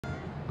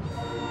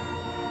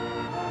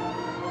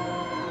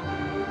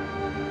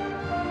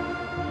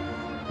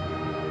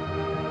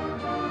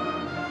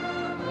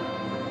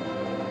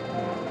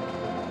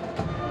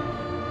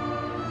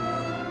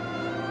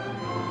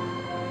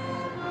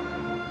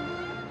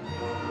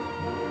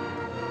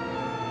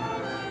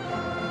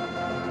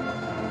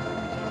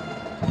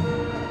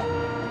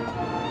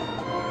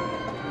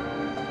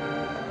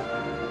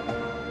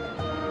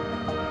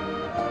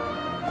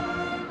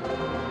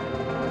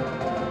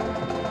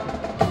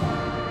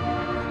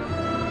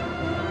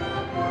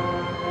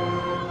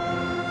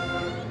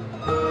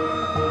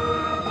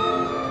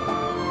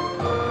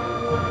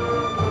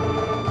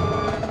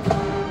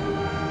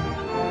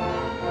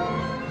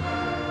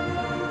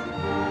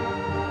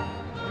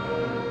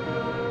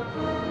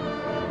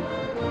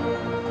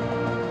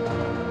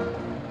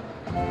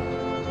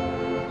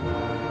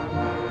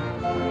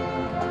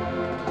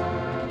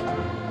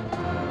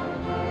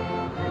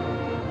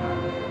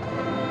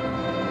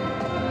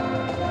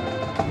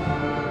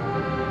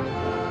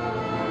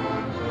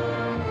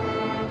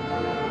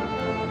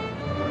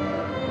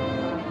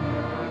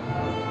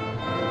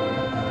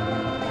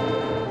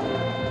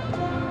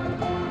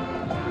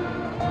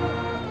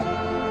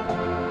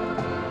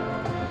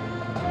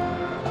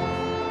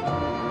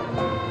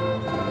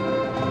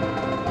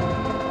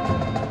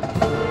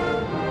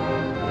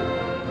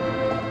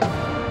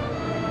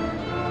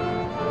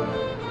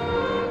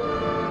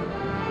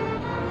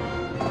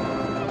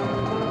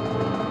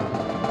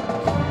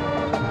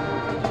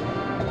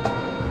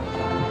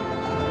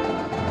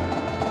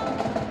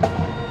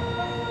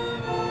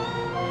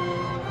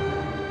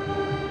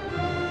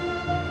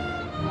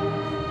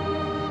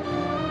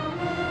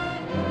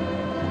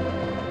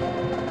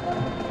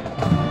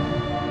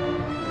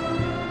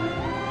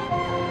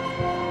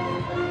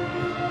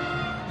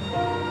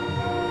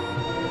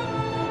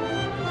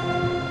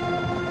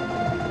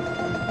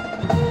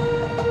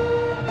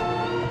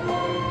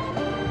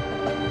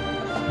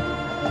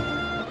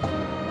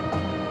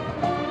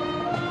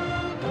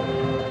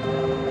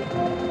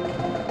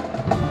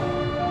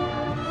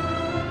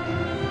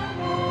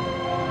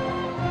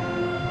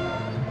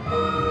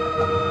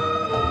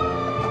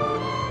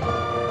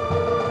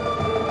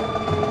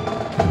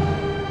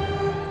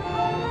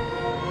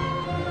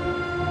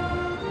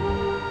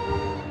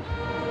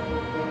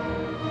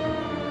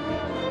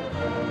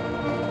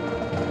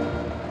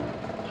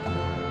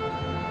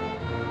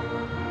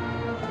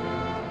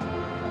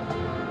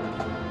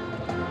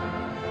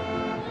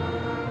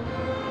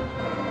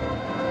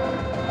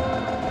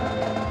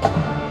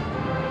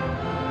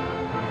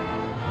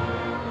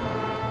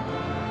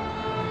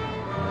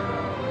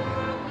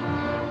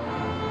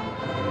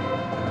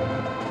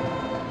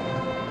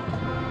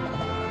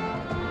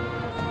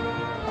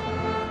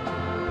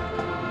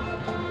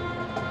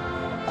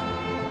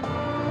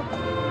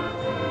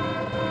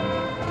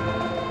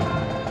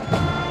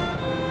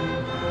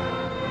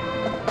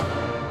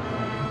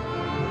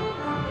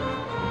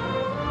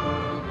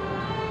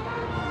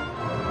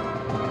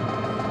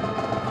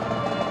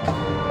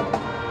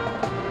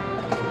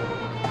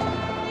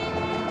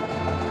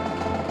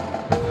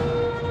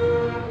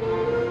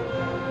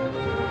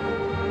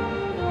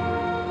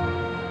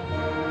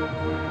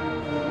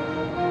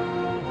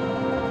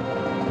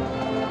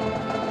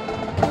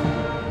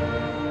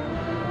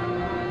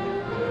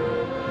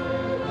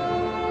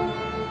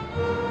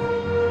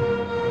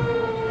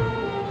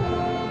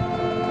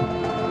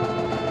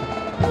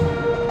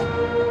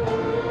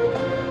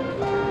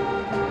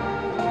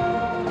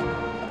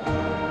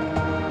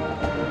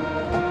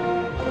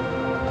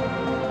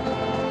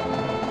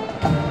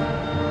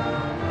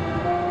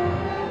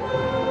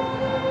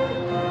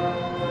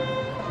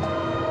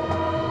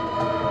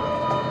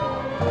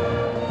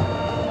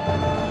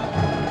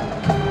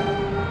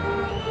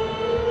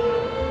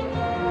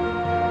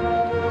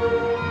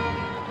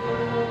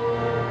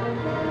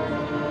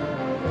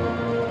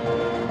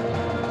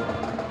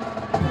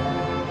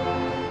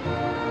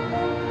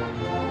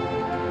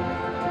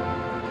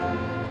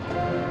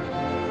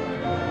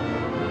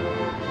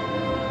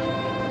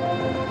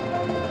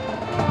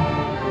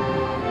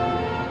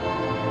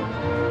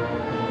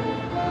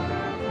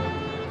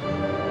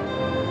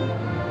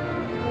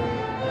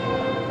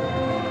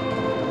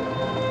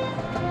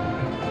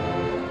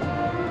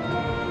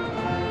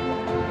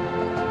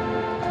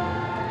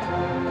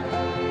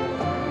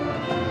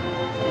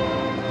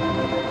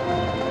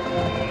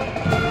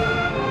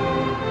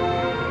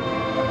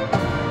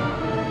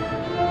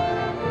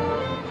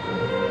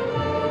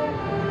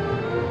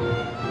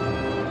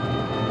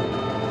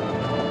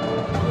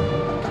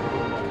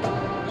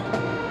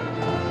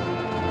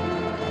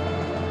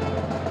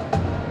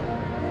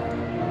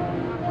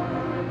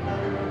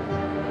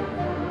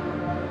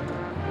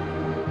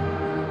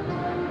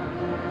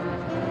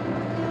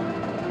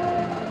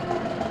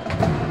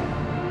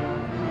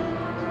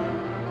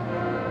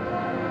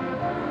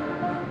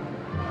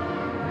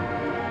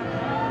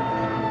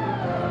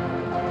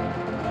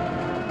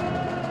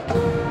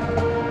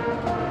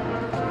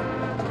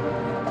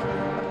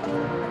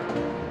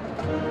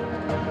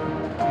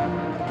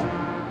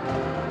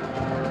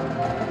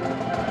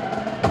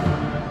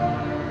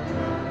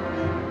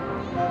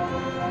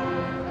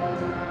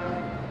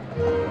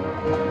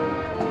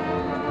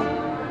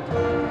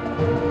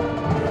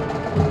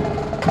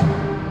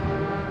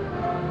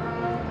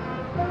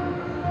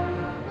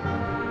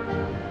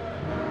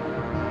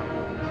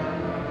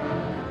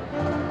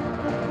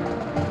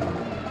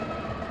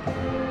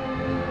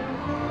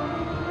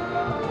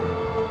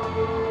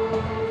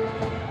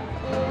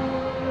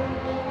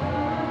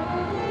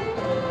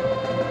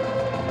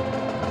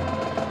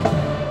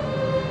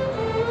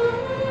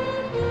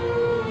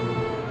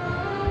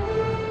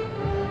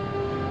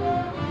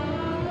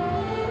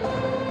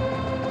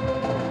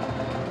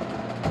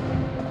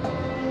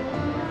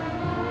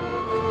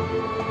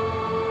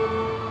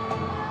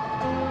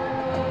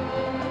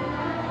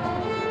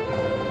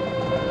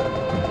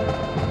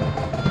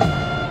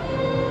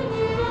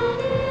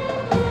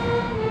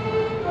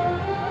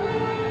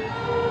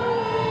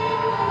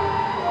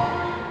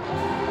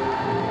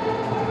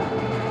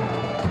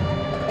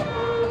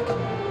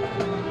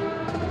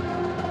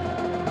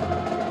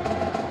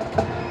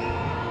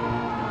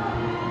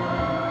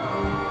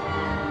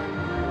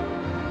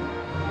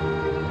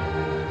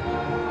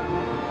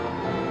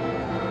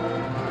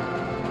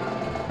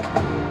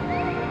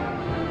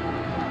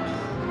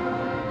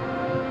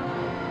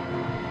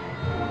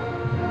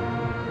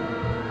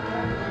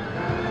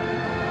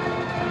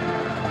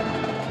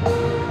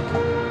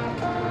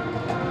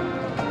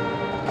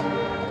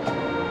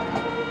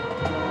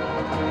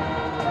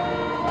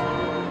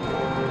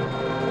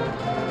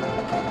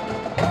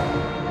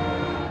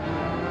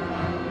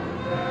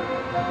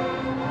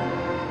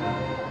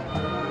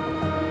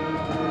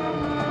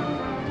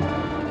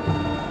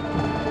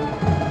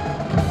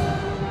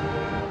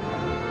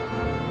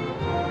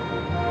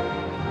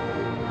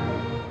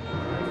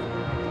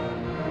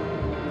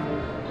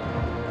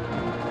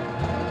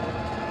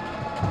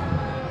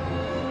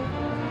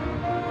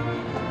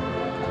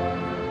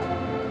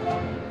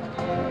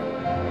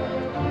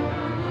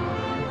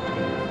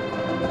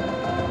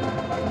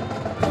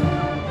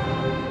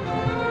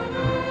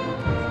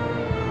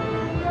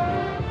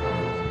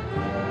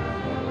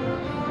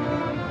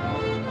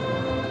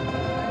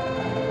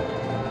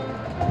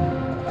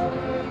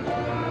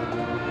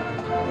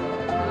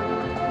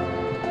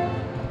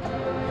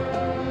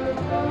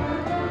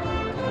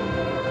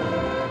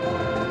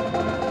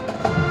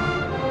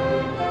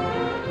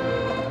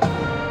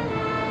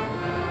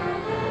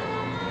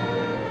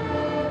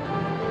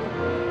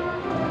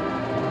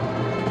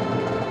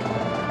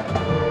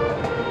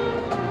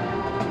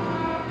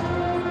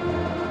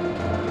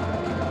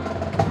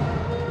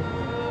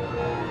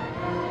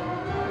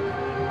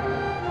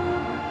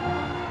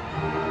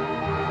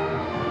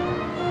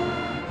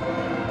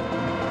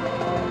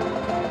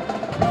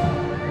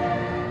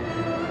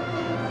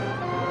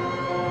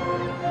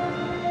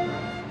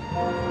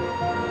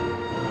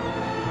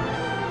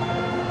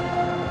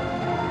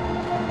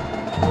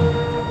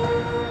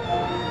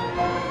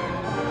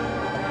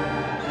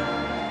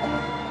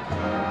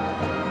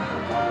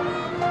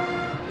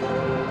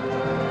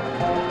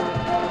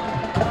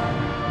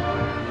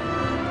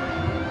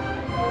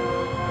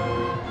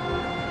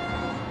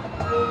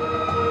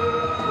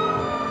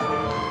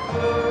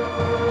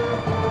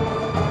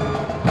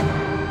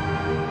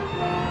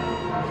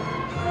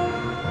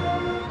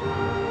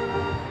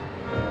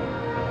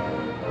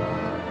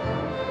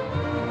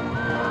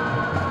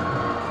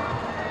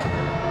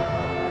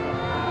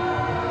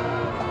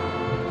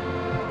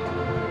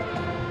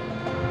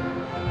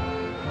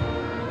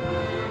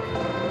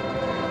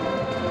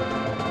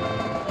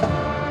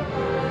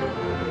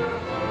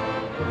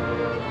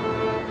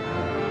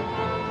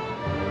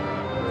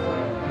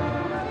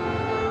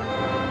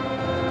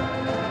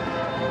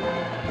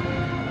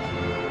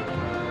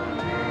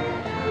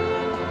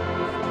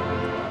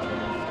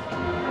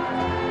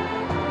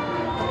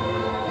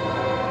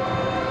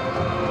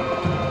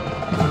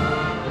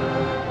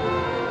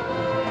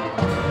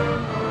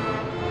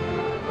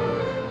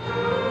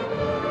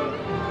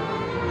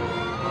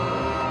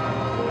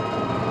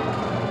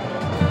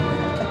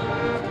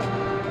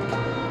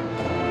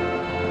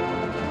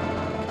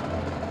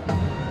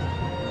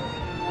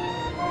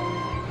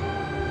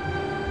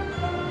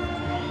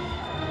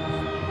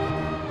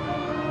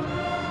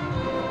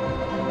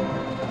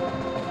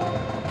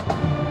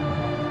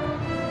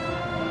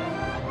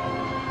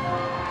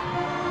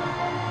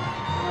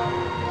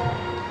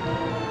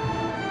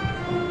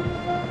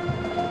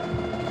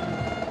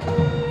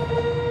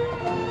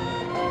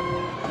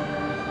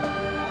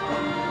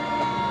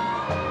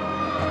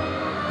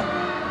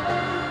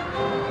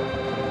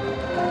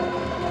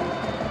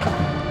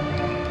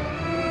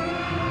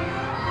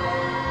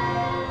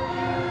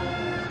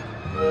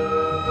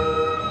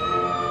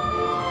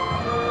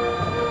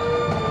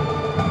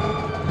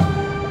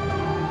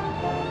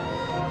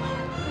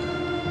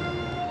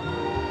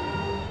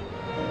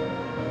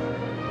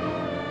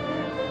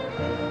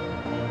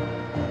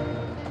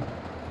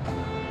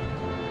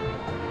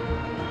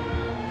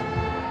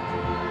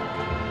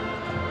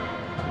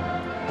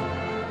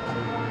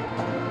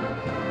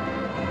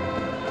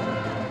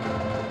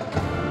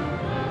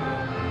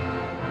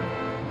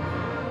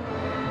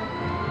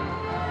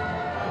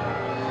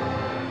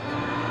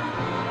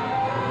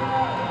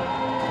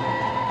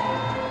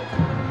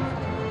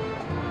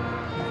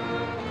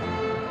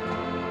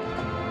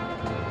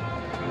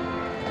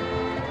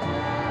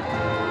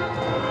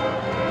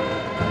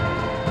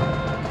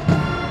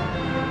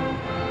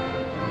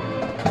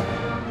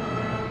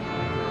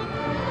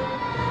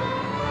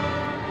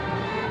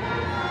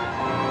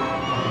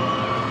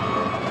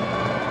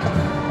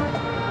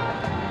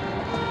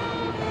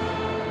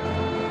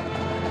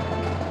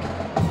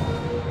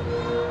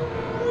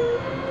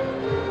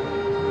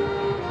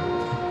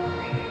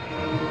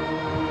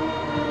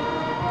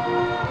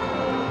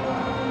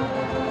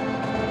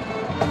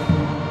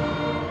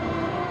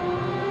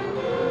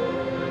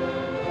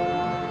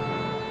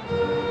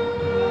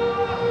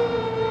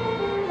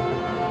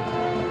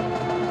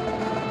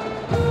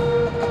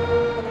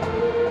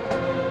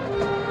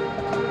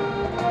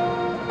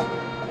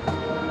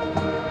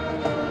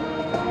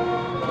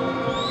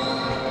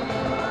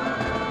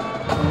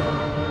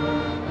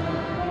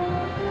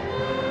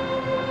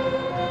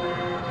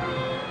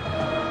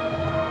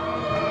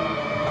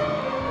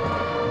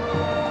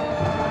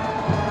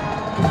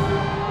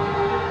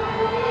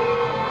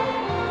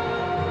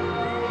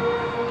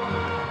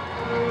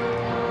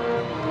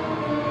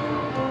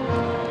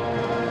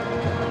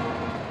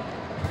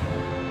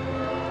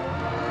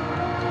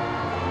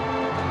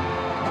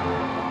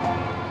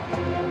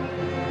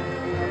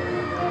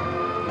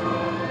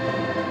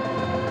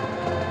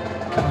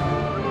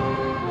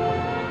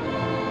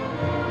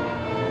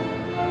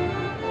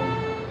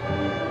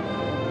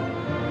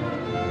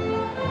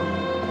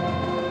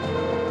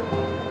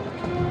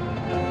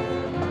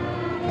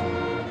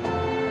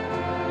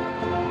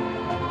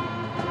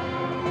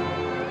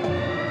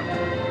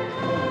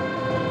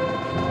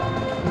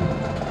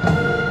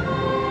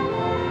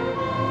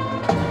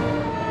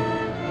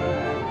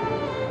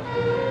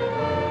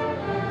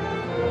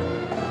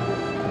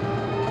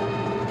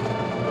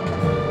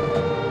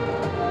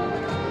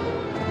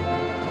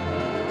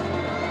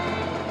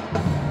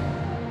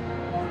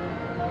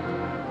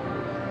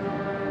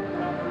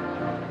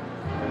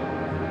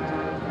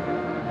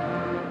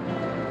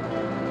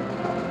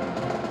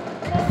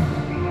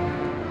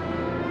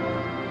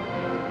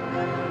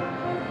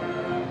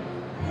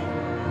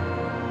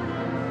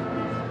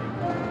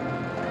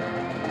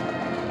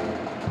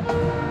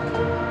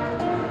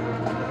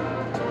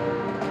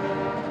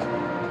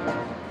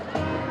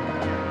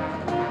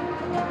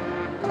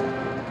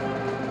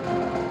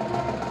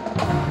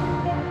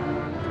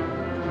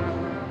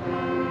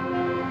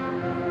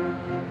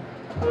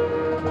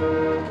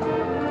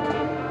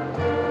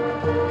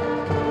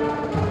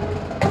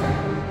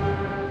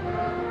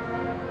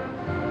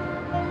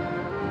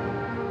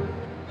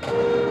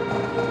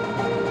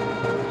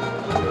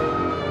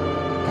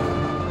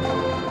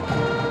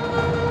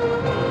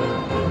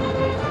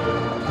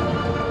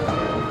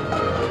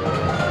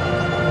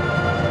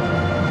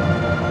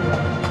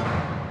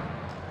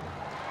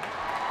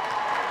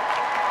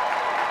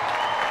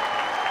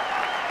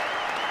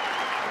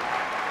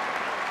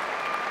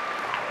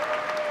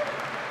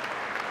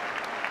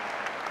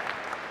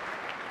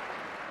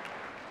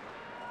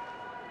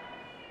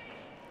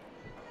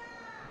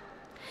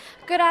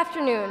Good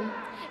afternoon.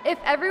 If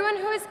everyone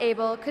who is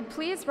able could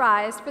please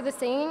rise for the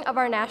singing of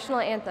our national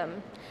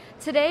anthem.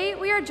 Today,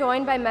 we are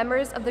joined by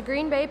members of the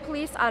Green Bay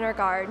Police Honor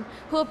Guard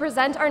who will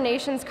present our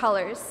nation's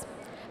colors.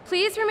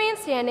 Please remain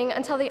standing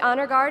until the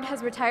Honor Guard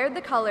has retired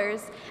the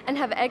colors and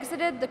have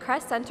exited the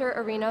Kress Center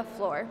Arena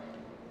floor.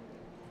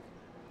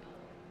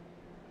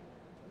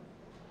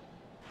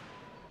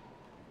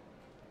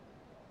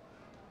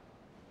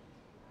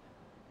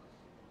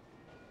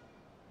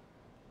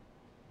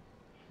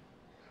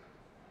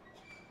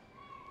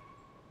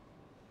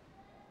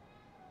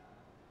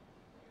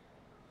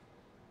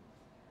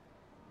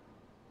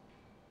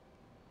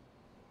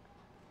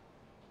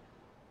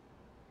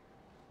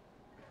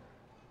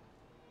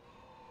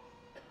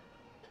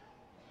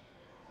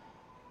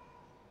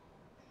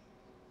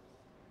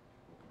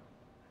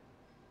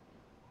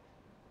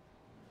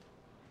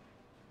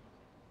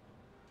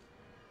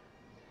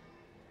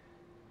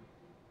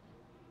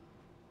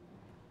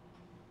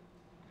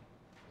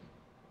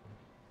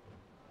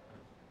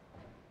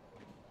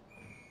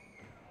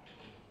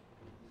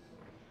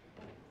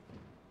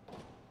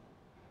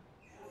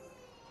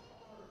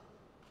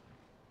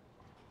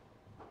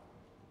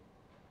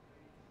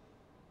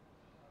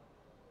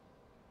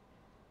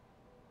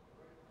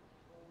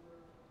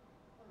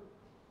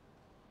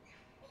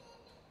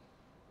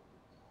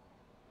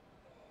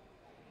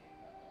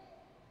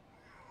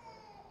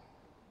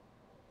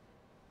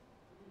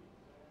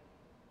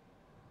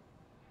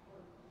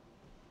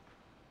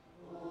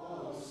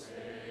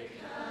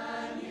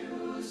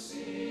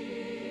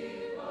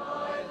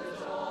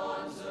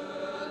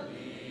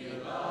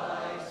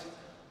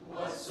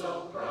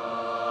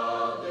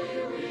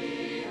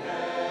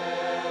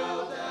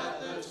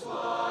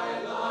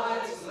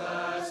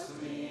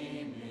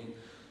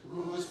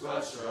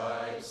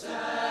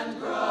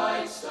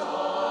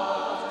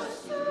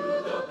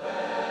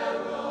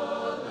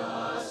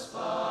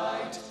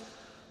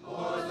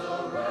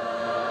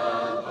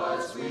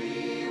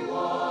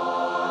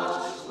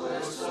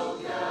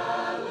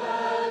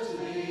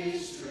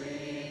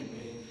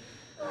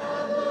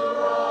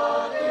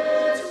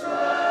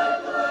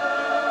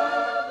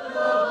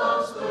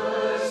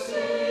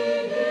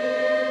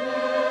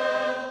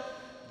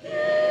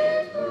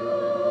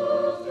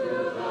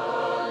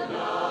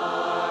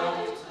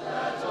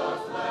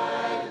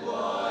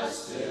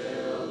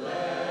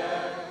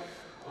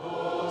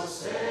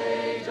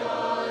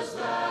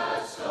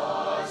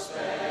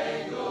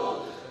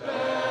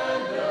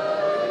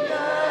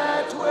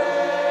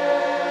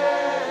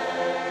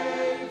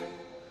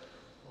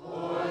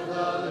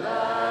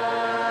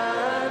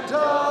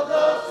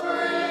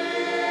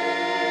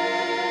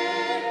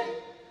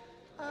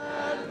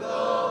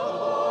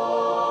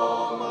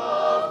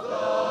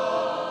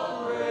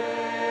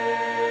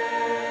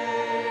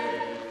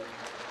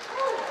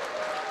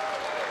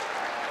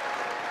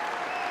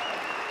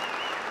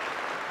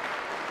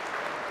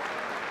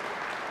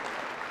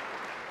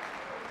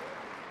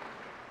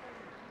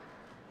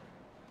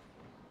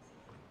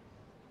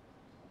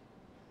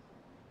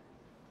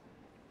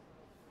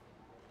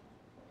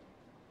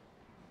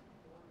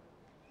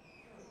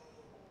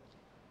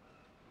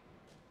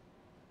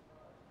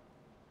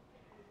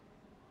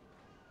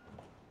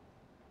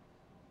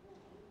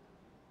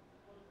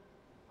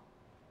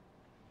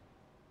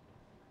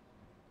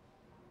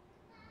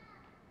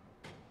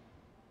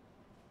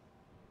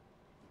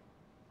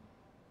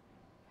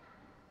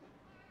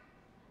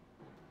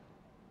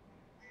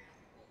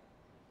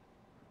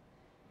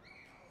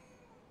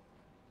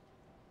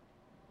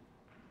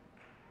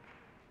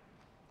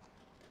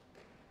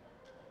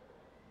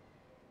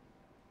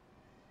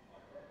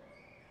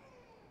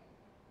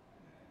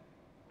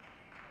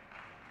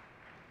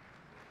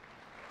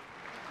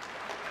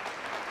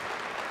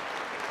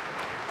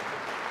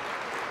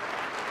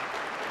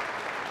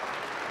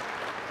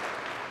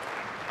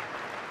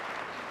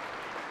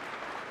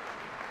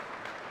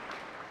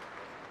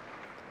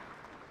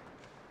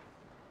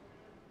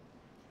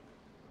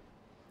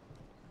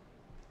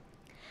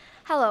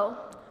 Hello,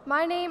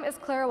 my name is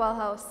Clara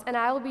Wellhouse, and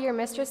I will be your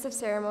Mistress of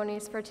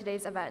Ceremonies for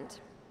today's event.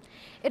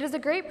 It is a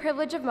great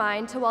privilege of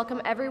mine to welcome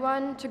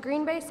everyone to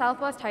Green Bay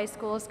Southwest High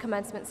School's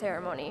commencement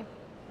ceremony.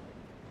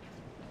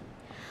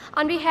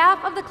 On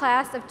behalf of the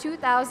class of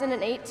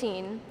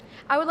 2018,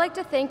 I would like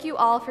to thank you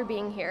all for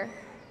being here.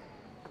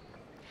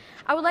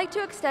 I would like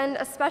to extend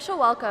a special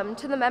welcome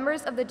to the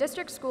members of the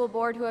District School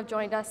Board who have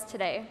joined us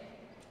today.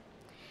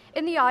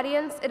 In the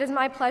audience, it is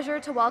my pleasure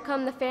to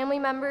welcome the family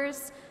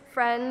members,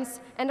 friends,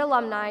 and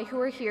alumni who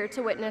are here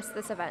to witness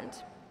this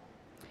event.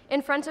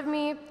 In front of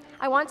me,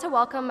 I want to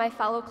welcome my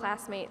fellow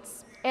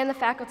classmates and the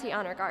Faculty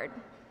Honor Guard.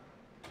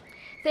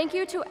 Thank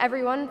you to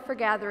everyone for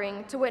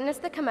gathering to witness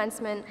the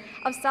commencement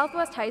of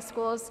Southwest High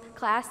School's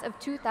class of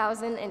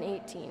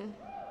 2018.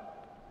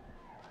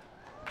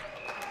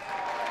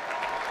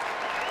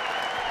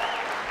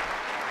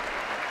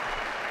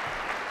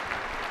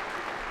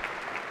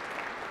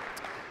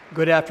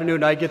 Good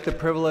afternoon. I get the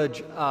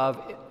privilege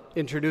of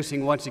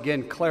introducing once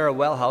again Clara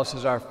Wellhouse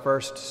as our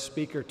first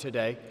speaker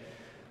today.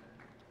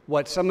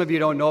 What some of you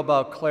don't know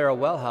about Clara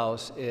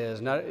Wellhouse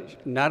is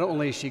not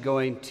only is she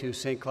going to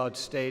St. Cloud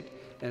State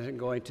and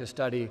going to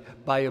study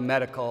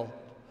biomedical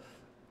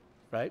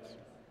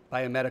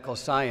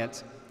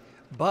science,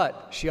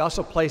 but she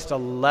also placed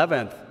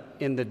 11th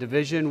in the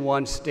Division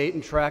I state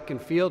and track and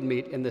field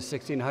meet in the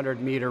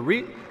 1600 meter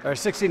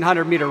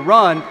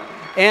run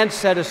and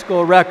set a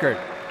school record.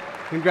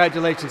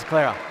 Congratulations,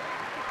 Clara.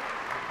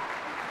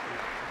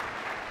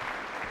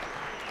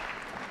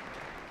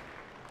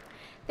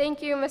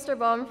 Thank you, Mr.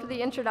 Boehm, for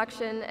the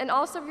introduction and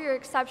also for your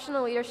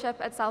exceptional leadership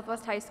at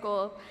Southwest High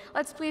School.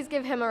 Let's please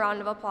give him a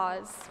round of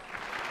applause.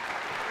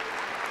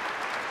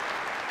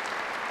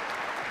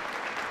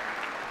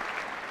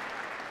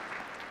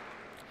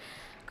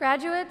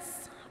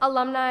 Graduates,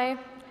 alumni,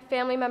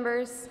 family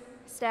members,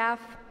 staff,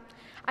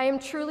 I am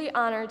truly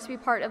honored to be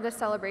part of this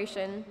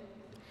celebration.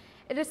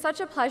 It is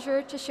such a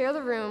pleasure to share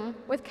the room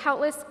with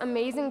countless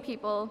amazing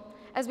people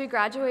as we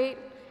graduate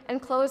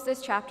and close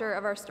this chapter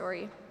of our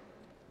story.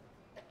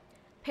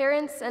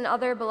 Parents and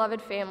other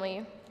beloved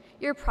family,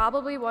 you're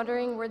probably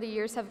wondering where the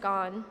years have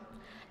gone.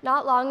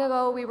 Not long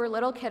ago, we were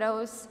little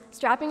kiddos,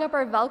 strapping up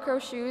our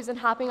Velcro shoes and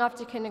hopping off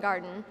to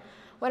kindergarten,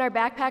 when our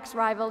backpacks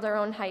rivaled our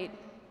own height.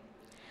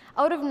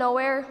 Out of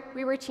nowhere,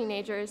 we were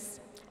teenagers,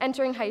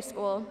 entering high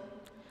school.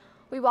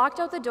 We walked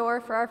out the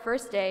door for our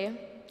first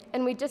day,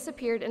 and we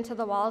disappeared into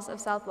the walls of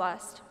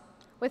Southwest,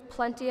 with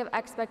plenty of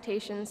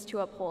expectations to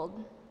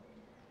uphold.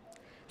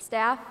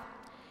 Staff,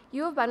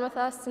 you have been with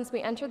us since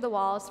we entered the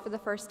walls for the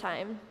first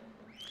time.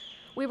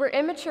 We were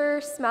immature,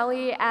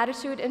 smelly,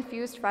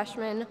 attitude-infused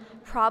freshmen,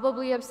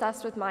 probably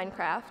obsessed with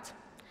Minecraft.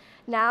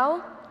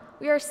 Now,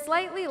 we are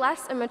slightly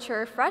less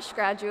immature, fresh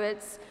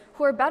graduates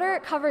who are better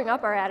at covering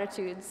up our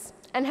attitudes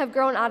and have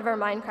grown out of our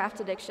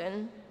Minecraft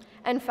addiction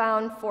and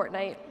found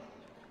Fortnite.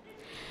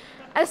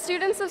 As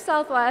students of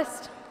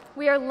Southwest,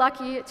 we are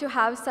lucky to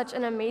have such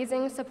an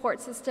amazing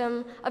support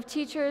system of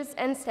teachers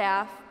and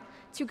staff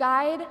to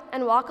guide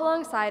and walk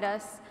alongside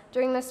us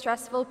during this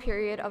stressful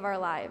period of our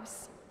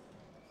lives.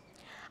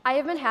 I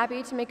have been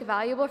happy to make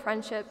valuable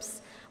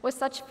friendships with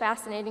such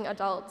fascinating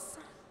adults.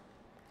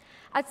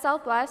 At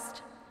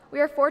Southwest, we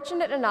are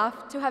fortunate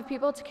enough to have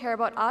people to care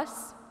about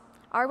us,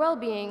 our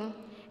well-being,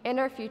 and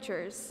our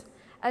futures,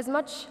 as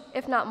much,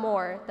 if not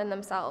more, than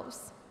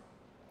themselves.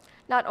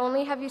 Not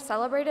only have you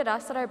celebrated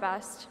us at our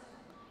best,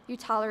 you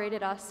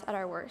tolerated us at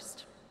our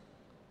worst.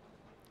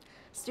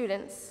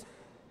 Students,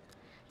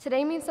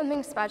 today means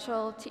something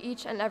special to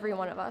each and every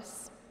one of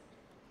us.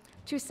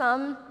 To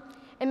some,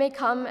 it may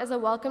come as a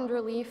welcomed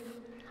relief,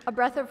 a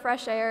breath of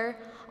fresh air,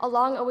 a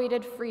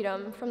long-awaited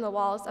freedom from the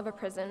walls of a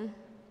prison.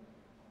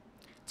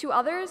 To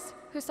others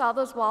who saw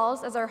those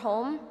walls as our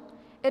home,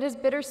 it is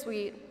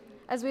bittersweet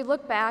as we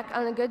look back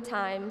on the good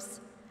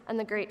times and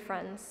the great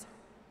friends.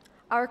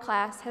 Our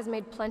class has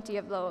made plenty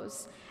of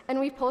those,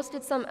 and we've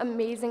posted some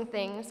amazing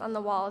things on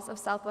the walls of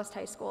Southwest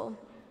High School.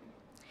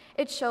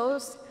 It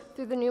shows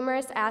through the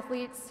numerous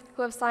athletes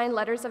who have signed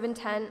letters of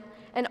intent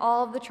and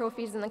all of the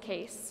trophies in the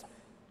case.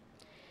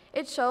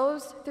 It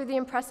shows through the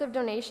impressive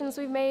donations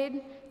we've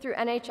made through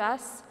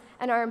NHS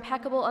and our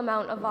impeccable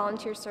amount of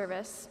volunteer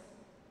service.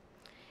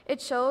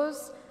 It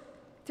shows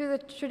through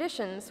the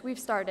traditions we've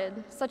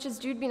started, such as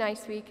Jude Be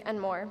Nice Week and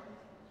more.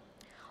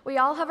 We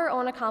all have our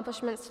own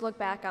accomplishments to look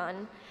back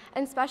on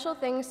and special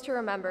things to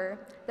remember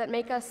that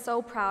make us so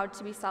proud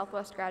to be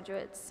Southwest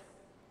graduates.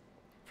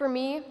 For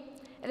me,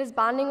 it is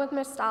bonding with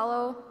Ms.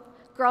 Stallo,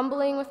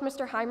 grumbling with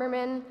Mr.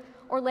 Heimerman,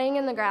 or laying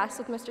in the grass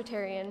with Mr.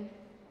 Terrian.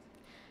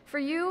 For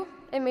you,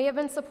 it may have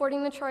been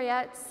supporting the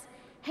Troyettes,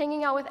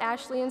 hanging out with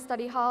Ashley in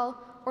study hall,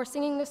 or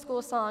singing the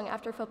school song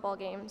after football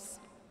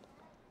games.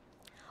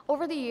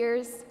 Over the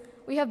years,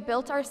 we have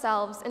built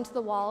ourselves into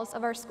the walls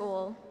of our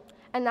school,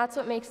 and that's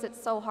what makes it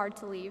so hard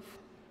to leave.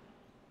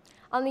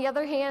 On the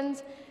other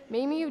hand,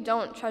 maybe you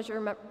don't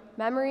treasure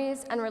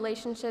memories and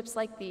relationships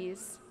like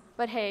these,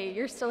 but hey,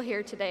 you're still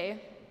here today.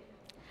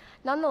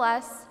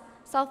 Nonetheless,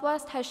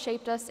 Southwest has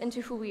shaped us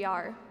into who we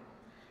are.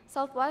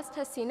 Southwest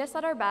has seen us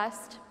at our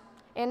best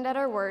and at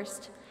our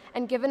worst,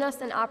 and given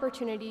us an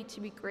opportunity to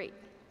be great.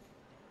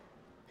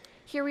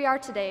 Here we are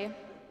today,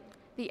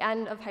 the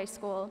end of high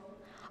school.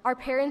 Our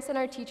parents and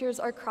our teachers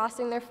are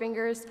crossing their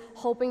fingers,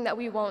 hoping that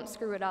we won't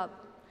screw it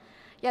up.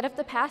 Yet if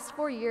the past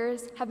 4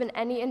 years have been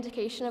any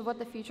indication of what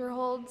the future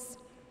holds,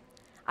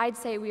 I'd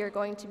say we are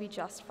going to be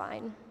just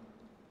fine.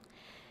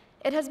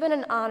 It has been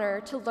an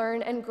honor to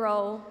learn and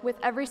grow with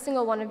every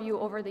single one of you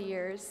over the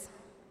years.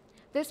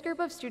 This group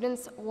of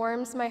students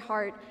warms my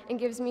heart and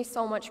gives me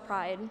so much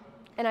pride,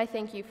 and I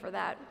thank you for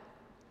that.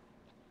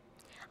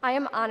 I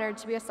am honored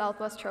to be a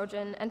Southwest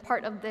Trojan and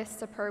part of this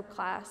superb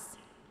class.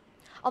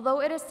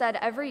 Although it is said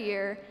every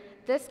year,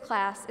 this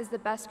class is the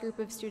best group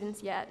of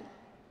students yet.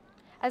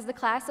 As the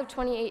class of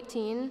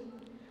 2018,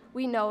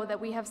 we know that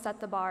we have set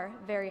the bar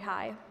very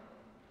high.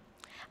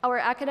 Our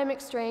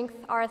academic strength,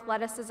 our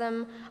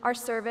athleticism, our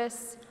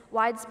service,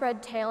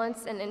 widespread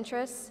talents and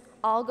interests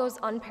all goes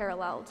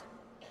unparalleled.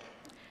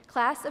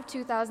 Class of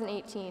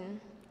 2018,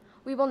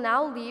 We will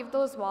now leave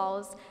those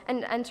walls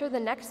and enter the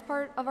next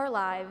part of our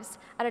lives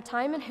at a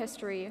time in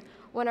history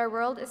when our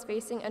world is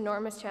facing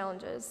enormous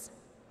challenges,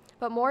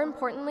 but more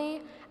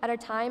importantly, at a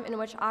time in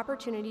which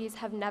opportunities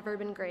have never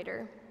been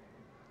greater.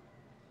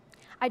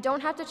 I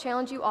don't have to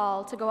challenge you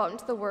all to go out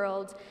into the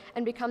world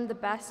and become the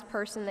best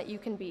person that you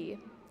can be,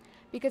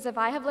 because if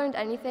I have learned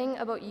anything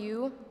about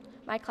you,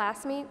 my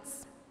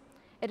classmates,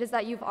 it is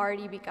that you've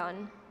already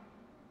begun.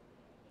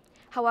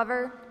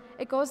 However,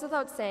 it goes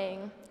without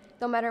saying,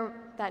 no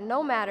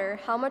matter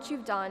how much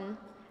you've done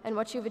and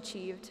what you've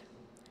achieved,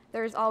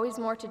 there is always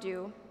more to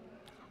do,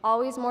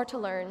 always more to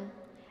learn,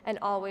 and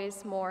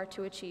always more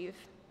to achieve.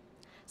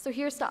 So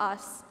here's to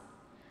us,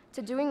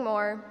 to doing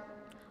more,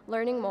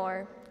 learning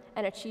more,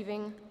 and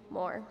achieving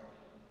more.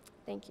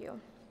 Thank you.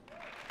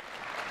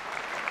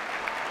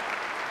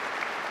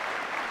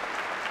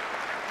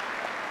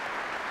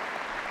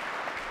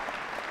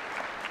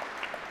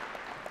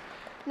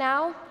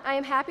 Now, I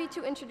am happy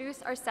to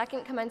introduce our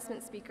second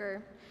commencement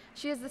speaker.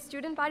 She is the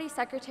Student Body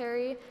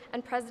Secretary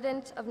and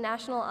President of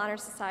National Honor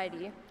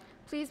Society.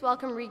 Please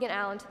welcome Regan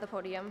Allen to the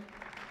podium.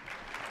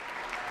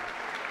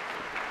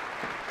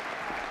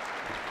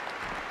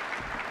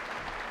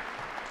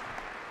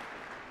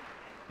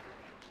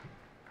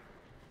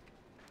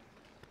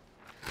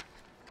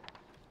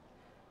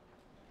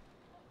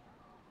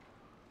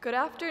 Good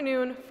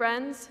afternoon,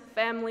 friends,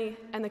 family,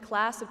 and the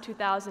class of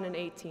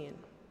 2018.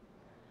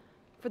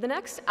 For the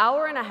next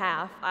hour and a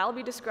half, I'll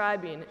be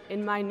describing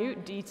in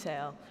minute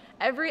detail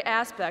every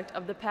aspect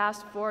of the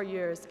past 4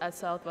 years at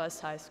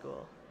Southwest High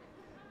School.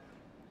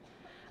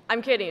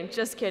 I'm kidding,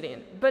 just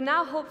kidding. But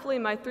now hopefully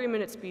my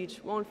 3-minute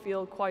speech won't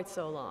feel quite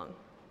so long.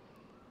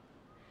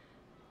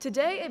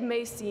 Today it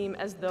may seem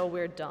as though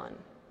we're done.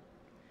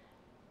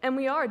 And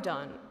we are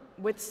done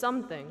with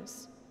some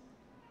things.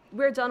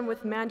 We're done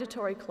with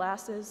mandatory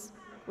classes,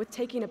 with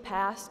taking a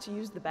pass to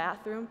use the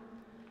bathroom,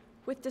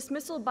 with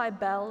dismissal by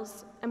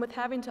bells, and with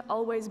having to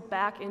always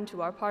back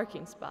into our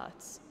parking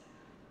spots.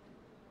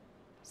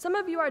 Some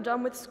of you are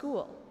done with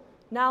school,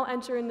 now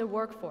entering the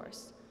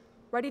workforce,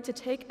 ready to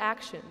take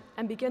action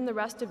and begin the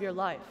rest of your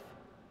life.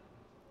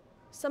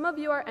 Some of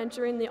you are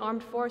entering the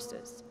armed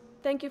forces.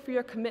 Thank you for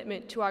your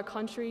commitment to our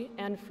country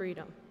and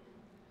freedom.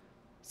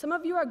 Some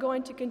of you are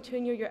going to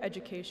continue your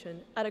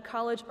education at a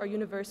college or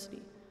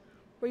university,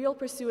 where you'll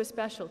pursue a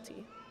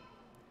specialty.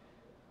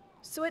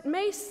 So it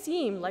may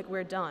seem like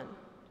we're done,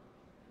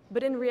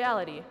 but in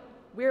reality,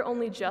 we're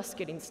only just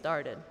getting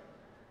started.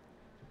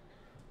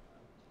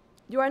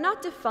 You are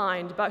not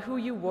defined by who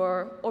you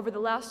were over the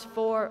last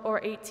 4 or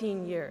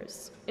 18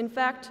 years. In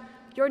fact,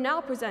 you're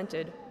now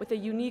presented with a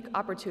unique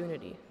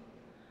opportunity.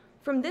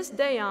 From this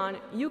day on,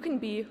 you can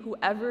be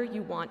whoever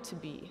you want to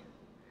be.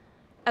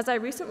 As I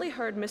recently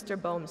heard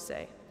Mr. Bohm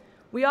say,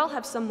 we all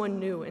have someone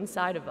new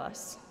inside of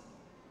us.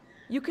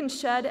 You can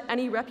shed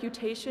any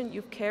reputation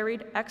you've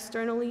carried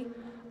externally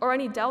or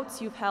any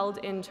doubts you've held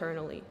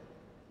internally.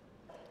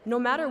 No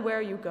matter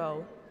where you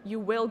go, you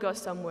will go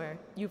somewhere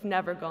you've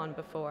never gone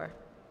before.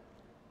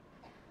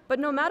 But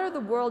no matter the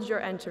world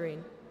you're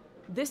entering,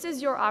 this is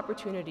your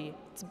opportunity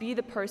to be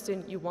the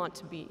person you want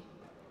to be.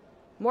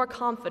 More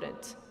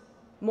confident,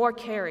 more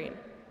caring,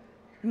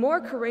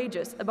 more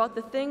courageous about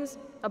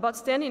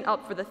standing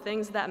up for the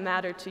things that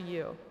matter to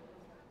you.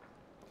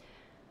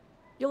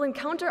 You'll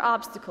encounter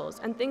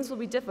obstacles and things will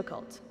be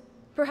difficult,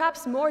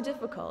 perhaps more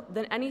difficult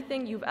than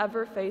anything you've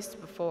ever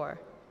faced before.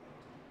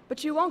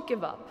 But you won't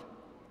give up.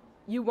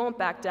 You won't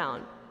back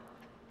down.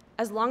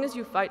 As long as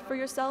you fight for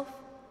yourself,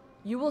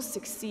 you will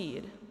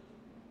succeed.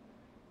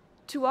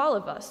 To all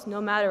of us,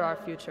 no matter our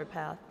future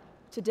path,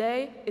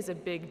 today is a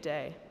big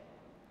day.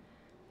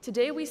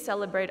 Today we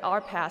celebrate our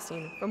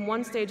passing from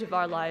one stage of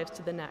our lives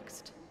to the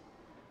next.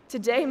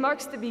 Today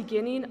marks the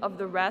beginning of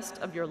the rest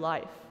of your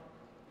life.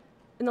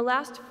 In the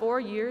last 4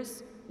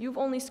 years, you've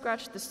only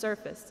scratched the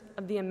surface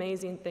of the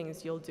amazing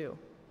things you'll do.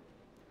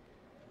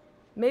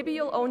 Maybe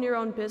you'll own your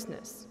own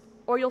business,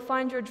 or you'll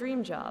find your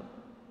dream job.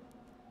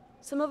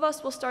 Some of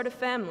us will start a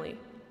family,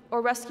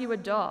 or rescue a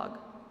dog,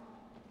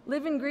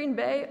 live in Green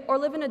Bay, or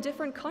live in a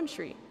different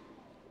country.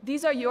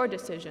 These are your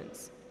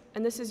decisions,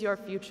 and this is your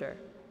future.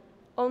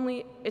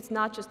 Only it's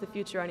not just the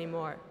future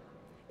anymore,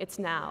 it's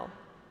now.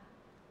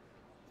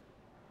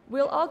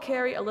 We'll all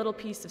carry a little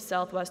piece of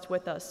Southwest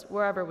with us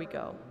wherever we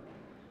go.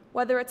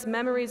 Whether it's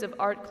memories of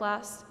art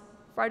class,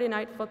 Friday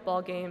night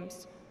football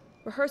games,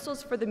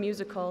 rehearsals for the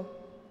musical,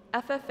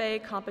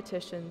 FFA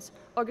competitions,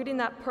 or getting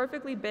that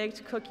perfectly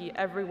baked cookie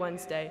every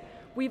Wednesday,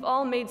 we've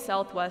all made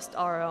Southwest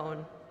our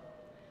own.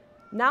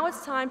 Now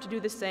it's time to do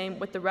the same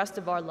with the rest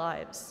of our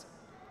lives.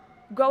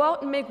 Go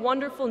out and make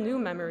wonderful new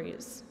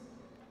memories.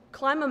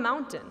 Climb a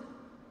mountain,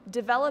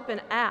 develop an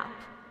app,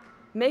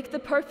 make the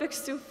perfect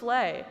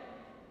souffle.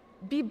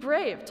 Be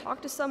brave,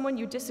 talk to someone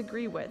you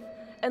disagree with,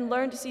 and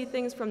learn to see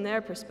things from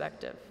their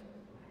perspective.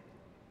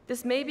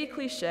 This may be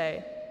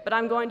cliche, but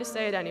I'm going to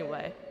say it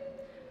anyway.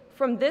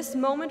 From this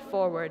moment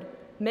forward,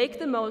 make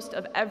the most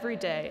of every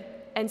day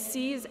and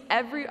seize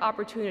every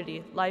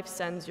opportunity life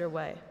sends your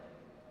way.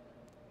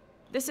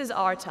 This is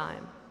our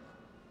time.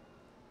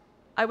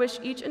 I wish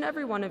each and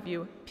every one of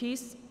you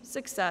peace,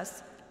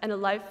 success, and a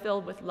life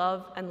filled with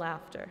love and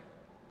laughter.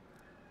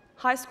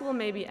 High school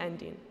may be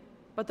ending,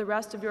 but the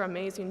rest of your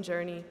amazing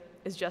journey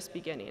is just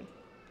beginning.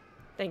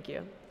 Thank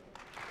you.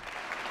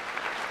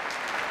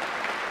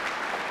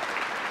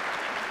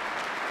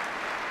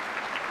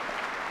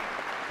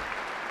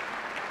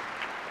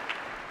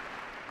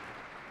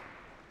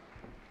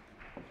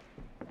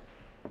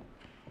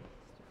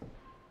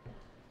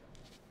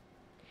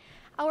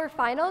 Our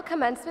final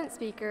commencement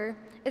speaker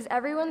is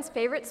everyone's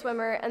favorite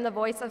swimmer and the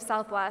voice of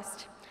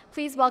Southwest.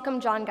 Please welcome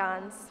John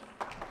Gons.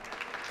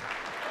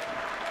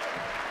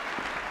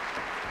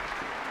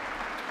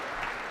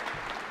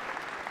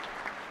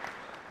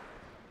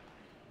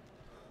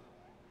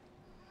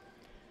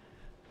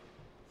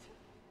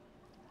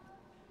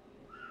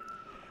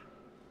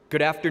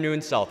 Good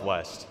afternoon,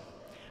 Southwest.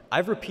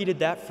 I've repeated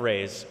that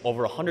phrase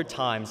over 100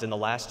 times in the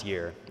last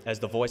year as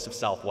the voice of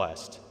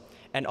Southwest.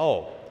 And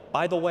oh,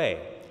 by the way,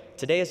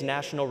 today is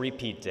National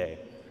Repeat Day.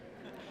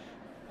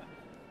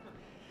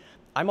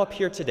 I'm up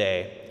here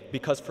today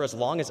because for as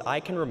long as I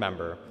can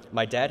remember,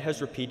 my dad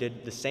has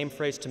repeated the same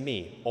phrase to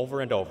me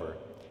over and over: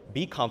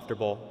 be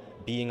comfortable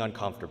being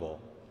uncomfortable.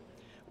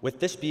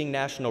 With this being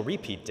National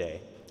Repeat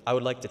Day, I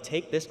would like to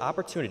take this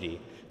opportunity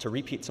to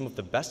repeat some of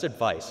the best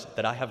advice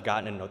that I have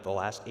gotten in the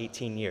last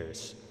 18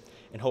 years,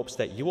 in hopes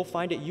that you will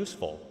find it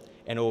useful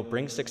and it will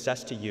bring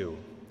success to you.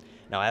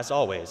 Now, as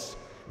always,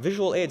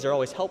 visual aids are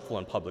always helpful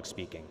in public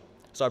speaking,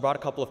 so I brought a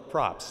couple of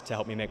props to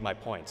help me make my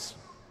points.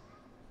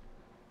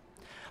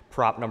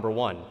 Prop number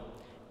 1,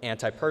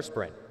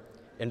 antiperspirant,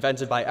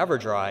 invented by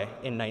EverDry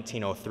in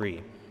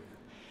 1903.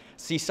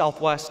 See,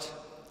 Southwest,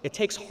 it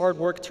takes hard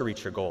work to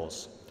reach your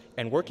goals,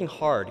 and working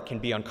hard can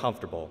be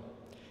uncomfortable.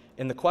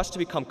 In the quest to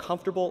become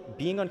comfortable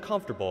being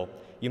uncomfortable,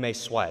 you may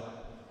sweat.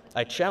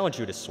 I challenge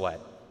you to sweat,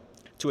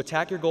 to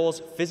attack your goals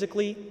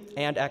physically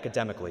and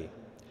academically.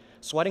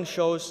 Sweating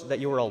shows that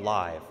you are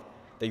alive,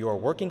 that you are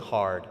working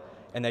hard,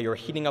 and that you are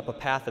heating up a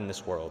path in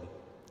this world.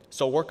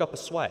 So work up a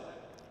sweat.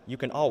 You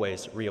can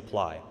always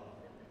reapply.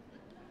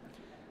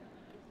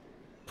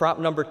 Prop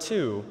number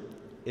 2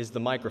 is the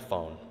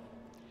microphone.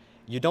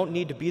 You don't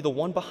need to be the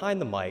one behind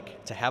the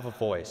mic to have a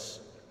voice.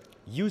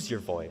 Use your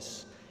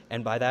voice,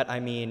 and by that I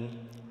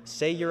mean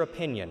say your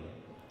opinion,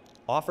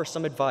 offer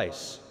some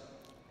advice,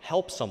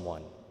 help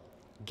someone,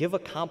 give a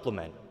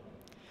compliment.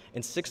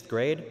 In 6th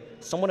grade,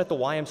 someone at the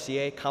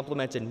YMCA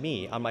complimented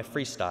me on my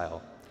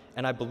freestyle,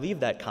 and I believed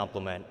that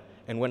compliment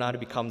and went on to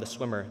become the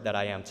swimmer that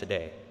I am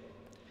today.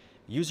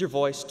 Use your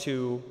voice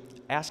to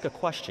ask a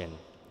question,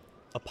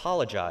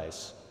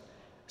 apologize,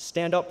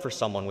 stand up for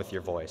someone with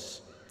your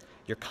voice.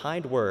 Your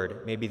kind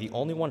word may be the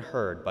only one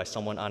heard by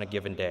someone on a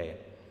given day.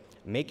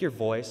 Make your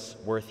voice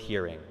worth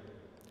hearing.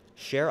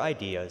 Share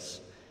ideas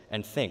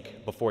and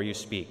think before you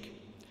speak.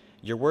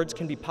 Your words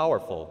can be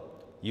powerful.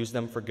 Use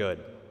them for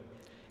good.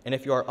 And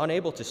if you are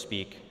unable to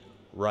speak,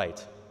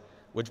 write.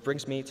 Which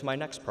brings me to my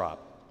next prop.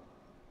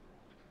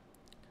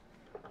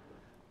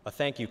 A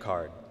thank you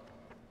card.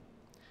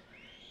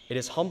 It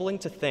is humbling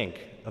to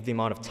think of the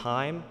amount of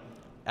time,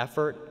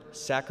 effort,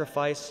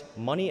 sacrifice,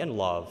 money, and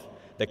love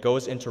that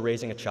goes into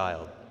raising a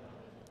child.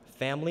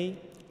 Family,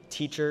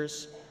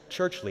 teachers,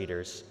 church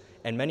leaders,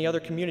 and many other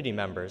community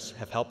members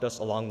have helped us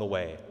along the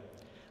way.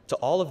 To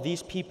all of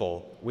these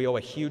people, we owe a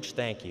huge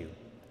thank you.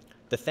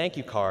 The thank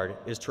you card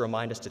is to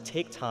remind us to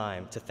take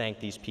time to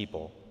thank these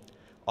people.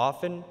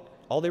 Often,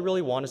 all they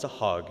really want is a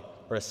hug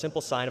or a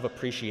simple sign of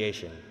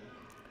appreciation.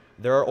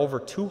 There are over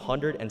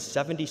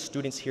 270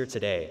 students here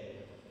today.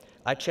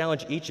 I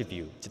challenge each of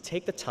you to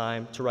take the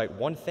time to write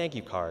one thank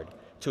you card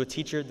to a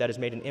teacher that has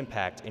made an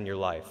impact in your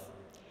life.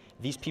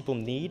 These people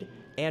need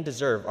and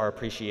deserve our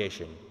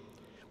appreciation.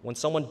 When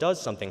someone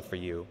does something for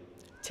you,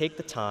 take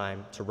the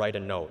time to write a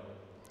note.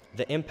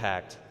 The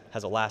impact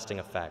has a lasting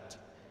effect.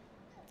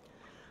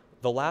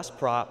 The last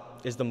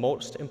prop is the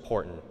most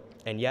important,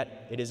 and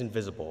yet it is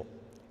invisible.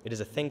 It is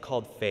a thing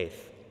called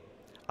faith.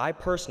 I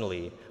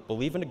personally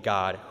believe in a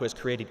God who has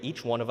created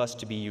each one of us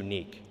to be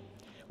unique.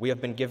 We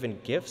have been given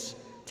gifts,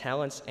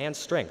 talents, and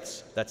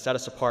strengths that set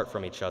us apart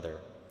from each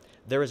other.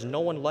 There is no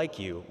one like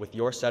you with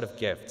your set of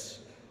gifts.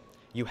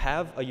 You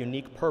have a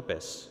unique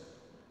purpose.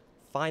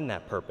 Find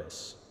that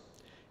purpose.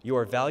 You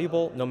are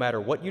valuable no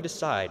matter what you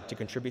decide to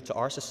contribute to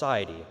our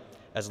society,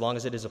 as long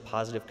as it is a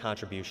positive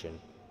contribution.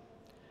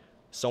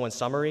 So in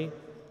summary,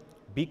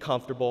 be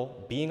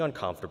comfortable being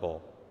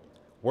uncomfortable,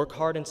 work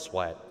hard and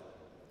sweat,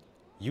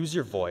 use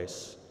your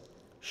voice,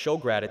 show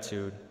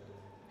gratitude,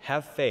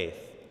 have faith,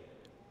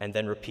 and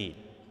then repeat.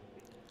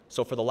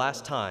 So for the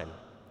last time,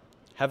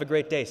 have a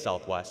great day,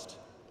 Southwest,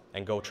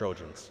 and go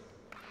Trojans.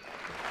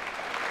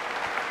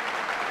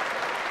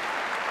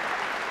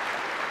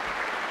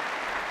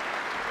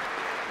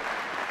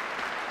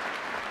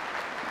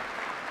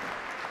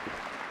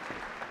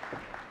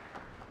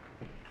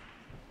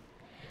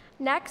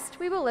 Next,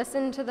 we will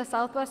listen to the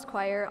Southwest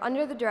Choir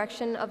under the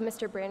direction of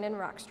Mr. Brandon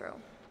Rockstroh.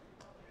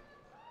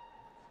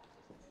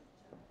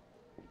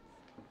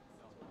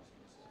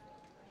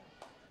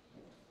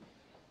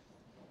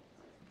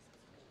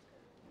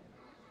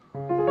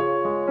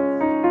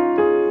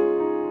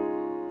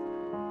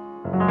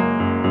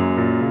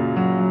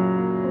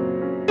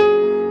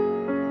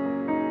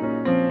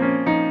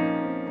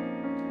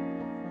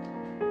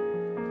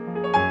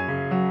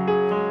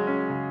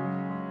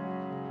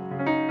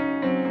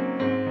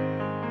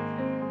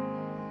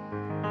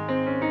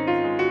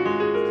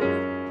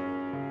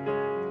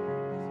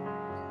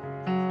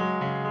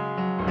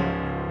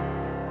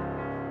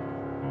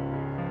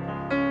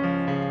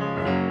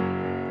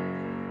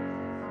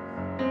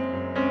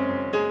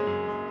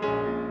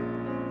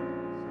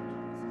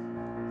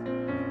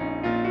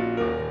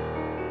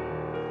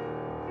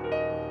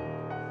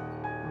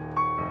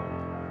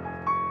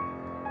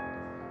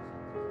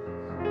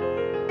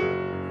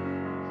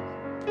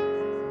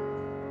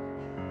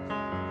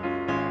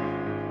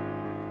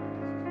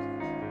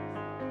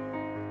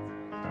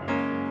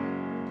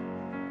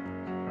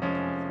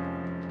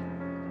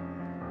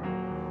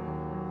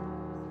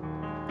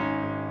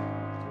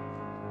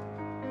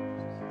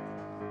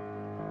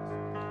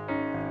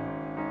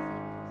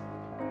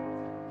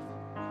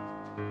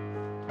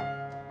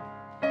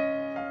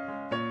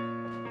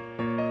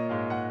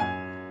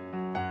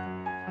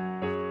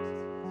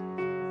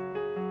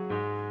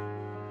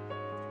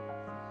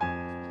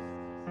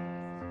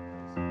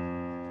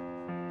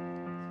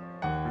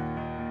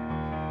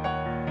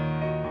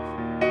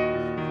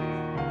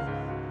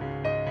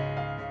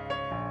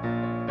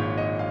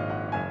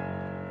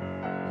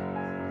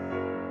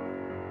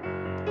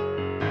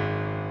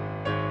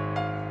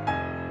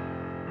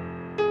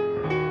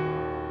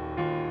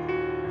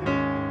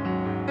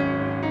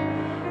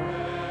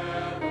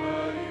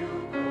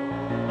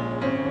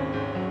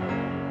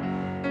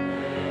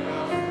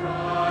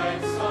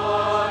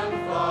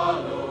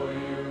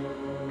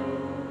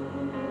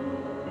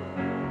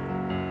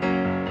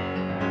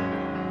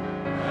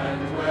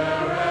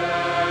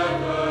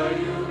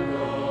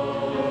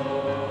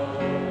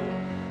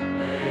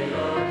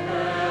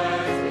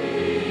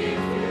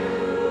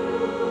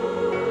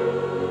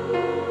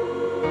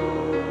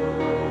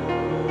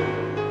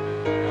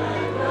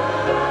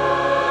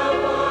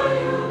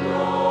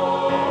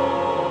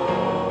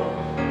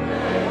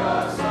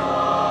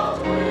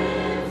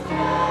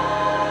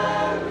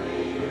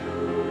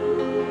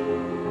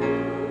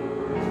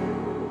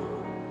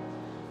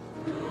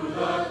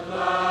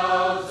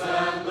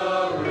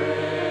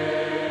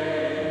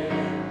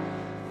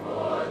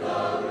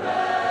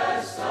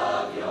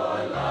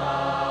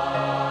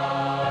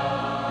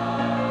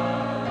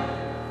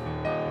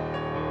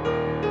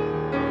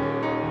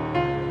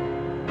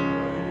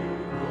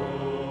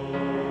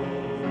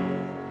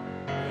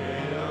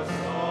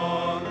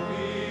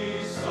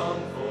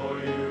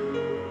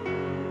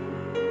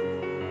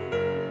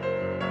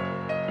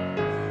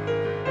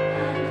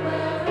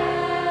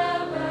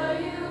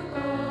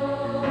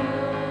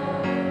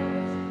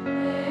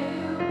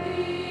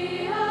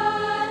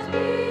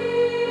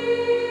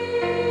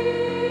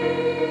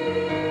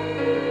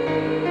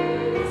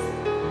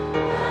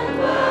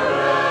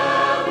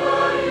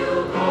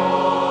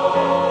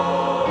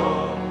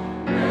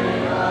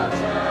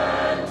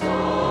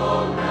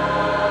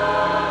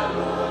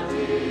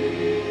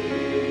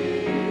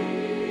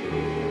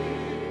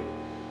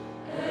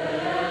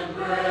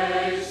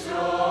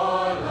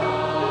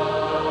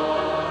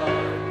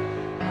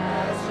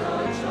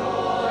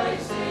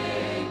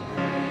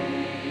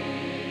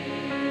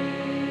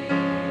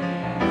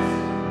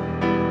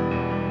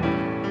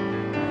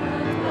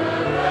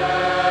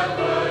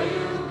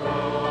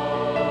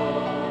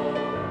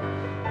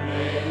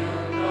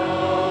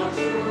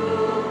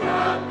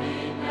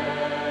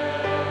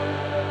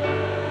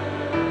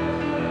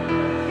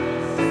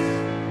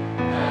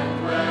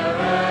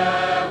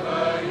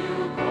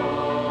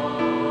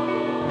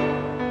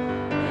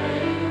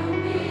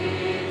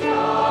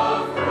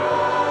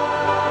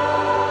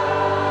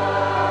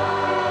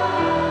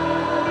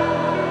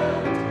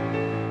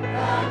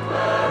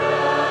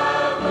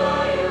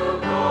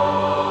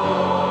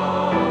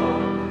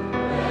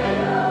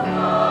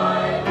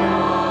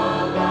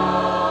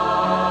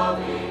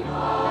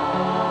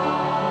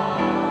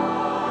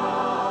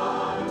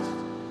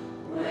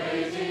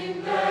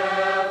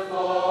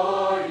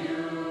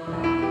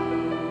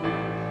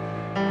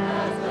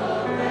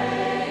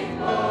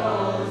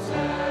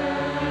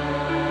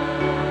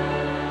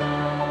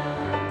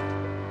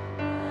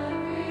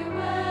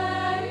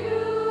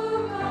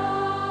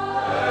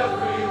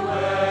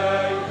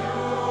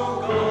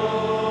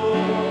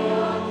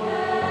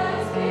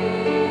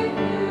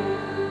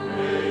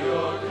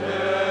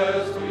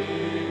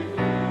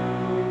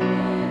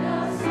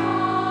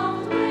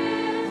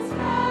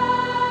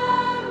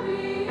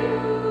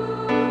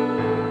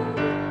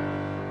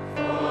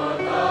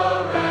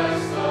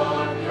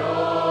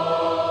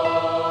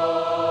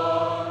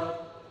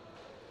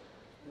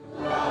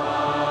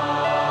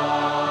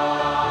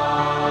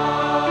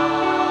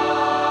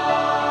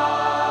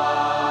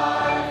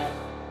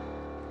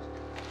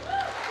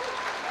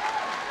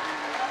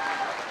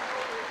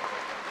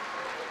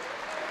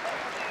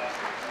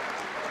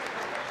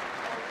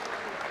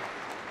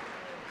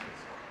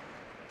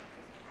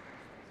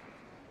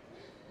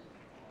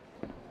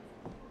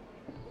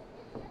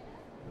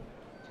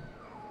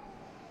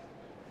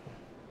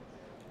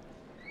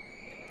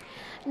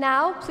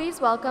 Now,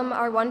 please welcome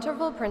our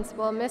wonderful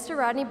principal, Mr.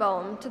 Rodney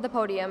Boehm, to the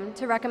podium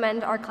to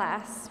recommend our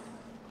class.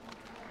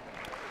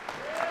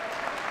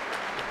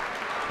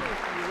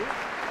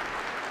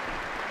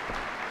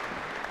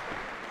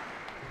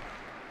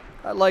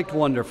 I liked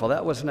wonderful.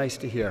 That was nice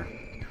to hear.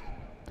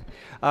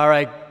 All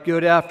right,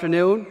 good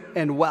afternoon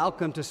and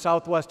welcome to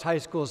Southwest High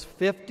School's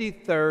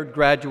 53rd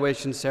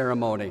graduation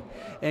ceremony.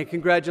 And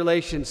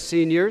congratulations,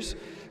 seniors,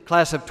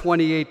 class of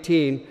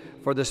 2018,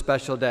 for this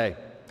special day.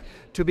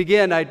 To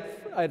begin,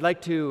 I'd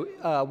like to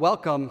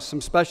welcome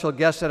some special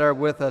guests that are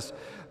with us.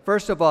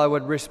 First of all, I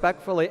would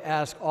respectfully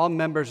ask all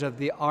members of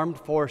the armed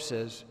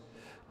forces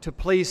to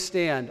please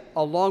stand,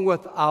 along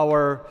with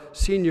our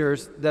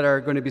seniors that are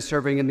going to be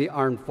serving in the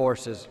armed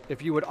forces.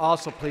 If you would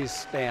also please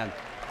stand.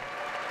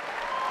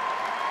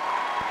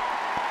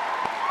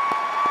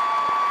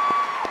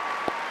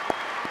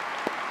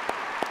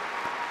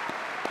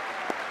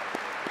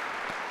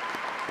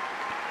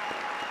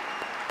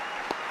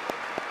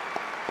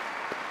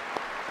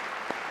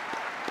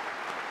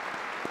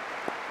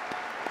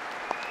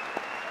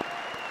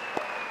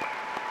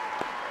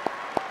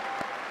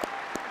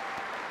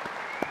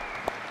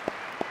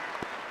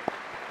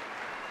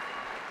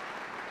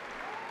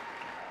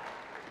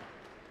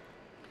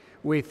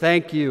 We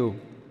thank you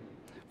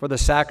for the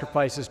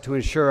sacrifices to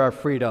ensure our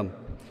freedom,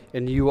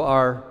 and you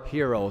are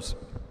heroes.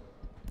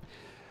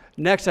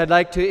 Next, I'd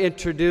like to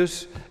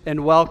introduce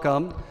and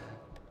welcome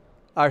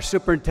our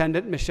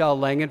superintendent, Michelle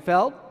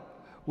Langenfeld.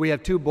 We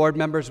have two board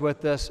members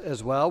with us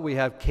as well. We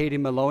have Katie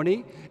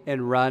Maloney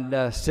and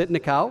Rhonda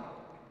Sitnikow.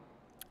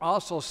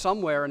 Also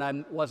somewhere, and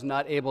I was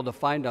not able to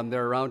find them,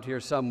 they're around here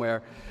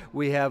somewhere,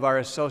 we have our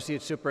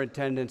associate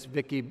superintendents,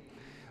 Vicki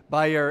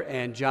Bayer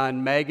and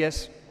John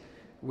Magus.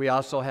 We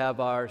also have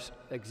our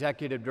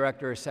Executive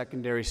Director of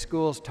Secondary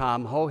Schools,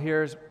 Tom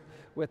Hoheers,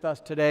 with us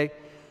today.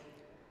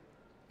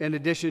 In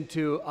addition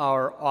to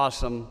our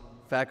awesome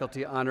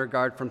faculty honor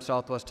guard from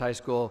Southwest High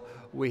School,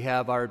 we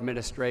have our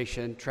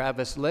administration,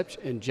 Travis Lipsch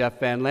and Jeff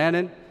Van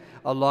Lannen,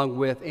 along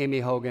with Amy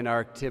Hogan, our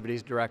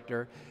Activities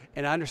Director.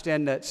 And I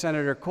understand that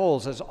Senator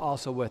Coles is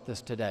also with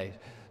us today.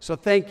 So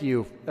thank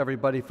you,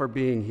 everybody, for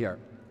being here.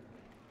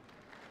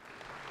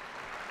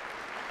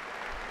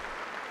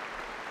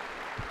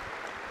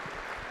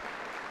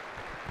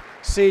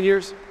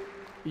 Seniors,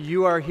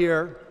 you are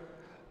here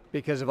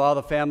because of all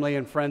the family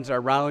and friends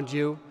around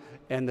you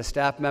and the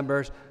staff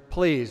members.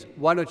 Please,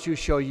 why don't you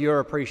show your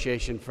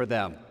appreciation for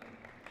them?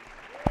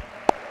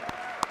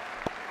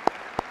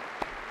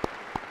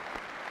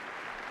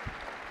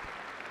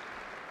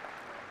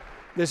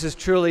 This is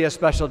truly a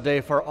special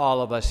day for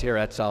all of us here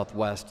at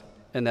Southwest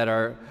and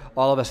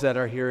all of us that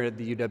are here at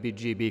the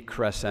UWGB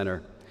Crest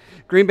Center.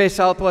 Green Bay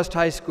Southwest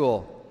High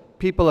School,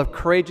 people of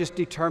courageous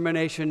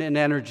determination and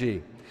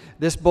energy.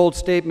 This bold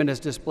statement is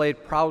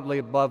displayed proudly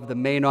above the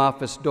main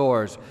office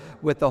doors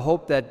with the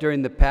hope that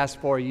during the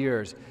past 4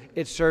 years,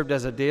 it served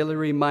as a daily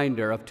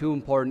reminder of two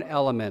important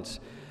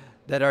elements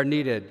that are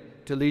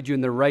needed to lead you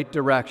in the right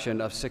direction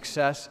of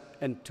success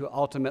and to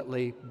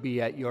ultimately be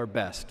at your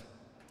best.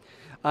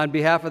 On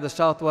behalf of the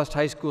Southwest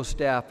High School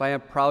staff, I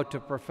am proud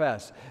to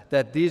profess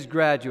that these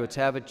graduates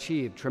have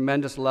achieved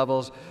tremendous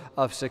levels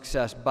of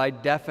success by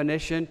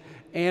definition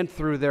and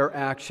through their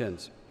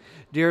actions.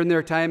 During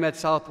their time at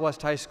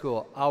Southwest High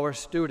School, our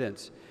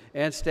students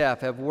and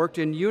staff have worked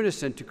in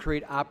unison to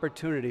create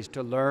opportunities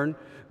to learn,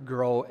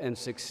 grow, and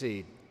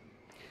succeed.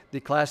 The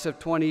class of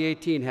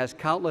 2018 has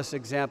countless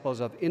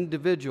examples of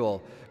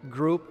individual,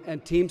 group,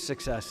 and team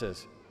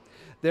successes.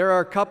 There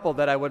are a couple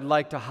that I would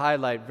like to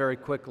highlight very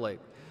quickly.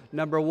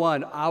 Number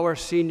one, our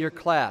senior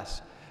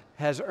class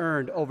has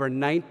earned over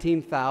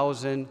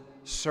 19,000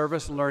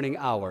 service learning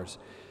hours.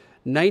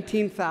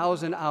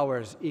 19,000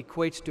 hours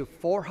equates to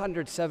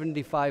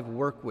 475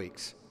 work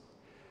weeks.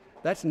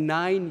 That's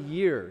 9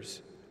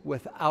 years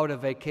without a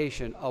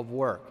vacation of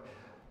work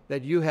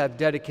that you have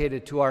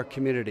dedicated to our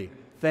community.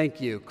 Thank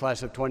you,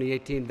 class of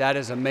 2018. That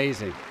is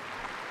amazing.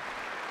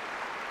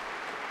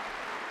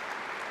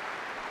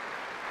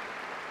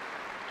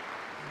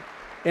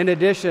 In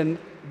addition,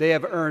 they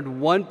have earned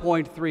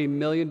 $1.3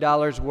 million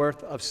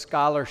worth of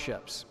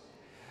scholarships,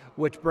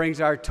 which brings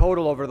our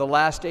total over the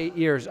last 8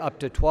 years up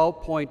to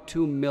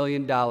 $12.2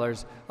 million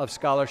of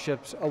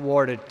scholarships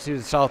awarded to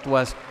the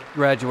Southwest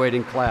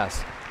graduating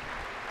class.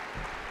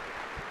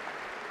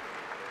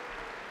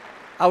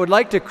 I would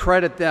like to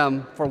credit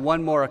them for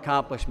one more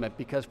accomplishment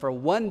because for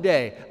one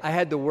day I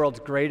had the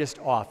world's greatest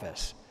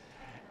office,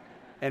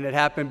 and it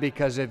happened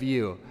because of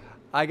you.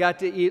 I got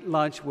to eat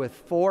lunch with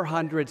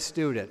 400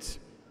 students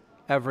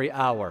every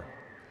hour,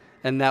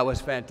 and that was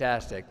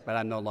fantastic, but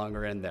I'm no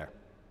longer in there.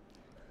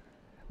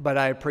 But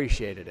I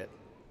appreciated it.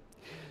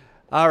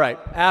 All right,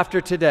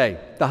 after today,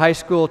 the high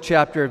school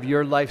chapter of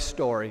your life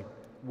story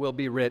will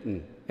be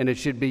written, and it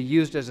should be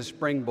used as a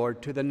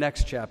springboard to the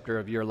next chapter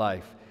of your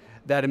life.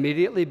 That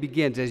immediately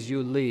begins as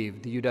you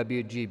leave the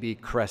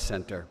UWGB Crest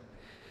Center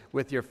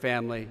with your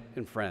family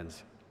and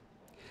friends.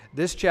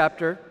 This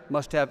chapter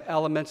must have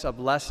elements of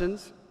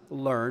lessons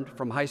learned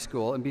from high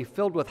school and be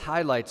filled with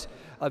highlights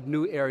of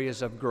new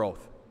areas of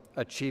growth.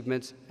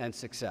 achievements, and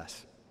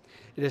success.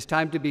 It is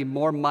time to be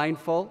more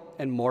mindful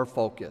and more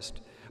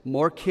focused,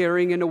 more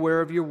caring and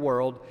aware of your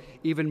world,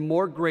 even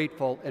more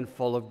grateful and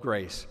full of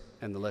grace,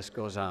 and the list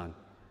goes on.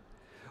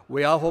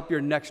 We all hope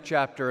your next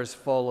chapter is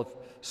full of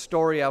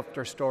story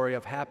after story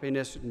of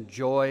happiness and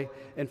joy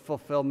and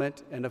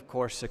fulfillment and, of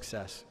course,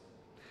 success.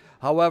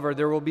 However,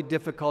 there will be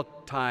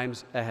difficult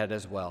times ahead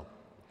as well.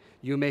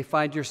 You may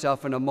find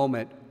yourself in a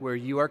moment where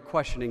you are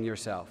questioning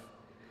yourself,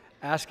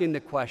 asking the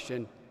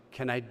question,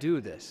 can I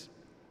do this?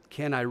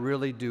 Can I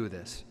really do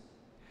this?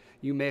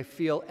 You may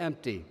feel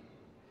empty,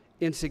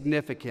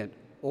 insignificant,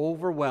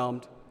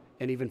 overwhelmed,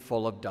 and even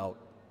full of doubt.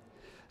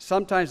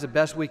 Sometimes the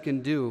best we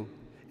can do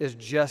is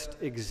just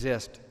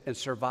exist and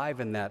survive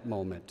in that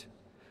moment.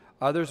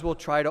 Others will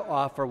try to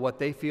offer what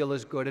they feel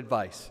is good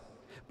advice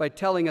by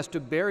telling us to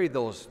bury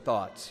those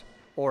thoughts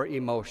or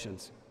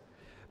emotions.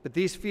 But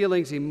these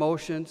feelings,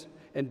 emotions,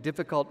 and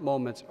difficult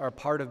moments are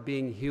part of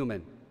being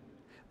human.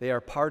 They are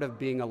part of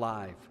being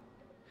alive.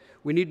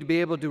 We need to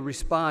be able to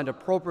respond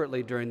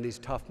appropriately during these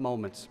tough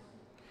moments.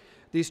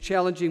 These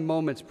challenging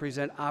moments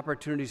present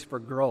opportunities for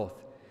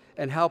growth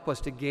and help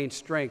us to gain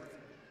strength,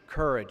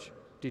 courage,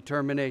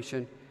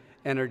 determination,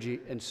 energy,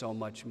 and so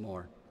much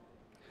more,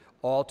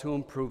 all to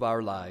improve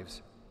our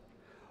lives.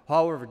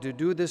 However, to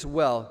do this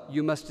well,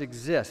 you must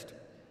exist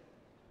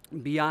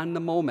beyond the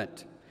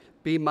moment.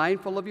 Be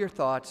mindful of your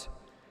thoughts.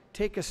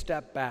 Take a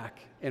step back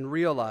and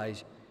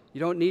realize you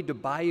don't need to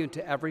buy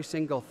into every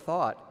single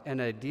thought and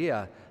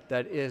idea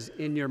that is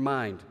in your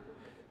mind,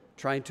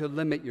 trying to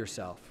limit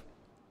yourself.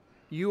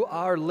 You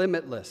are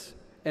limitless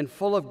and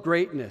full of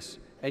greatness,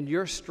 and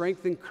your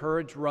strength and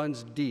courage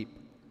runs deep.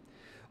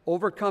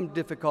 Overcome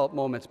difficult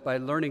moments by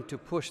learning to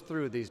push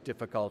through these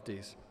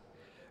difficulties.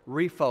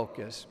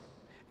 Refocus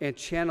and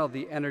channel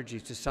the energy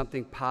to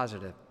something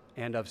positive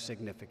and of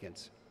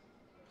significance.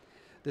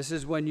 This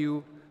is when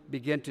you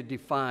begin to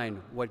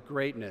define what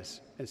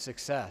greatness and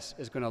success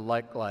is going to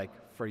look like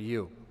for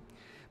you.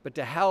 But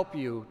to help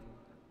you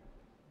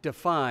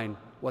define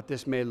what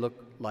this may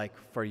look like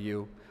for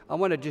you, I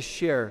want to just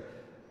share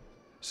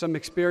some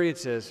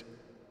experiences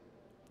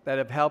that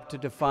have helped to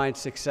define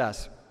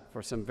success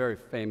for some very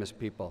famous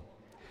people.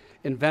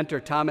 Inventor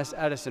Thomas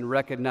Edison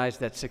recognized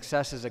that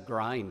success is a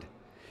grind.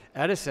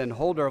 Edison,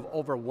 holder of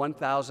over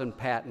 1,000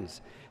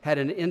 patents, had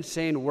an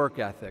insane work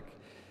ethic.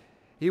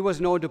 He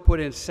was known to put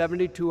in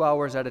 72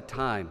 hours at a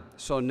time,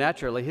 so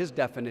naturally his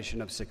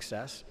definition of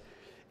success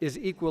is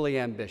equally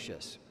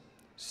ambitious.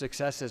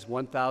 Success is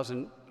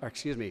 1%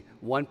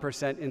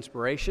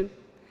 inspiration,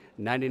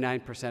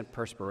 99%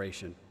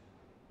 perspiration.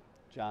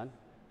 John?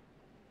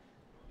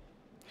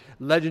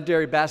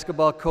 Legendary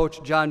basketball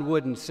coach John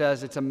Wooden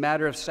says it's a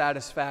matter of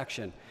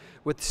satisfaction.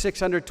 With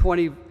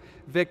 620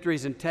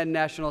 victories and 10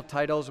 national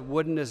titles,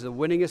 Wooden is the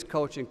winningest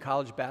coach in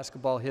college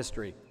basketball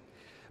history.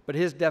 But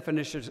his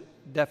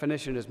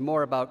definition is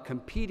more about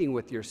competing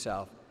with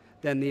yourself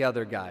than the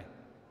other guy.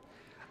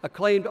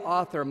 Acclaimed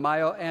author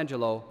Maya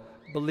Angelou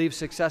believes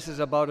success is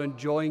about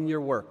enjoying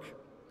your work.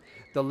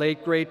 The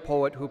late great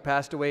poet, who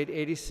passed away at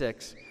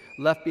 86,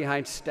 left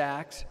behind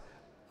stacks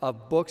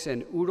of books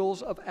and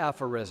oodles of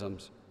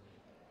aphorisms.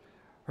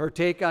 Her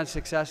take on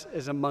success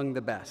is among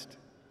the best.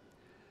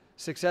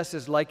 Success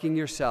is liking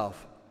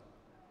yourself,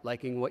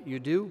 liking what you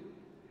do,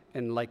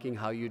 and liking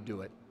how you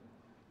do it.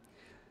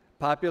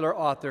 Popular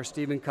author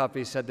Stephen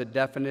Covey said the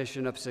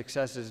definition of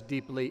success is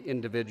deeply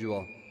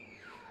individual.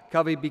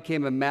 Covey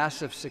became a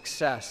massive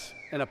success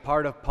and a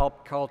part of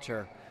pulp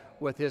culture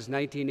with his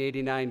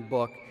 1989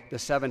 book, The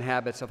 7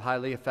 Habits of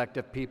Highly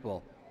Effective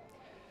People.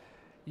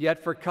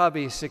 Yet for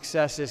Covey,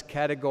 success is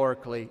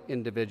categorically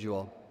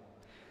individual.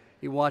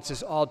 He wants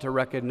us all to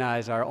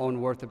recognize our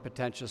own worth and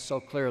potential so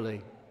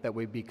clearly that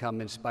we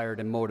become inspired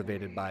and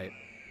motivated by it.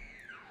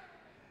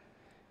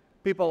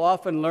 People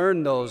often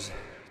learn those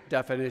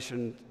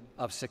definitions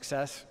of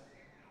success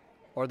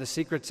or the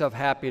secrets of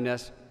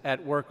happiness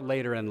at work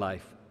later in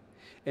life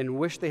and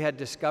wish they had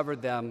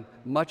discovered them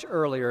much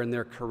earlier in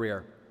their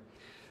career.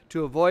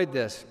 To avoid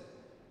this,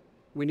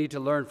 we need to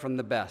learn from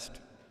the best.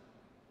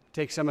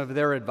 Take some of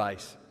their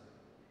advice.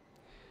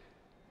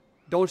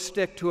 Don't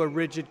stick to a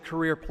rigid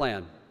career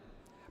plan.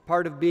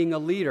 Part of being a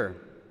leader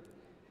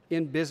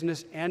in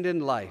business and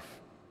in life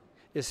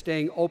is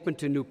staying open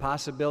to new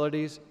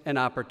possibilities and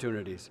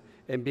opportunities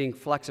and being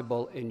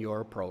flexible in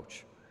your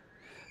approach.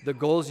 The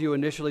goals you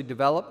initially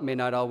develop may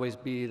not always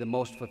be the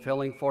most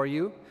fulfilling for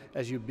you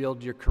as you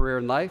build your career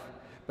in life,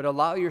 but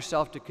allow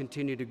yourself to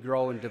continue to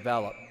grow and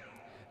develop.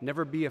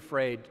 Never be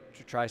afraid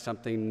to try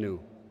something new.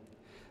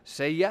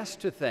 Say yes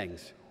to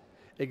things.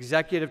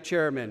 Executive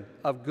Chairman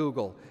of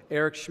Google,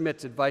 Eric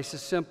Schmidt's advice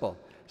is simple.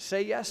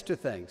 Say yes to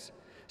things.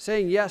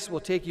 Saying yes will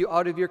take you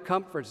out of your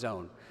comfort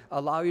zone,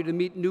 allow you to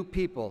meet new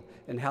people,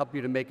 and help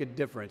you to make a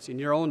difference in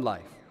your own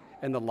life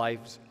and the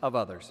lives of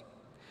others.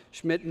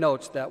 Schmidt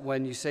notes that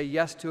when you say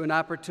yes to an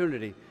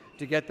opportunity,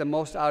 to get the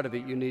most out of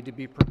it, you need to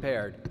be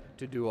prepared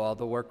to do all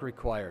the work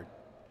required.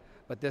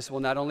 But this will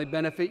not only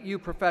benefit you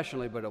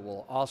professionally, but it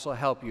will also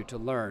help you to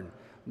learn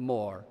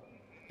more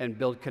and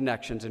build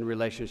connections and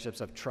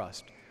relationships of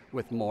trust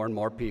with more and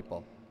more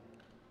people.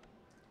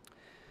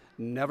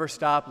 Never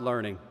stop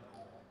learning.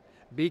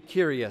 Be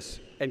curious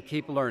and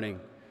keep learning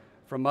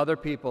from other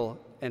people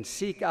and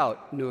seek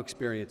out new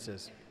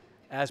experiences.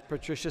 As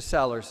Patricia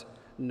Sellers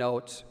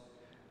notes,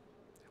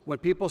 when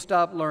people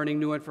stop learning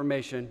new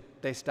information,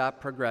 they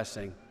stop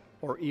progressing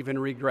or even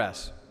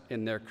regress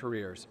in their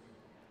careers.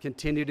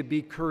 Continue to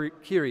be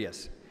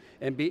curious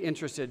and be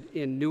interested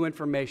in new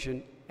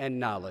information and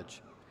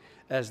knowledge,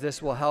 as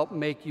this will help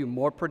make you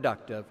more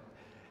productive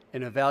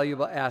and a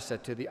valuable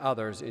asset to the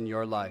others in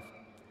your life.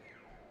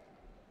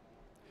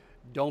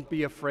 Don't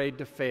be afraid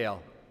to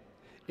fail.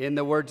 In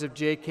the words of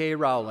J.K.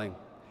 Rowling,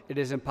 it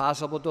is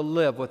impossible to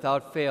live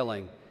without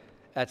failing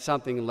at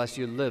something unless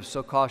you live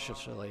so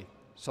cautiously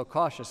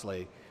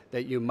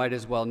that you might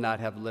as well not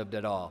have lived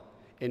at all,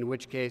 in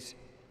which case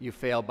you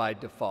fail by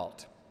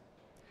default.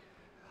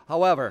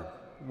 However,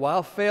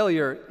 while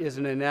failure is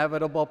an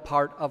inevitable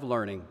part of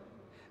learning,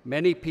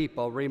 many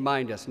people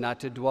remind us not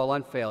to dwell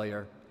on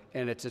failure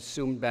and its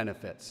assumed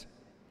benefits.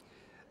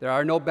 There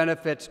are no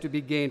benefits to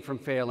be gained from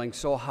failing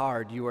so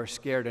hard you are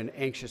scared and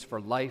anxious for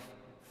life,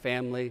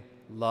 family,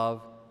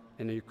 love,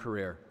 and your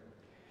career.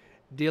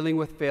 Dealing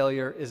with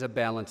failure is a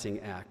balancing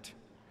act,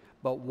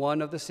 but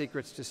one of the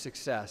secrets to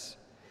success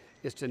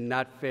is to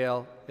not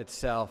fail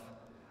itself,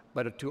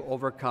 but to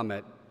overcome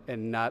it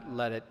and not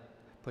let it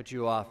put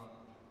you off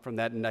from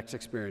that next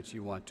experience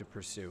you want to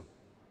pursue.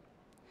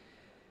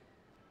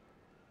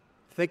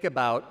 Think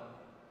about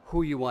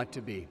who you want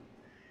to be.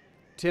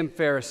 Tim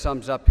Ferriss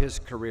sums up his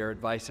career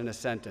advice in a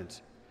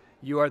sentence: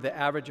 you are the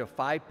average of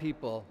 5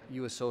 people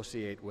you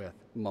associate with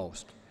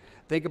most.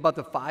 Think about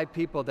the 5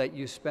 people that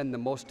you spend the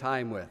most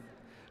time with.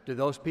 Do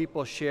those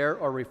people share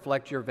or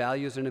reflect your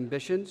values and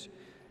ambitions?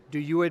 Do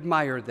you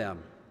admire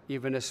them,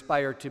 even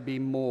aspire to be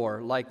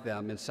more like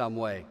them in some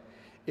way?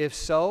 If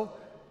so,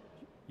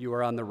 you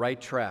are on the right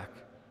track.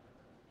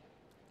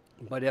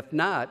 But if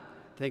not,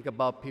 think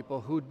about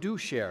people who do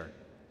share.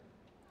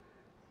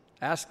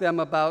 Ask them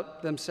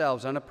about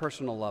themselves on a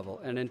personal level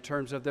and in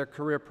terms of their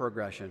career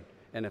progression,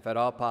 and if at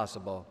all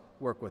possible,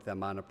 work with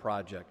them on a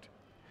project.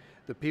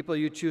 The people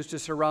you choose to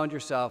surround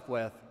yourself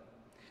with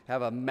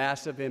have a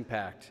massive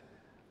impact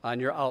on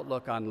your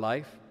outlook on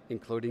life,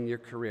 including your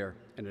career,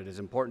 and it is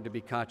important to be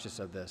conscious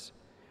of this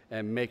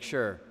and make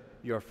sure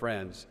your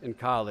friends and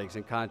colleagues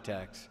and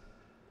contacts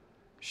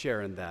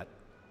share in that.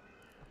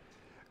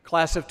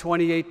 Class of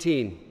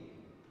 2018,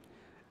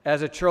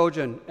 as a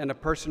Trojan and a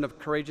person of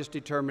courageous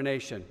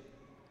determination,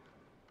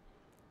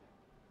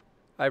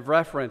 I've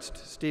referenced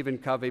Stephen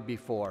Covey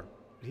before.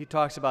 He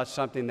talks about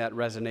something that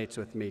resonates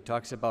with me,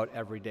 talks about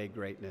everyday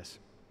greatness.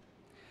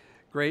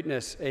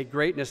 Greatness, a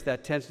greatness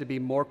that tends to be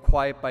more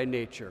quiet by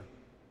nature,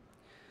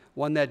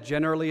 one that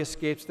generally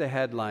escapes the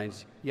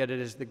headlines, yet it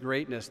is the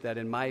greatness that,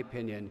 in my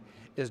opinion,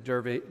 is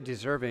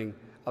deserving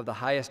of the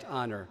highest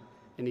honor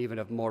and even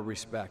of more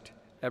respect.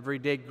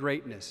 Everyday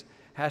greatness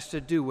has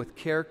to do with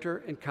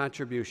character and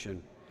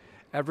contribution.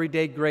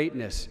 Everyday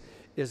greatness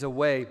is a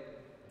way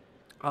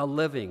of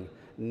living,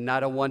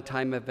 not a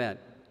one-time event.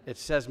 It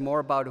says more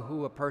about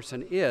who a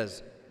person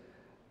is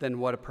than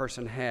what a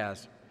person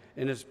has,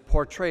 and is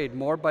portrayed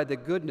more by the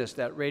goodness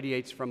that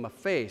radiates from a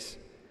face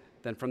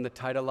than from the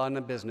title on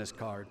a business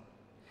card.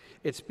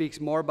 It speaks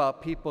more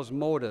about people's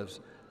motives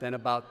than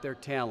about their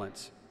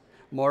talents,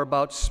 more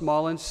about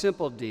small and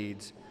simple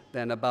deeds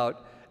than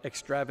about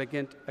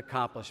extravagant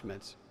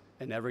accomplishments,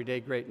 and everyday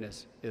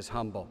greatness is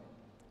humble.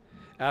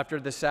 After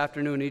this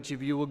afternoon, each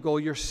of you will go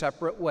your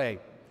separate way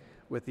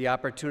with the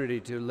opportunity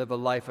to live a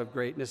life of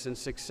greatness and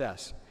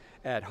success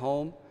at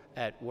home,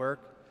 at work,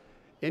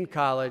 in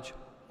college,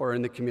 or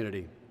in the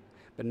community.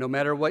 But no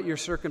matter what your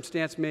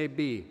circumstance may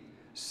be,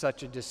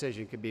 such a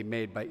decision can be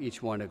made by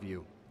each one of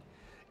you.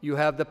 You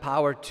have the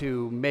power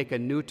to make a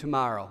new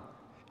tomorrow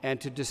and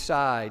to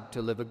decide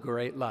to live a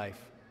great life.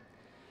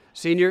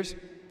 Seniors,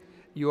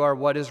 you are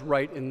what is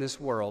right in this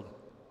world.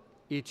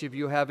 Each of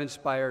you have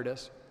inspired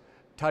us,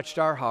 touched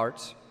our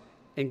hearts,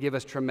 and give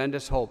us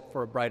tremendous hope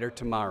for a brighter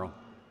tomorrow.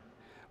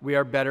 We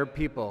are better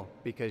people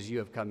because you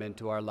have come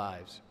into our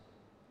lives.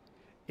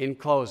 In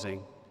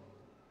closing,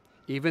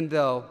 even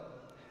though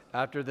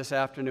after this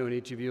afternoon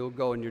each of you will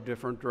go in your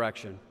different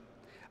direction,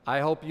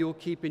 I hope you will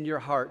keep in your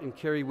heart and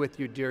carry with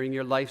you during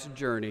your life's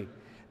journey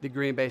the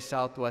Green Bay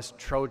Southwest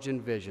Trojan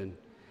vision.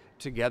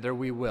 Together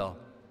we will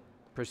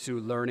pursue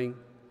learning,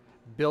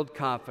 build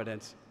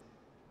confidence,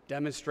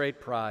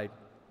 demonstrate pride,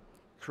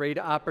 create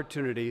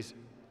opportunities,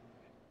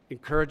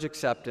 encourage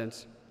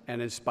acceptance,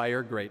 and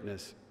inspire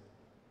greatness.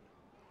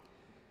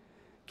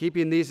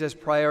 Keeping these as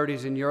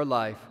priorities in your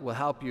life will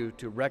help you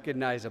to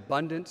recognize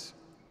abundance,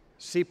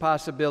 see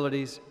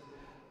possibilities,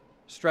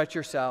 stretch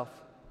yourself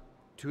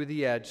to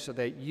the edge so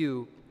that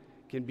you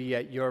can be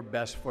at your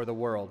best for the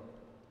world.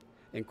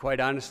 And quite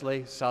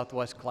honestly,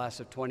 Southwest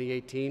Class of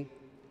 2018,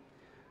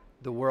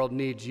 the world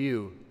needs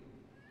you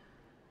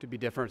to be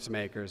difference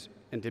makers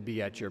and to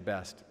be at your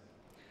best.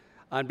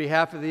 On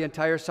behalf of the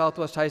entire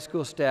Southwest High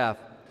School staff,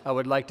 I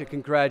would like to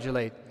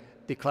congratulate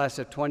the Class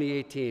of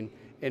 2018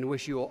 and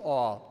wish you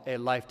all a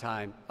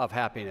lifetime of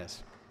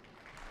happiness.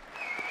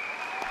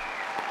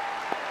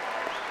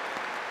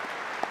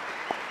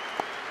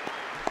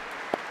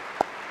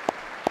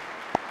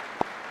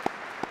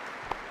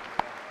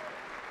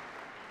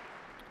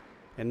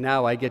 And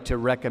now I get to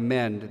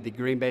recommend the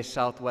Green Bay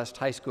Southwest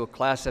High School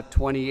class of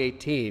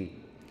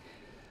 2018.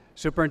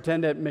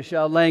 Superintendent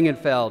Michelle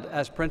Langenfeld,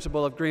 as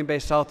principal of Green Bay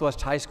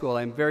Southwest High School,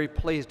 I'm very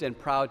pleased and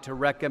proud to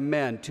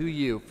recommend to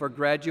you for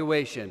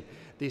graduation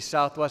the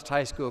Southwest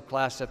High School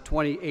class of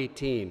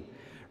 2018.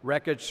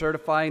 Records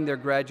certifying their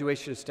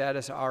graduation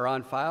status are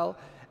on file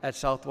at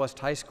Southwest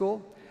High School.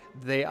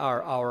 They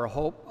are our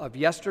hope of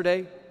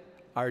yesterday,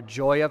 our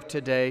joy of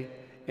today,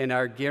 and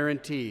our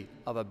guarantee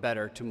of a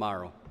better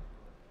tomorrow.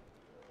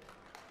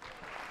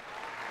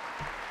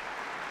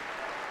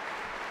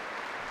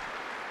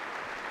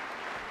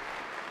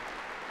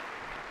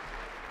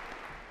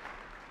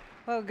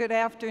 Well, good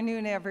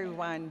afternoon,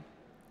 everyone.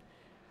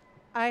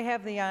 I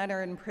have the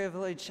honor and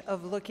privilege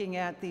of looking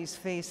at these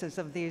faces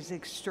of these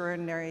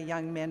extraordinary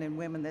young men and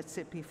women that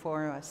sit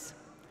before us.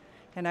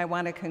 And I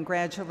want to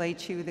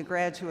congratulate you, the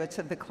graduates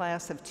of the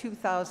class of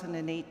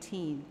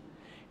 2018,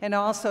 and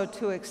also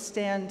to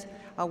extend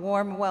a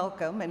warm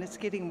welcome, and it's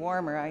getting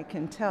warmer, I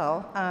can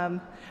tell,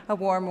 a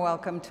warm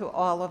welcome to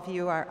all of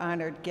you, our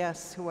honored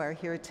guests who are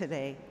here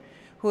today,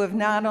 who have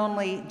not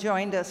only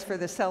joined us for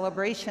the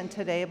celebration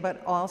today,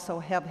 but also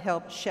have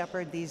helped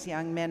shepherd these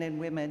young men and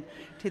women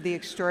to the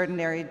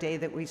extraordinary day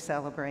that we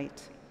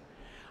celebrate.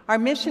 Our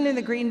mission in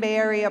the Green Bay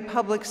Area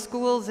Public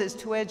Schools is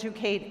to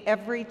educate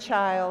every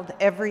child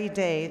every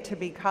day to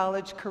be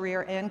college,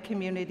 career, and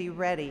community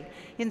ready,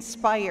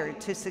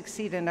 inspired to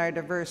succeed in our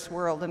diverse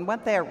world. And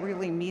what that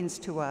really means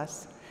to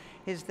us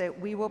is that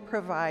we will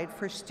provide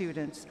for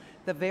students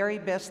the very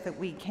best that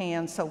we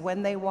can, so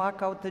when they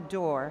walk out the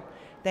door,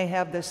 they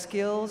have the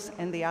skills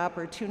and the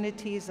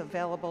opportunities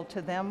available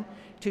to them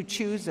to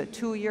choose a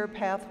 2-year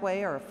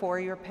pathway or a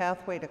 4-year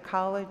pathway to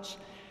college,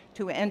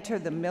 to enter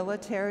the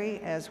military,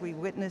 as we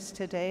witnessed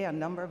today. A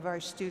number of our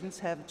students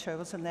have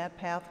chosen that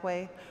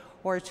pathway,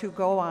 or to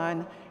go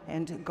on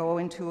and go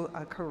into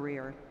a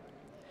career.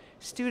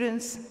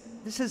 Students,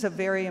 this is a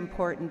very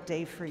important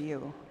day for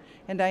you.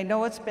 And I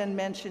know it's been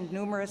mentioned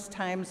numerous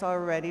times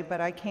already,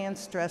 but I can't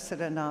stress it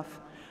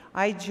enough.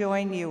 I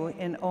join you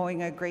in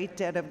owing a great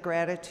debt of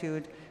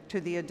gratitude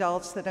to the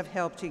adults that have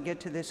helped you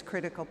get to this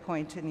critical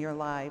point in your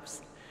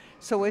lives.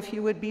 So if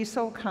you would be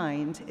so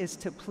kind as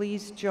to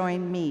please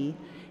join me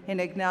in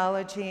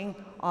acknowledging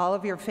all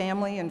of your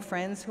family and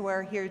friends who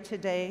are here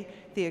today,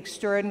 the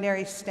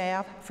extraordinary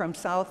staff from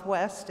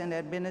Southwest and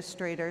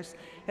administrators,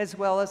 as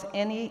well as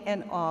any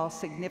and all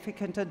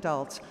significant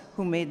adults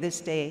who made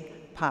this day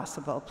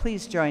possible.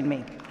 Please join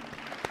me.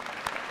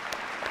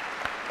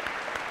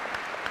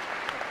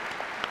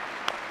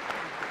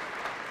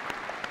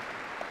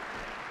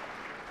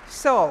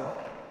 So,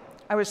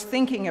 I was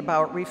thinking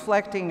about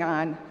reflecting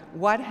on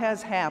what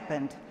has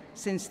happened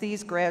since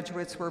these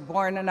graduates were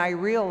born, and I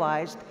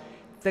realized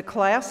the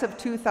class of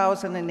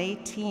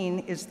 2018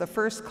 is the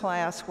first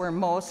class where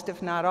most,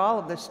 if not all,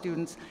 of the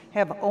students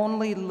have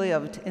only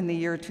lived in the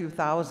year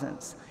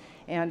 2000s,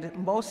 and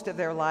most of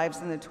their lives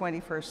in the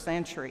 21st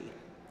century.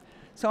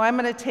 So I'm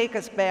going to take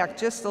us back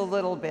just a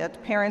little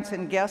bit, parents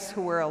and guests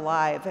who were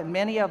alive, and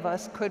many of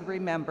us could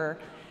remember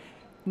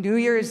New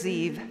Year's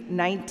Eve,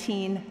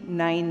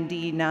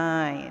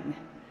 1999.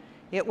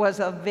 It was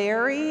a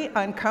very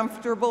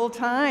uncomfortable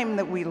time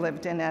that we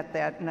lived in at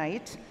that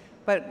night,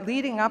 but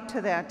leading up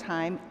to that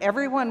time,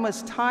 everyone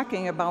was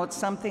talking about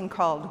something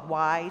called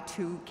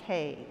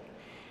Y2K,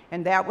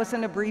 and that was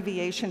an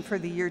abbreviation for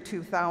the year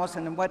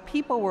 2000. And what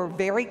people were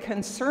very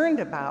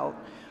concerned about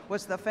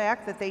was the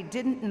fact that they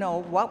didn't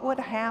know what would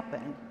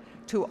happen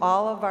to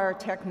all of our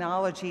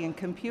technology and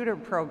computer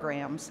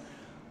programs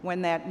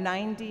when that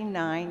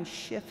 99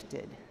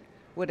 shifted.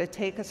 Would it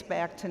take us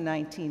back to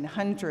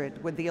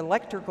 1900? Would the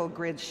electrical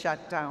grid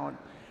shut down?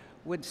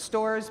 Would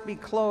stores be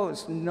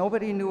closed?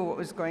 Nobody knew what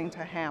was going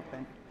to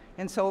happen.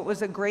 And so it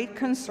was a great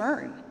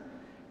concern.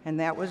 And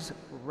that was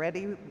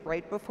ready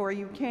right before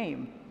you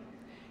came.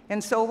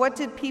 And so what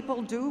did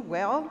people do?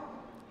 Well,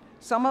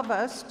 some of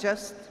us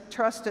just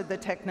trusted the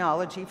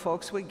technology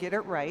folks would get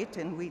it right,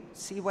 and we'd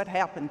see what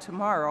happened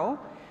tomorrow.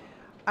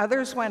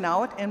 Others went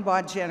out and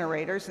bought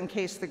generators in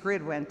case the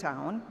grid went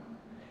down.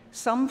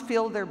 Some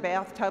filled their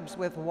bathtubs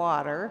with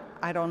water.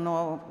 I don't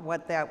know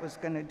what that was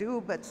going to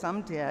do, but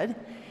some did.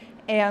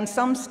 And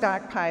some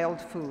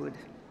stockpiled food.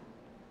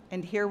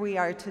 And here we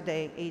are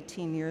today,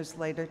 18 years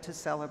later, to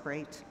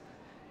celebrate.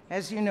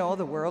 As you know,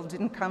 the world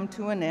didn't come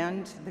to an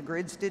end, the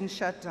grids didn't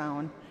shut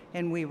down,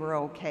 and we were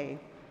okay.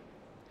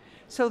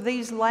 So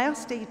these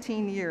last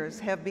 18 years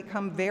have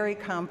become very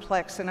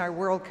complex, and our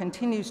world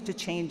continues to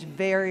change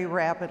very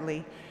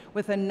rapidly,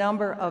 with a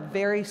number of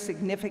very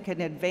significant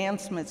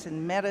advancements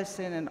in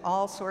medicine and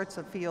all sorts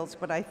of fields,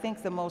 but I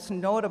think the most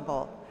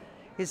notable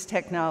is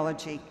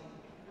technology.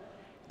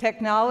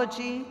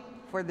 Technology,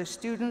 for the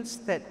students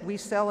that we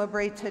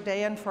celebrate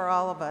today and for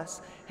all of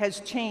us,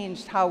 has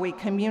changed how we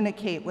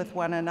communicate with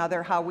one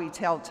another, how we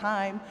tell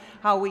time,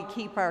 how we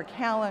keep our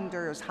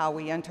calendars, how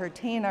we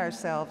entertain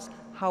ourselves,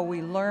 how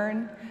we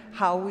learn,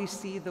 how we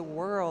see the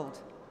world.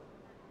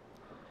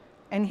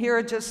 And here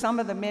are just some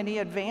of the many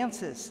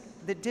advances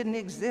that didn't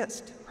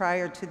exist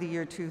prior to the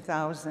year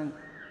 2000.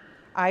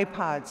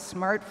 iPods,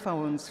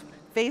 smartphones,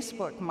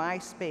 Facebook,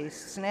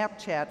 MySpace,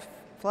 Snapchat,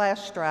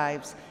 flash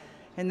drives,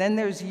 and then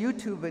there's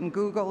YouTube and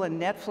Google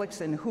and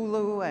Netflix and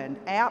Hulu and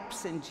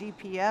apps and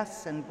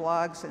GPS and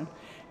blogs. And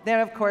then,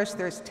 of course,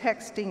 there's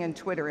texting and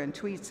Twitter and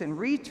tweets and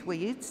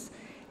retweets,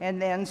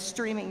 and then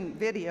streaming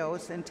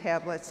videos and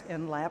tablets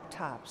and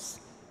laptops.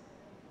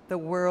 The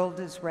world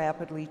is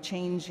rapidly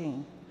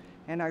changing,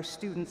 and our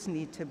students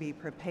need to be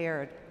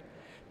prepared.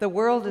 The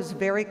world is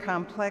very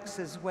complex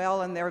as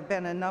well, and there have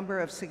been a number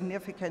of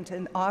significant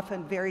and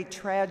often very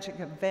tragic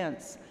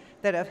events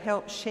that have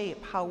helped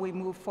shape how we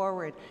move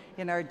forward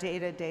in our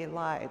day-to-day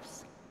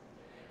lives.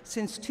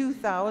 Since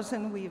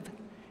 2000, we've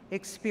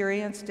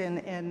experienced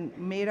and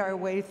made our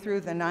way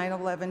through the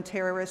 9/11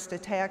 terrorist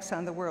attacks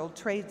on the World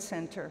Trade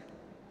Center,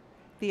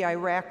 the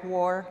Iraq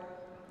War,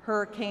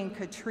 Hurricane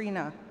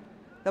Katrina,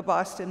 the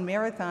Boston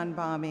Marathon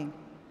bombing,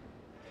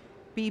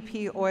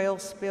 BP oil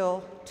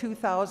spill,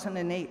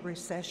 2008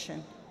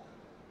 recession.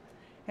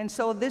 And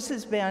so this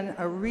has been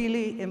a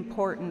really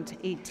important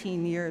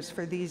 18 years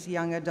for these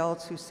young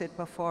adults who sit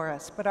before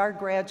us. But our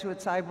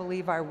graduates, I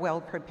believe, are well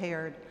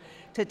prepared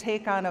to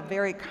take on a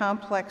very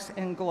complex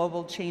and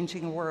global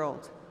changing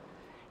world.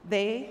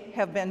 They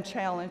have been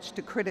challenged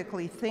to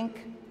critically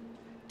think,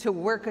 to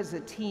work as a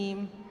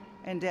team,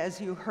 and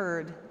as you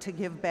heard, to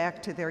give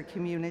back to their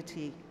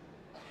community.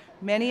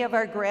 Many of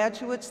our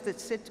graduates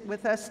that sit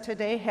with us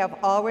today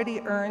have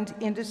already earned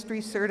industry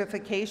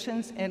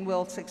certifications and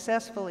will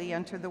successfully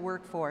enter the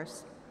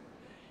workforce.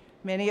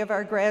 Many of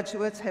our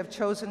graduates have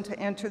chosen to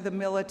enter the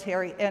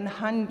military, and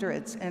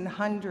hundreds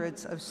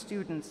of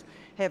students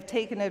have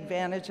taken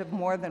advantage of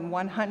more than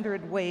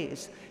 100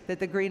 ways that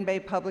the Green Bay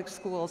Public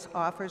Schools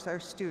offers our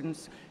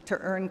students to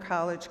earn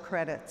college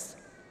credits.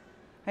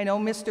 I know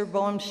Mr.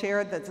 Boehm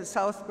shared that the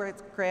South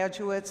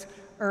graduates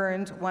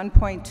earned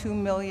 $1.2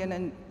 million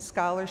in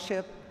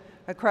scholarship.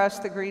 Across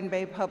the Green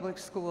Bay Public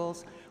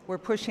Schools, we're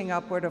pushing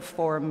upward of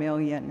 $4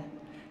 million.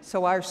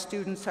 So our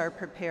students are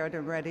prepared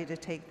and ready to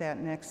take that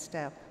next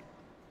step.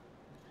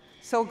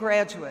 So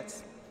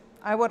graduates,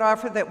 I would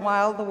offer that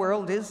while the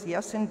world is,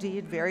 yes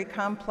indeed, very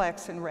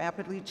complex and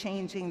rapidly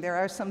changing, there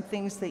are some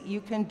things that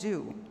you can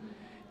do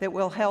that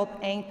will help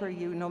anchor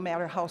you no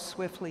matter how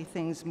swiftly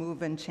things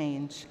move and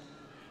change.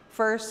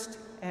 First,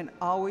 and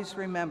always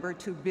remember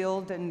to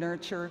build and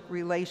nurture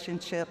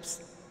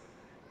relationships.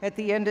 At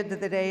the end of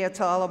the day, it's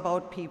all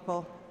about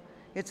people.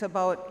 It's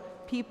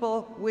about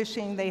people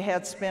wishing they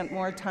had spent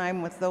more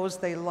time with those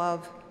they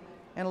love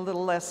and a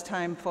little less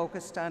time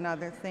focused on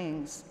other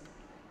things.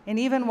 And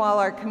even while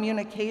our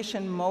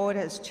communication mode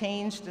has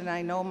changed, and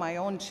I know my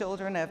own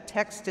children have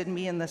texted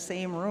me in the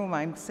same room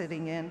I'm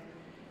sitting in,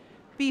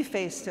 be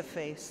face to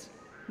face.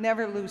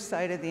 Never lose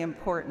sight of the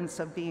importance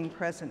of being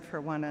present for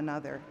one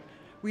another.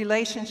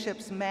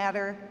 Relationships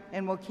matter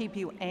and will keep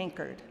you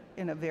anchored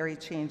in a very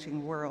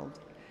changing world.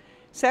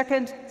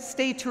 Second,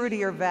 stay true to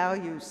your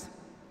values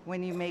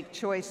when you make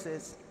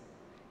choices.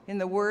 In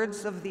the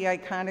words of the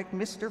iconic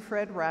Mr.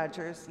 Fred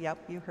Rogers, yep,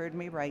 you heard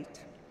me right,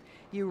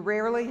 you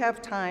rarely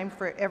have time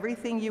for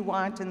everything you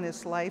want in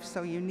this life,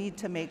 so you need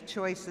to make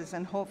choices,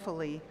 and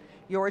hopefully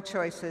your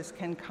choices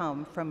can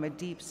come from a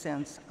deep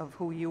sense of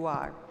who you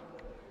are.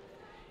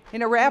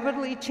 In a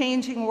rapidly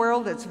changing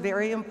world, it's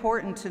very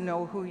important to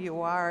know who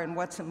you are and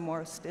what's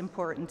most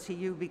important to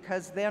you,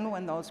 because then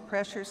when those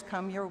pressures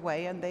come your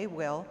way, and they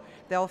will,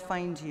 they'll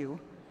find you.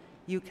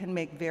 You can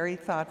make very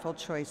thoughtful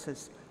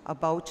choices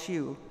about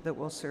you that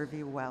will serve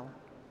you well.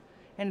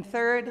 And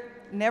third,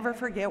 never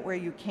forget where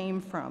you came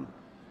from.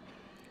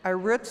 Our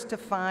roots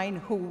define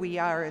who we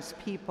are as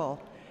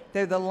people.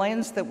 They're the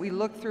lens that we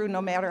look through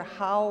no matter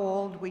how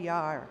old we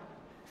are.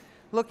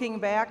 Looking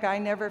back, I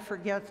never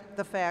forget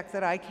the fact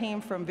that I came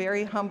from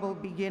very humble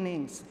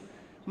beginnings.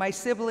 My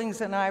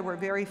siblings and I were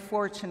very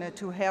fortunate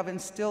to have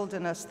instilled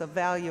in us the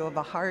value of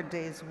a hard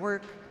day's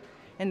work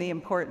and the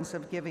importance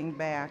of giving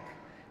back,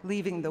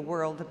 leaving the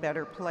world a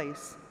better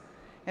place.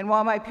 And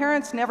while my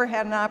parents never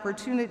had an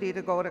opportunity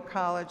to go to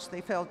college,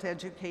 they felt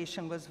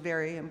education was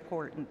very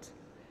important.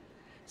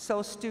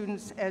 So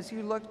students, as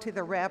you look to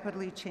the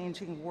rapidly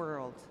changing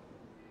world,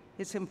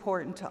 it's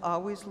important to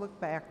always look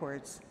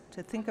backwards,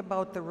 to think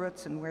about the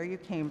roots and where you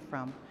came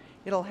from.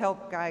 It'll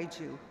help guide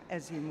you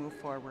as you move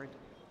forward.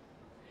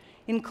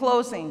 In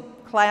closing,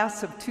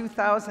 class of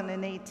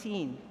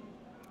 2018,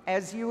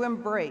 as you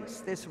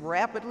embrace this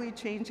rapidly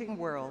changing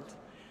world,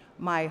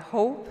 my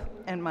hope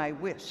and my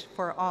wish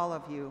for all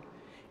of you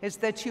is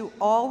that you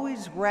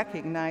always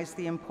recognize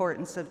the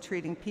importance of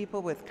treating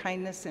people with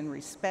kindness and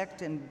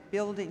respect and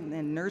building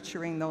and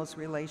nurturing those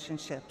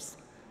relationships.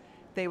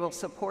 They will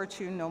support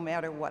you no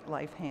matter what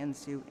life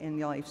hands you in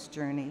life's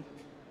journey.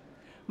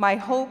 My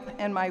hope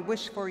and my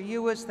wish for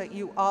you is that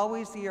you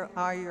always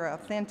are your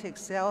authentic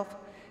self,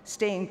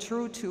 staying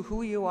true to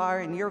who you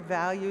are and your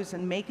values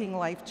and making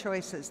life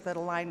choices that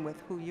align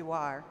with who you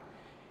are.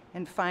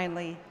 And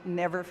finally,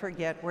 never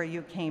forget where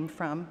you came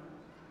from.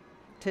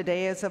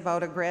 Today is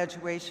about a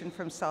graduation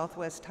from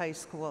Southwest High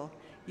School.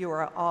 You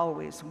are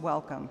always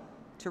welcome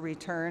to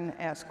return,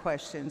 ask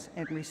questions,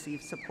 and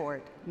receive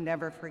support.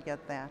 Never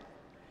forget that.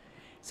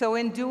 So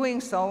in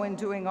doing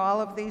all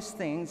of these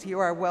things, you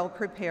are well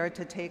prepared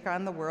to take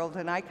on the world,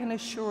 and I can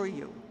assure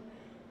you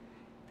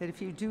that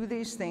if you do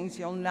these things,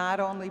 you'll not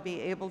only be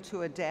able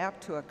to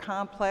adapt to a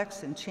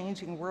complex and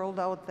changing world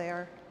out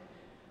there,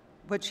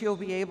 but you'll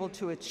be able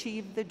to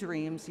achieve the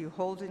dreams you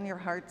hold in your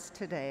hearts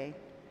today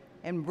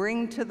and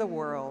bring to the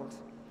world,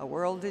 a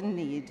world in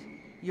need,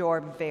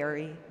 your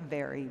very,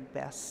 very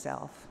best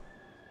self.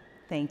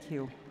 Thank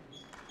you.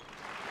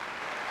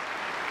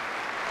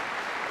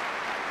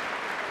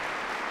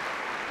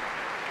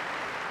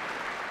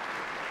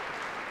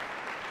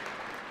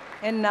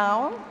 And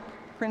now,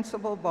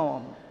 Principal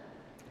Boehm,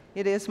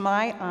 it is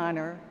my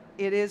honor,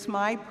 it is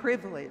my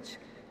privilege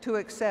to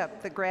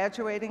accept the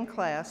graduating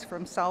class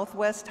from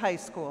Southwest High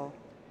School,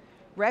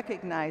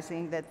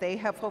 recognizing that they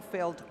have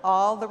fulfilled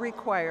all the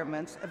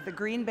requirements of the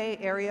Green Bay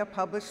Area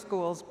Public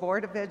Schools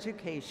Board of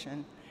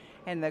Education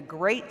and the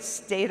great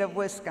state of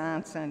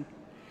Wisconsin.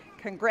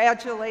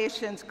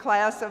 Congratulations,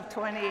 class of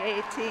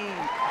 2018.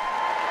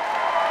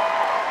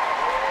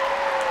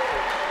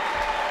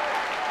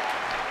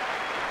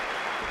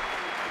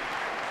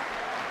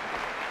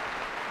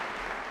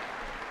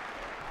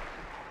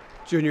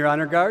 Junior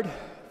Honor Guard,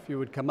 if you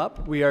would come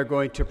up, we are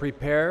going to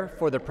prepare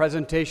for the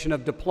presentation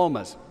of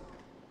diplomas.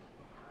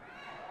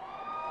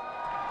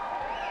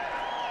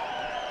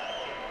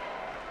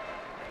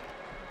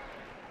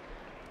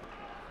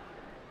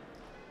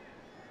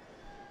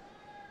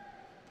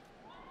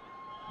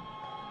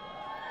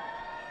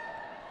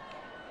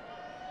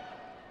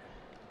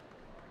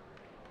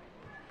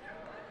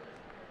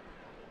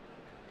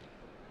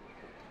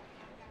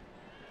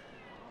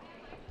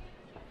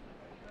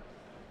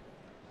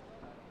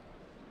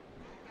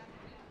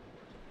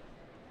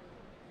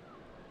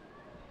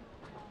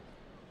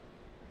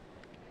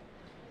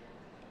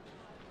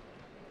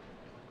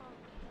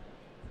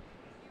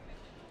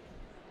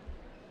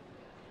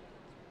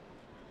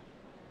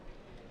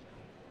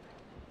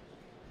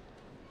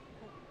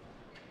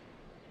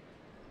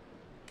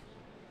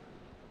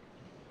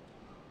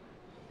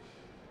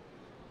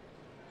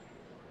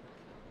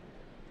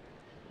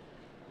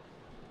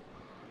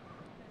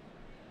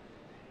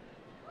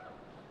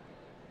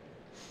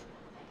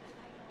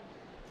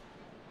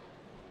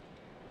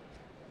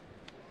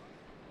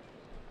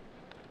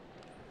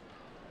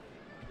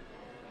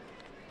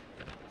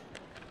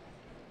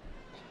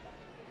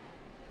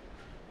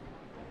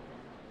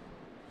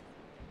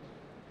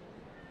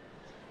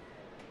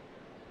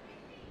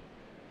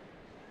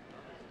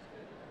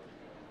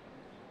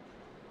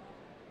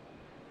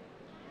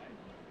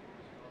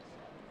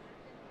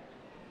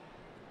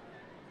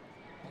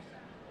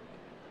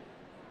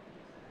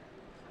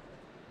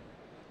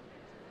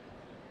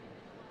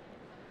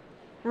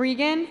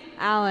 Regan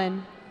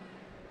Allen.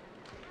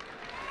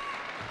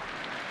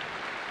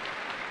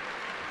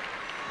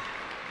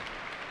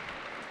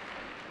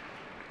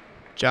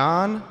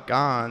 John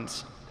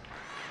Gons.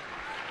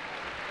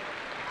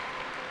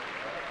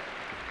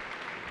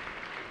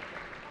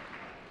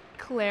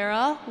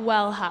 Clara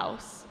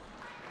Wellhouse.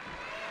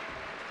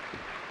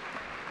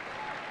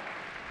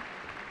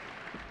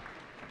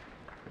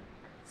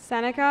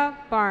 Seneca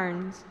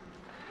Barnes.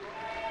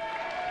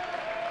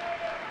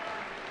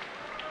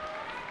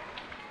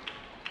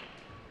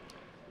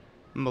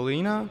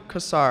 Melina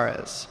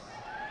Casares.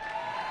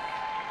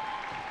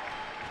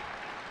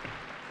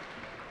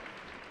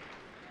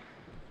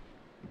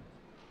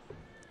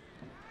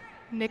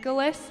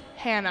 Nicholas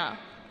Hanna.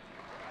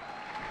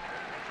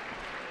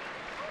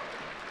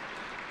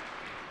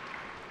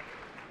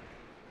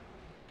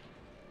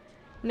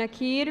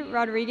 Nakid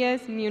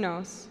Rodriguez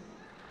Munoz.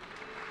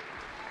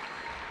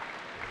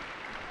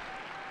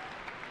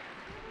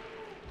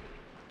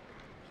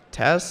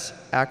 Tess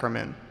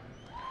Ackerman.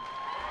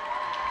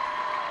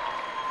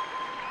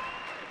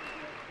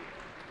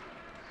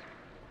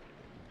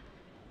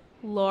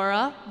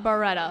 Laura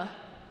Barretta.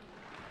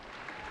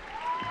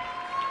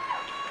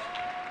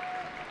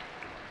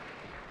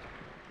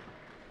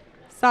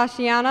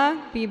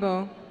 Sashiana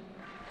Bibo.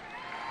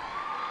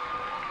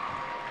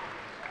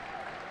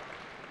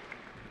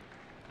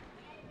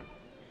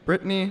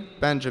 Brittany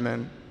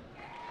Benjamin.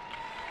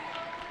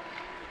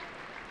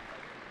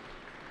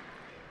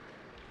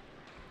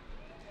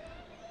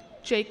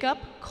 Jacob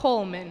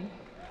Coleman.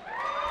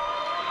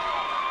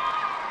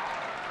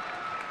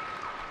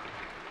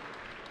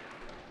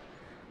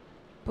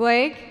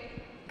 Blake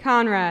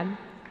Conrad.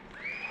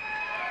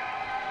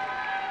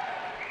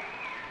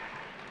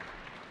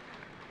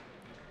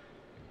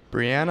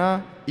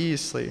 Brianna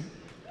Easley.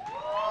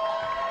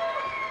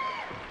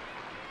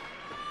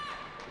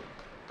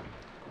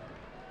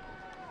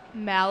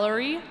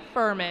 Mallory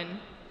Furman.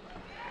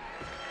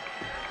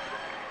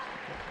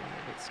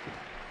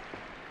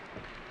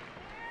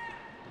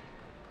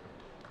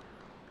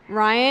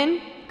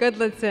 Ryan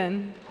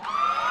Goodletson.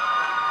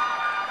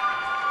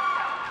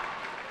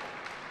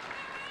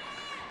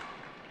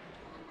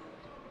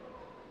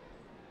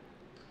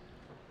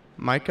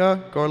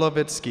 Micah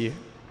Gorlovitsky.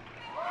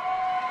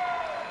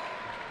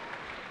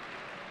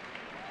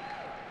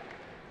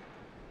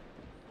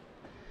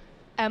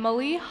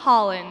 Emily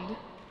Holland.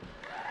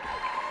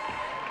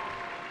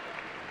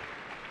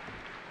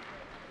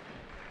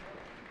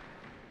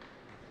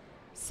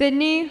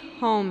 Sydney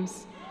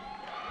Holmes.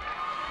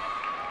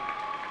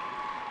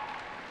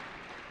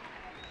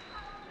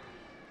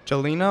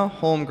 Jelena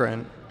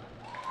Holmgren.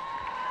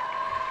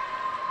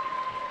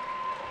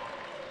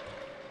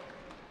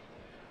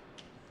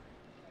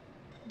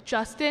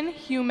 Justin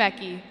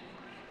Humecki.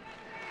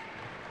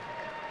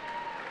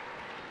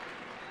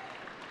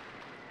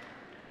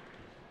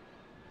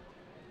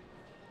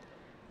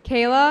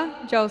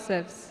 Kayla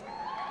Josephs.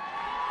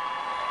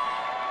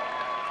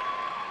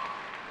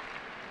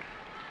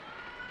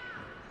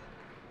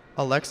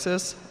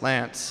 Alexis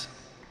Lance.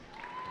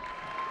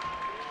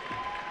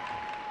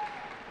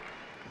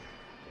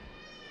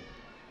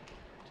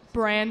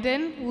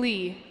 Brandon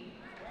Lee.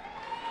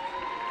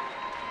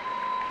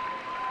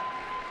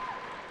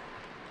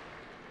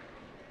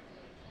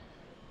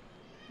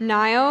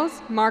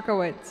 Niles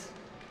Markowitz.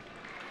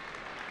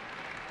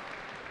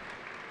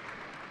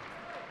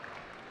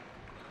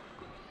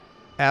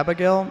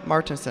 Abigail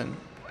Martinson.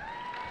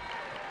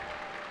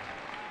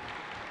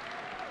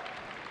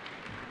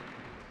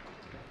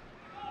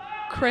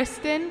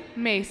 Kristen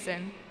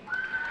Mason.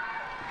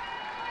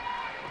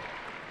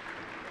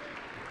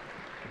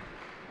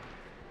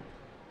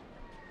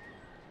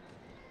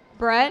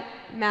 Brett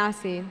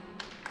Massey.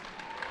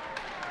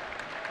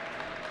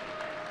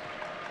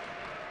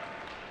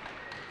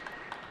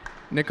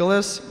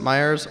 Nicholas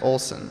Myers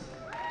Olson.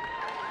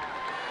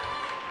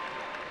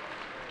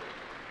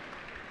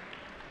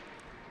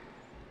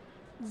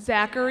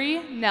 Zachary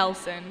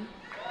Nelson.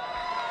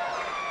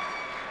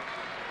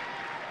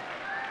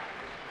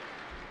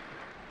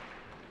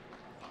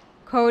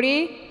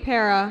 Cody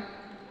Para.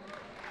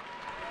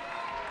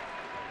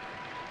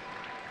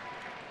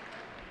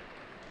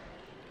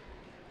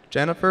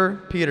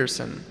 Jennifer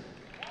Peterson.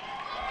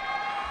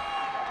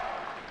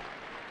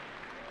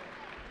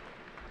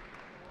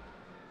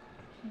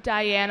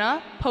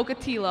 Diana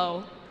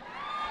Pocatello.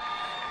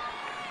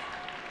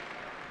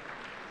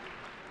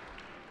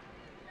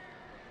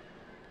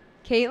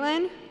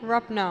 Caitlin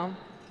Rupno.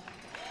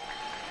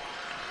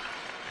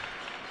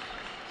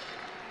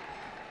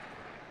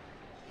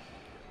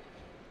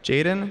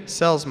 Jaden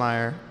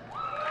Selsmeyer.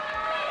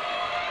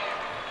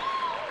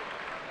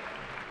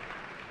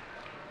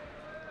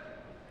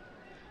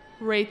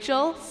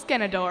 Rachel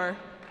Skenador.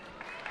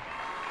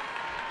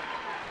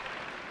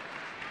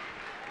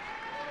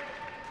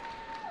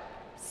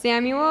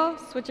 Samuel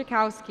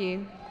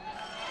Swiczkowski.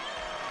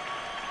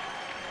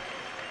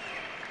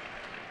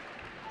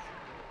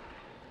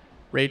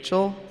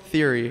 Rachel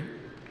Theory.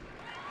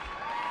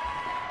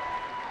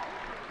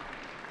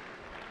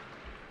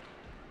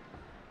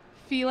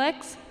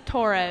 Felix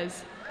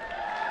Torres.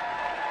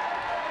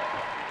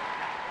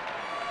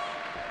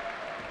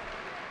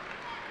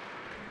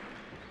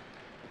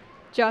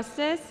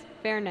 Justice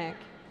Bernick.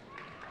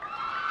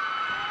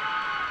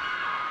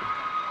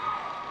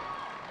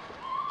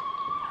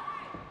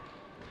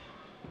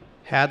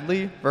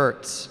 Hadley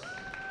Verts.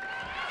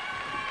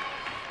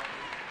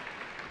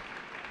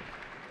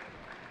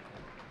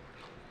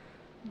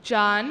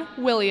 John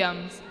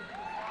Williams.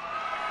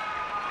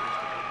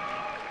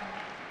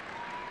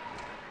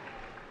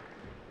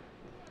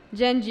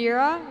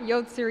 Janjira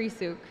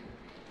Yotsurisuk.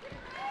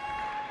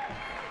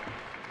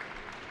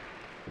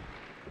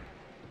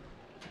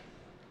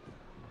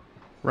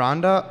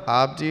 Rhonda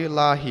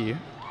Abdillahi.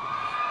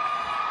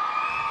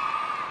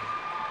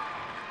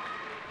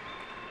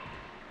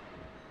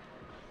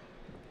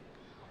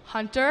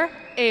 Hunter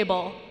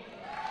Abel.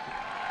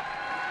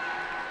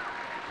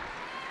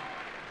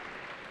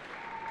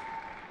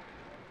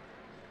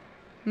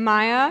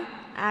 Maya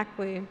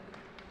Ackley.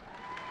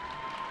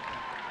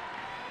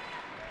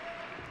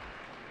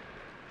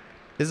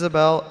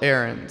 Isabel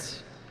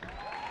Ahrens.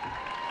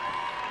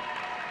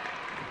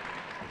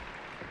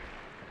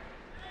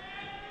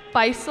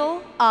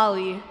 Faisal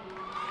Ali.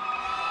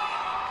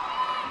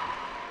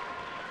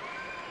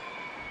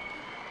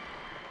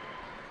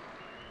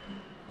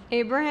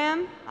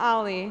 Abraham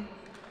Ali.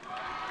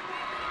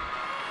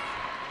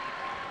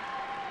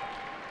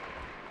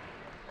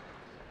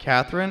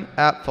 Catherine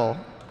Apfel.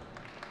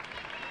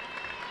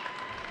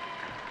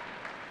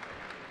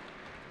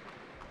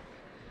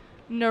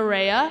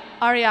 Nerea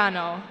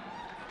Ariano.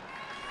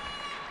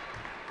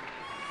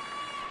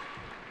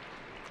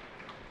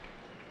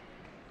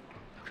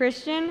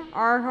 Christian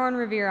Arhorn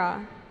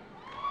Rivera.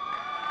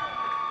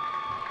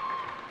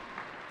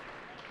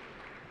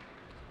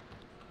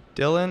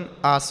 Dylan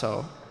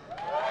Asso.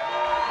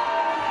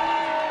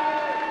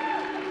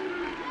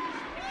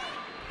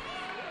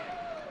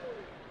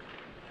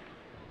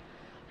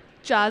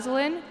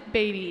 Jocelyn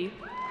Beatty.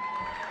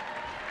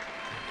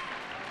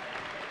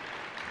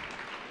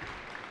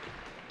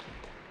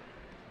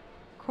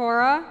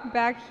 Cora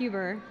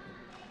Backhuber.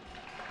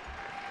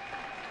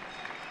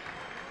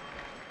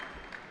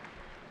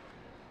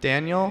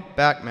 Daniel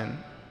Backman.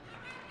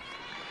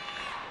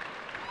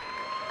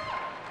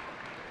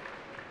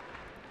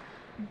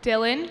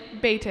 Dylan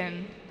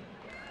Bayton.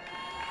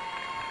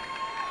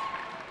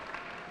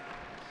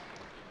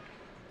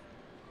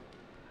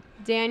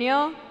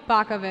 Daniel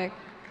Bakovic.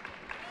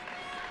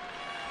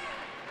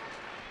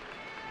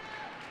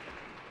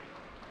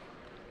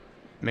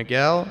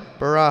 Miguel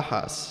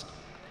Barajas.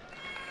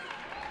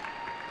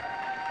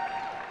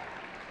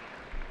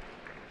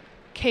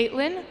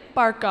 Caitlin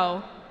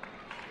Barco.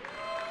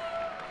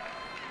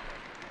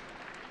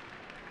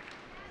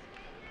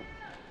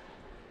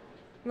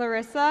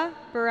 Larissa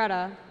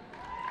Beretta.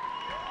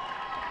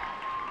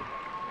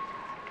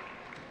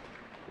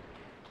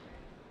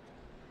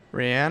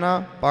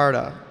 Rihanna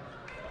Barda.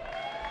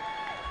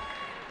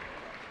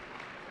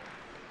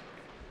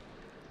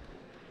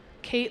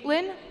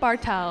 Caitlin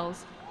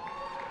Bartels.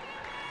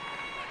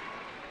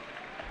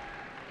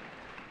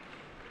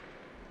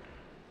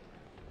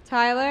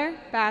 Tyler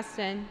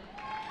Baston.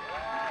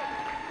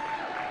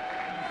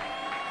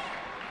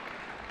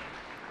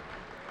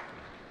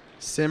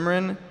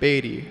 Simran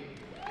Beatty.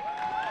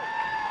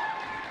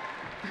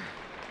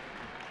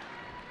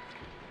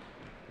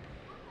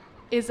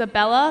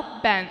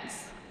 Isabella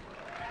Bentz.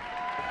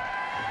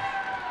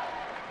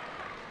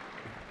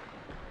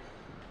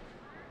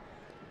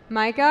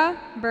 Micah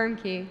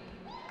Bernke.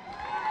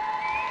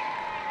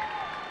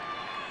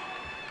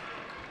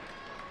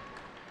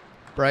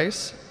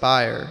 Bryce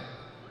Byer.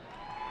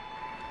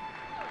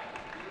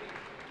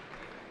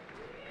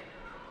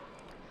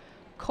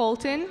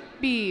 Colton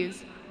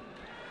Bees.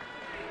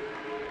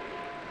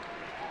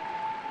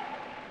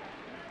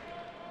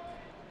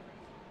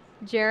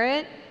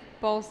 Jarrett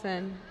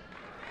Bolson.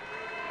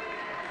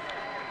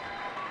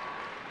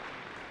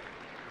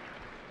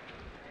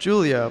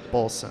 Julia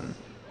Bolson.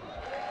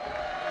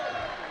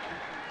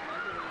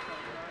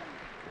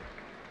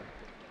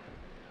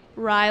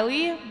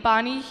 Riley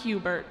Bonnie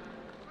Hubert.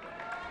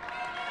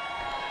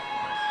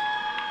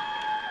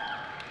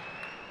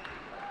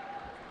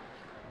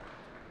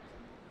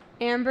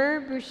 Amber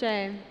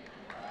Boucher.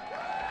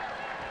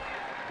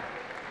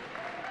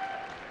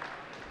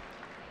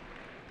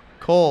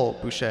 Cole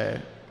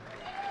Boucher.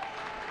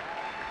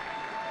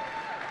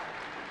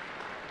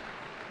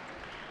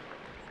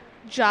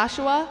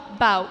 Joshua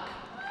Bauk.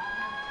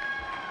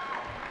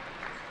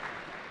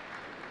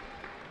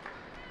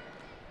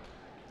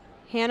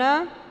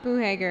 Hannah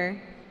Buhager.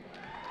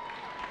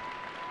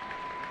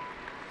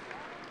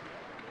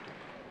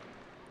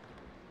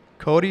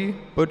 Cody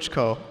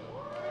Butchko.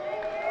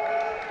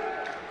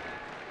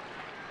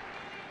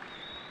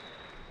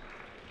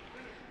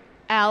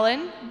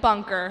 Alan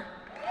Bunker.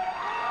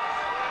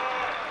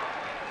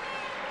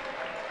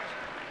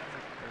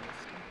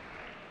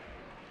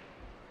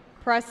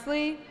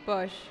 Presley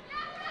Bush.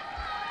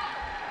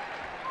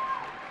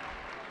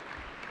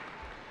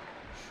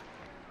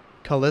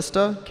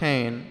 Callista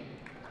Kane.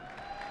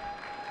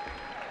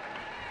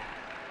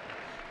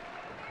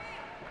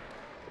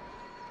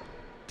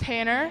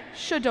 Tanner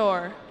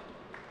Shador.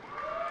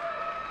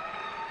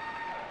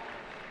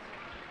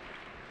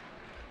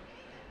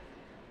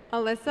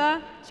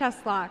 Alyssa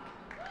Cheslock.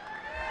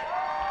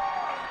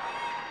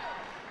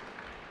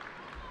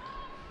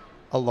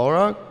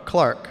 Alora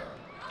Clark.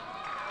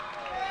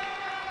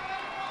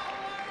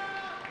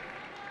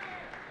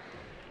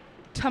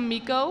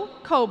 Tamiko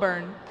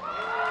Coburn.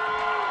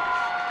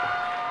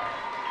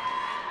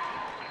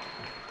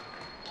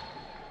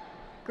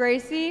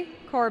 Gracie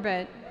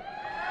Corbett.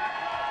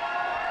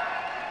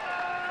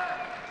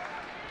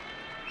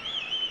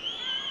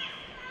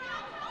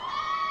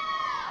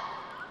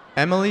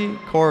 Emily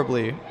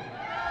Corbley.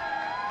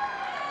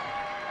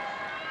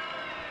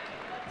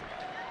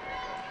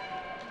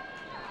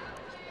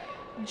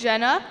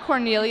 Jenna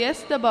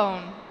Cornelius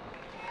DeBone.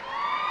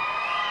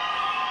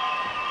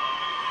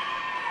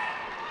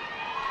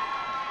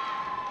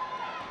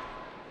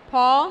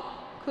 Paul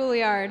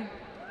Couliard.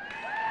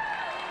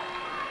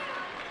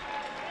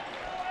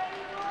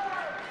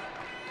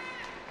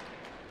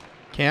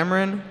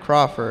 Cameron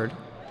Crawford.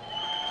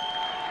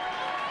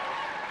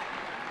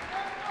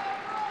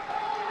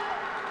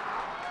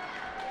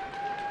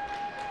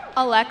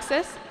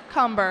 Alexis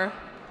Cumber.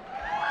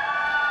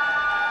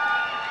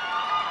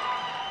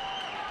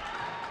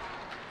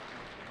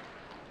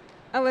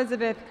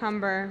 Elizabeth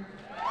Cumber.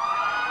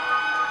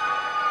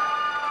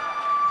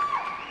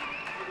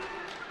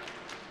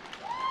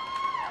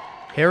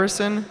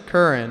 Harrison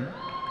Curran.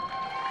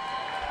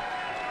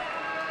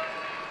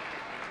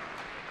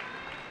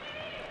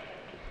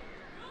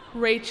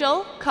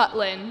 Rachel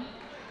Cutlin.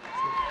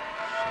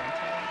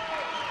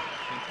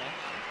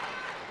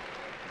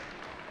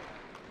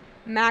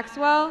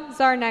 Maxwell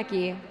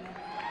Zarnecki.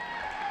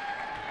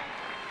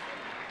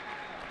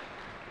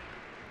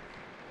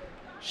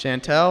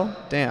 Chantel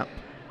Damp.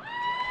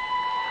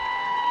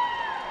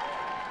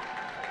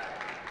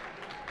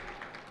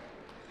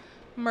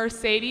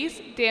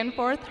 Mercedes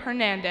Danforth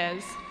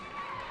Hernandez.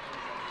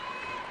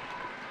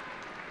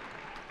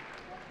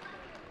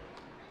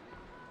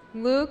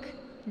 Luke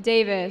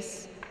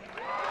Davis.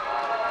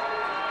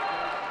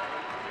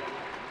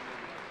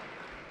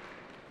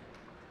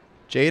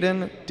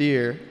 Jaden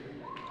Deer.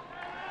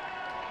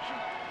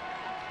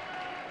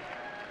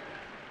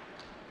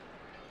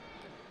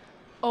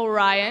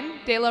 Orion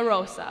De La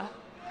Rosa.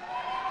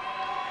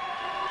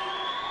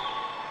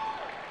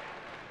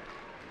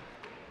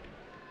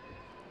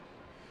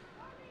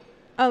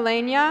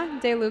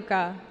 Elenia De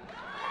Luca.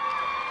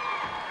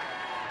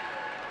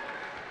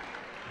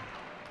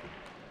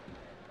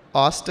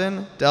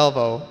 Austin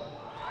Delvo.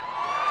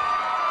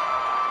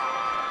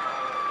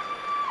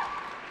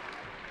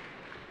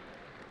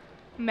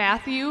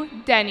 Matthew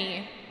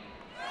Denny.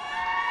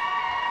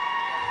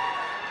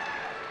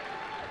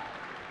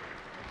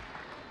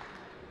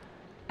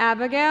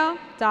 Abigail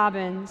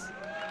Dobbins.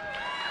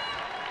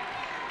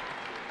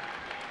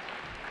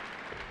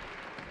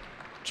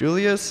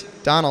 Julius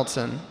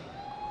Donaldson.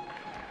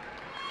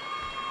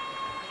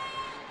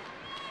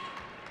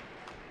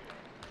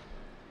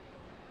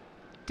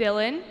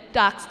 Dylan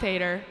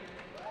Doxtater.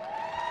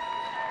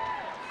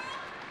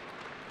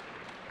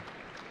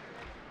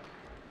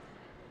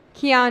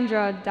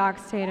 Keandra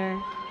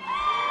Doxtater.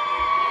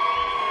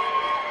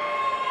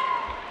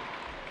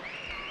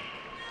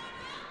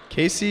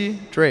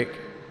 Casey Drake.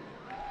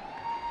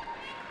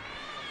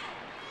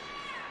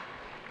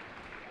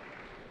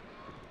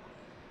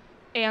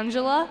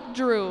 Angela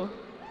Drew.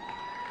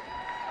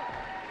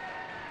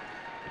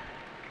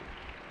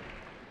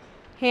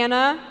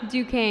 Hannah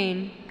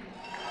Duquesne.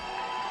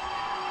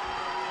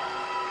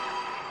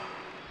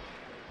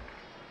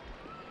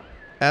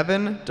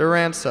 Evan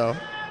Duranso.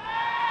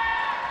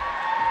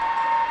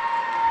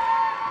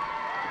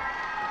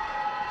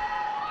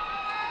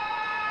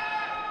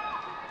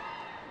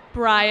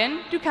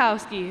 Brian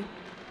Dukowski.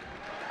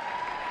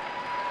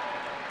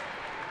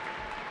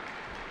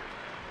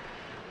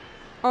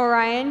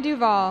 Orion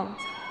Duval.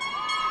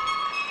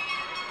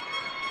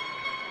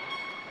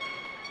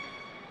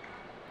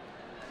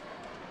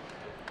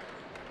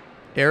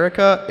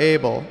 Erica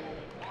Abel.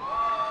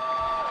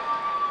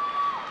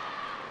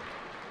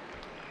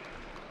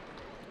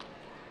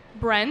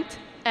 Brent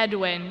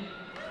Edwin.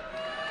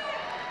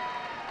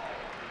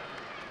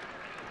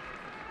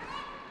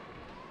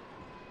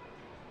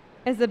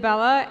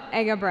 Isabella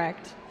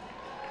Egebrecht.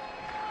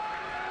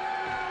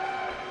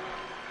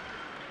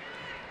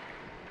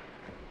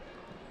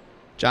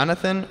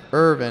 Jonathan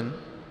Irvin.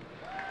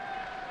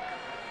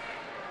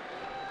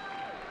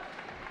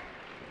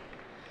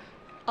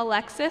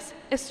 Alexis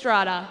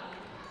Estrada.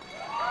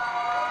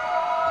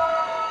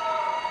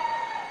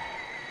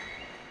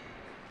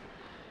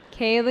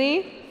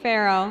 Kaylee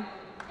Farrell.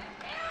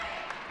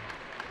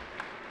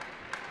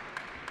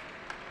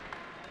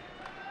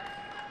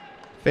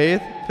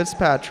 Faith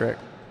Fitzpatrick.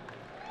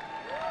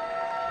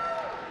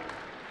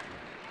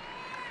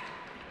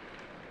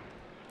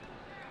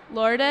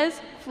 Lourdes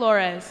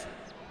Flores.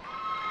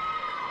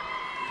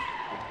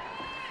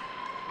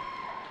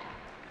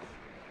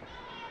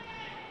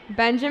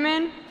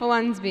 Benjamin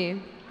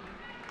Folensby.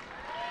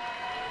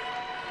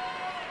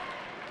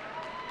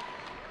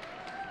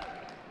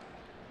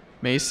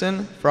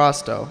 Mason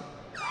Frosto.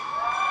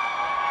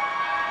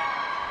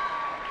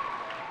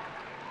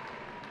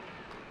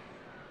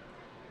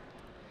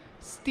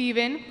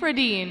 Stephen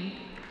Fradine.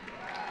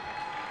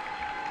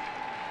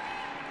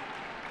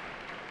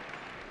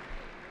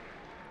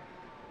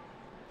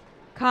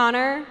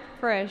 Connor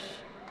Frisch.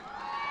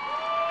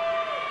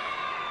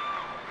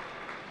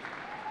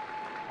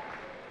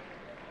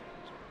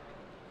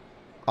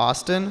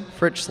 Austin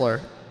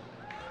Fritzler.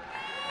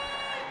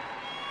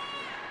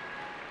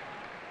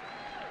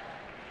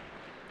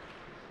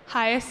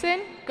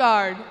 Hyacinth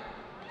Guard.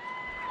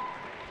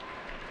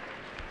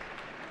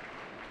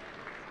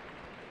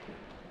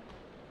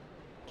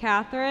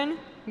 Catherine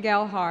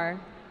Gelhar.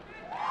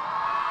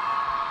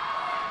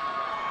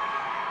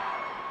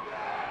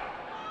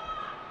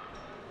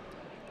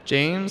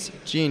 James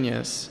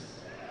Genius.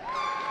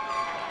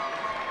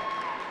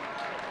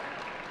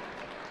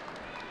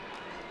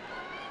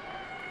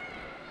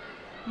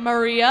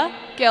 Maria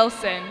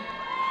Gilson.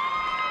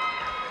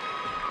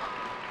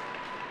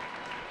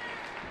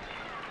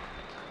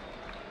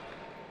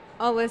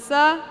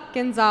 Alyssa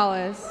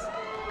Gonzalez.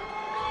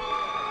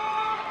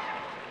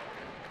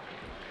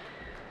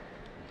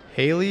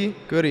 Haley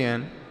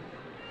Goodian.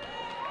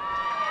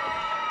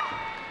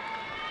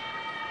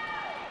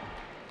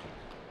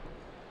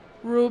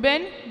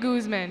 Ruben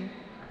Guzman.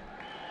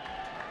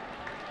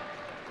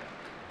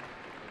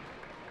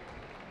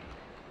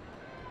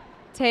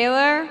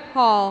 Taylor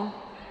Hall.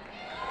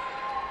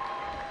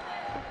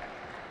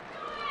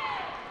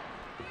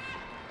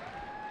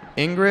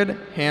 Ingrid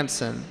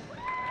Hansen.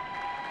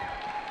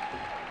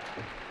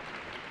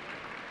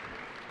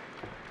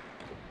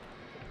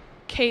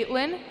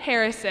 Caitlin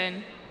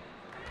Harrison.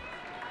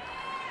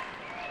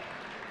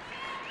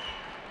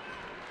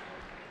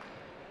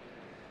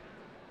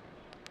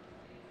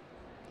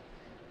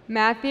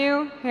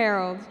 Matthew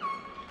Harold.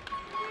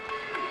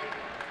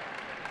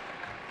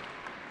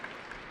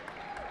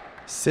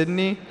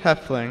 Sydney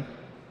Heffling.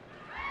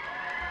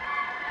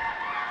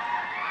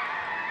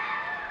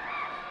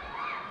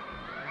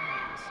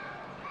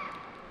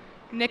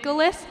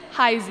 Nicholas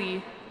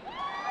Heisey.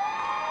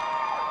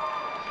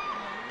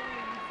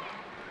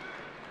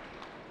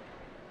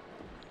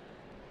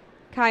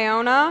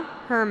 Kiona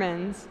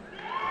Hermans.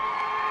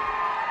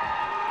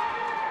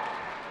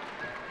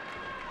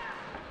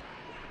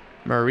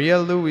 Maria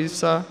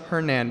Luisa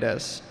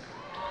Hernandez.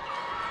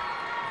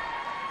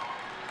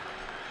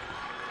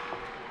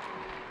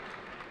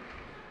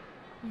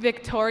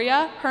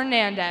 Victoria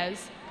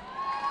Hernandez.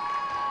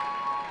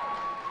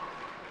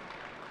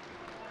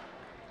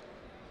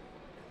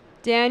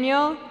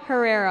 Daniel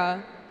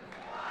Herrera.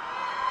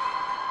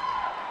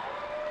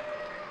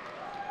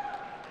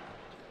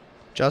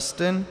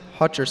 Justin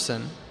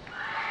Hutcherson.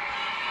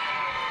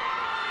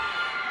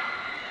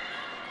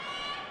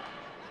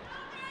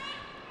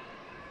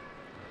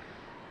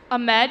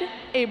 Ahmed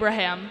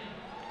Abraham.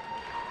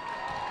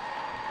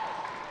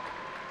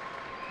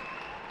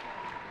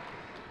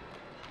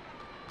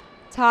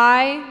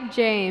 Ty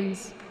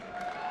James.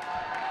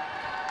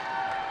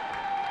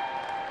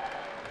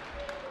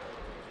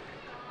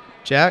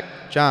 Jack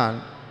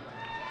John.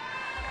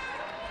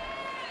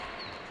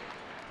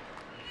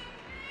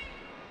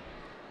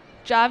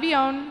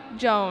 Javion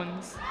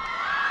Jones.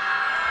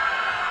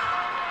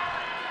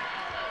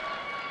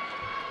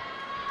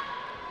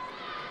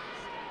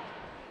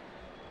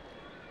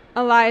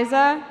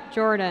 Eliza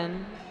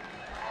Jordan.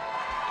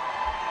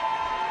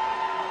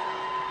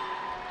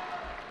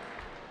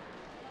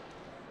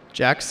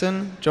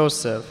 Jackson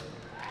Joseph.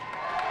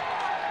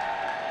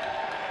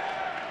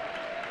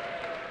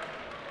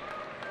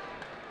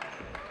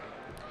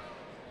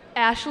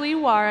 Ashley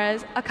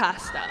Juarez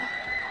Acosta.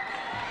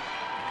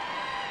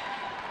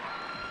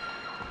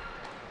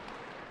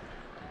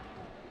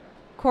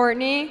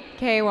 Courtney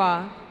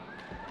Kawa.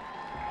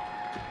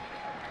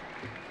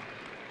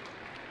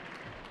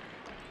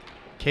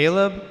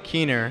 Caleb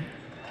Keener.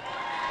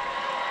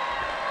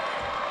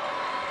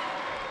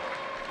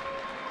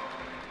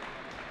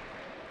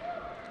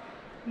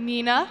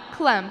 Nina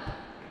Klemp.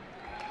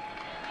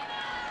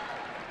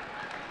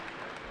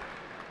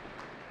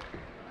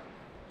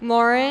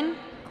 Lauren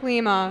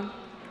Klima.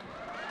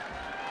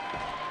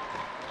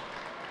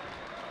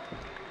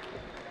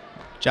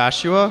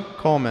 Joshua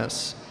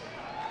Colmis.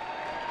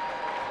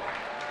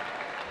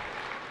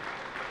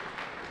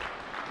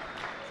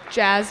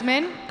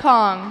 Jasmine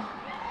Kong.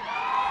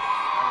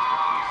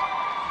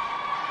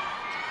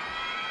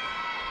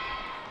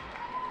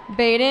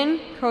 Baden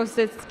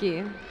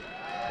Kositsky.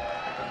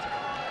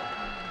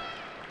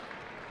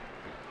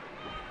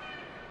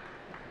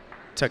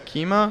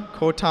 Takima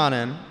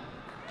Kotanen.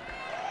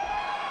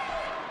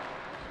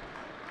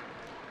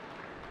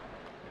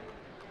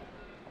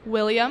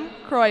 William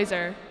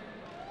Kreuzer.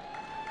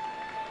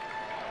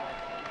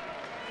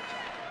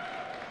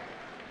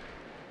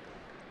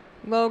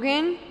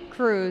 Logan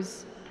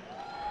Cruz.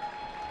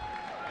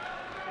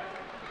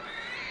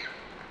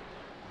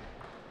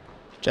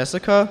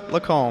 Jessica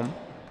Lacombe.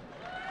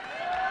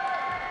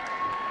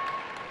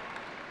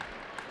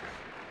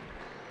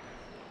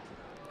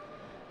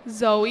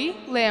 Zoe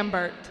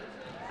Lambert.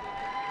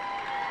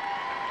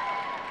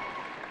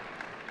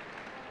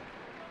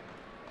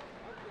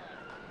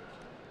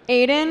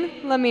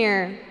 Aiden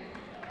Lemire.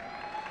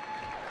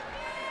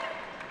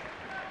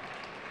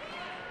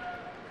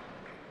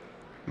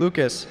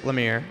 Lucas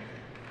Lemire.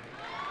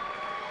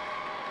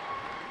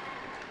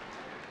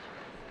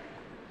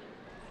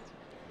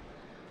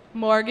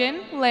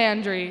 Morgan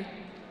Landry.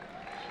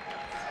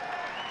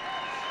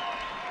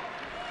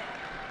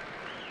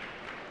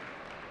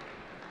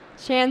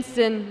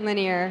 Chanston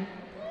Lanier.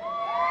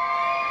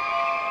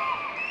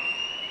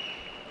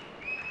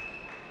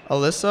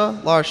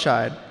 Alyssa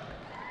Larscheid.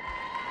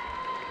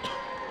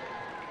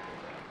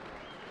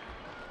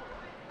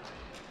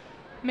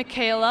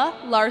 Michaela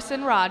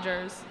Larson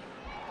Rogers.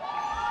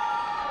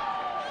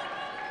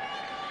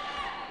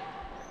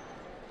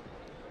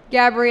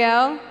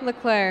 Gabrielle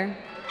Leclerc.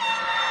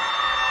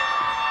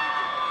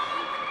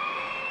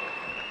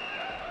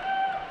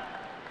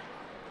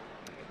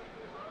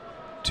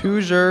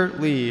 Tujer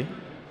Lee.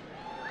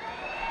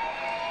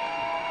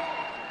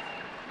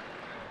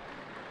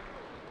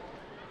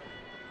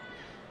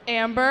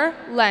 Amber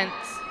Lentz.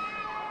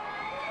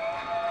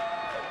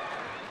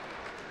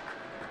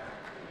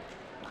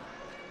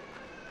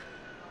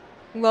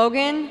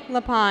 Logan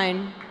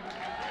Lapine.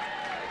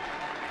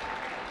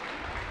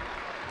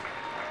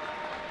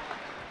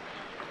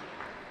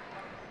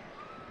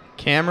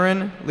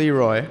 Cameron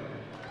Leroy.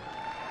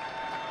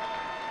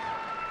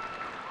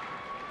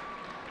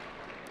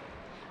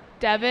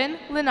 Devin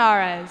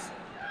Linares.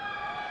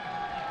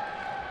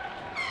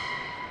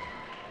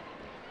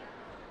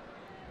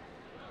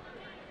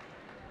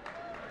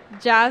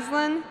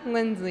 Jaslyn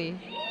Lindsley.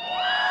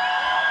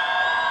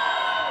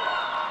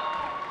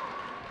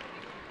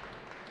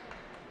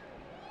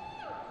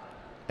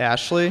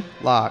 Ashley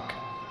Locke.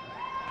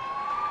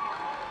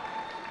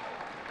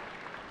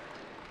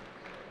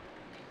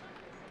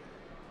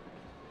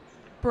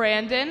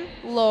 Brandon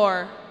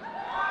Lohr.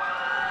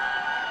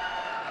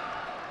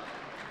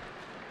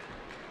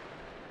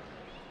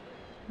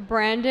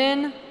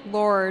 Brandon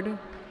Lord.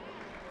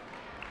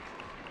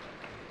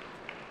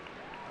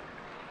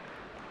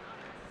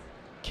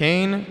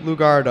 Kane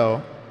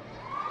Lugardo.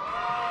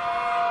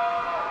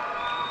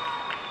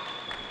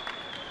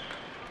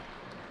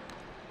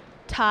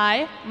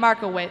 Ty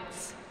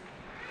Markowitz.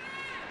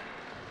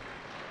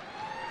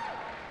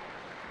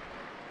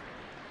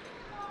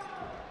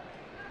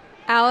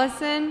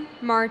 Allison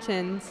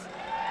Martins.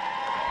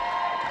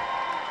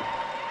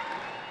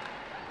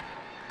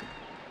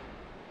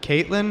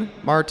 Caitlin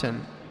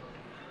Martin.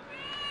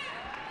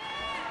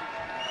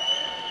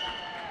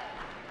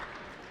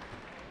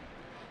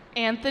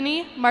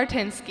 Anthony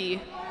Martinsky.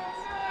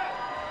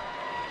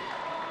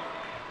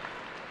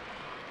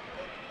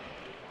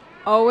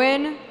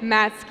 Owen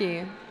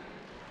Matsky.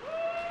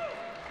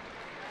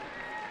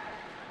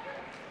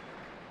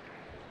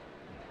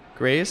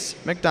 Grace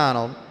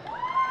McDonald.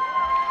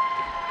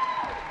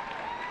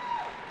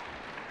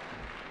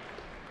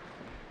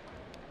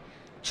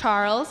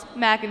 Charles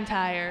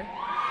McIntyre.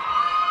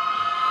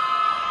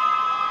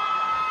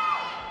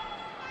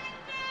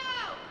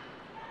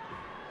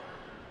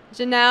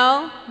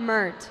 Janelle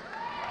Mert.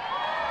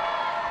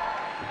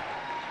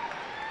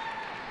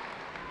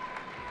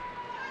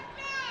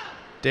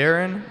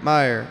 Darren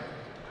Meyer.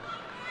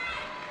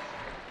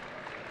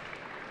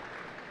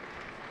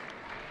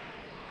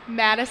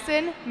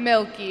 Madison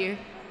Milky.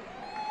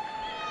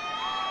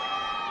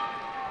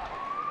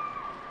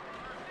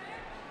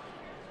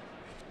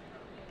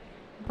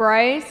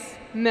 Bryce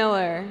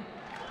Miller.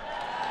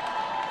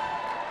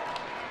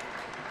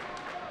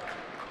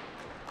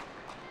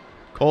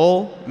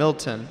 Cole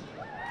Milton.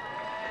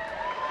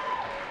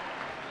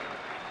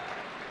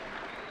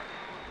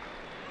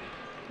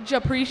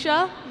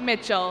 Japresha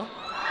Mitchell.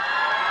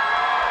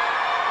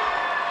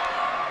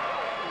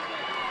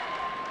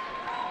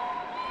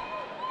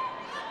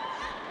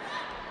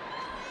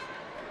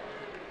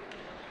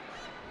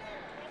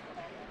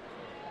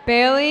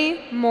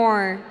 Bailey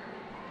Moore.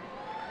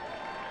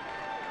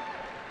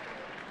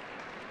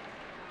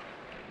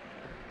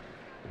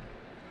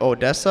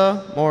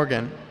 Odessa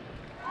Morgan.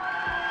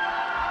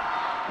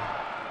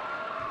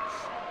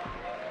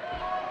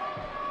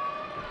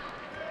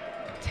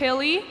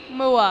 Tilly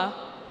Mua.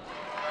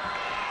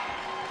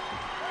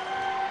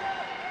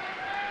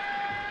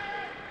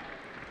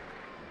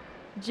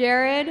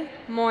 Jared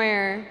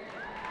Moyer.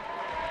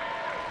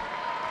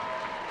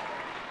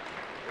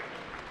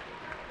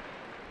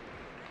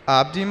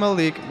 Abdi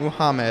Malik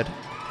Muhammad.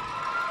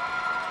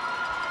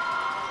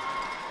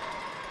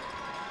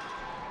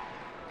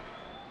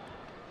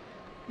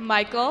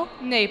 Michael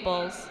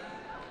Naples.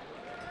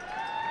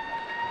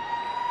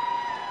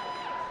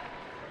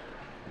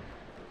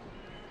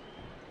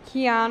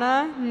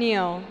 Kiana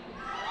Neal.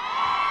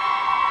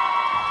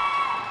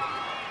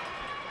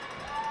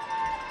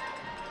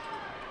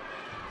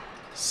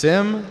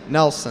 Sim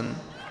Nelson.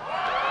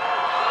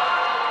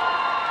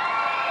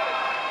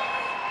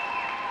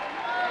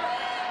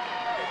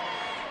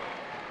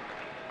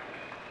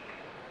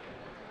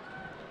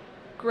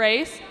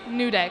 Grace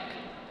Nudek.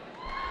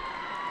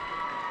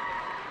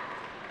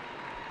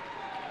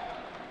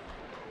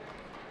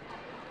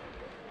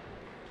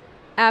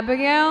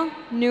 Abigail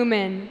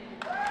Newman.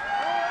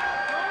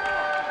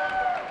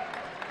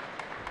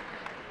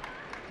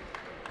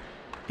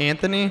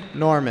 Anthony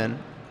Norman.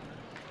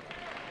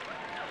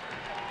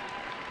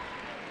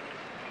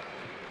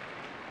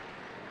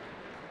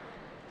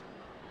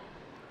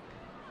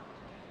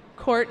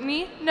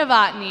 Courtney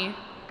Novotny.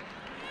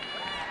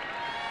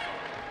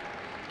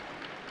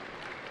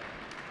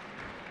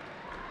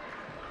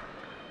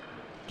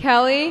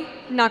 Kelly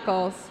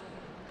Knuckles.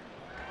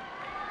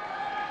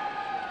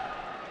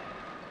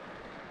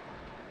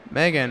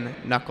 Megan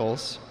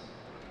Knuckles.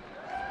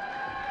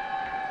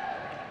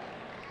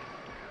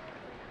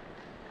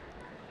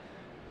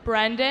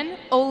 Brendan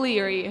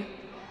O'Leary.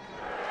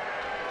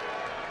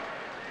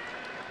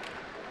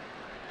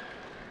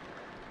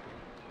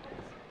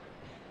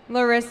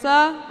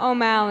 Larissa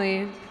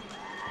O'Malley.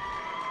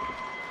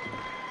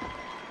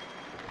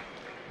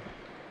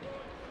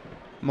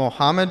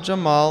 Mohammed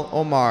Jamal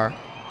Omar.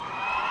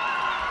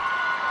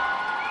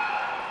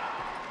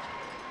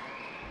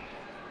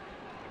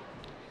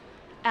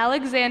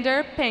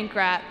 Alexander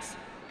Pankratz.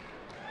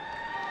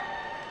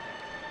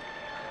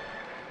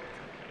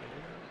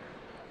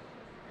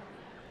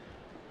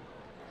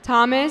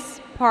 Thomas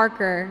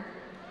Parker.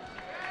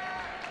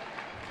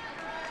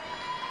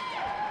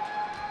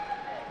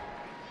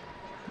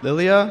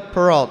 Lilia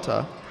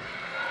Peralta.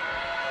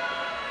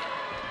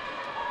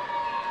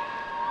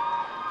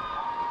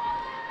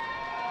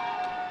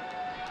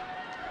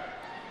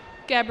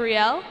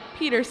 Gabrielle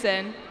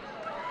Peterson.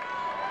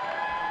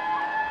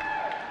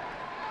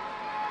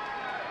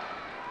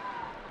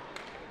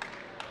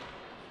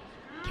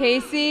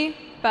 Casey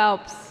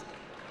Phelps.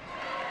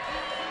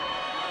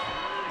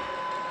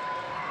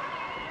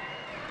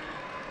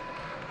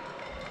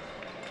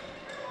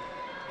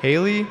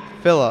 Haley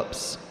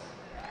Phillips.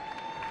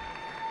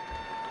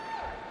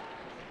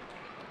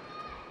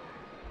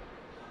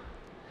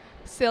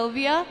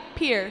 Sylvia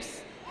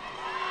Pierce.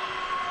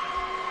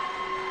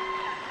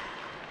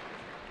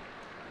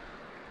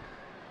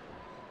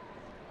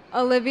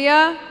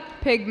 Olivia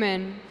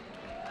Pigman.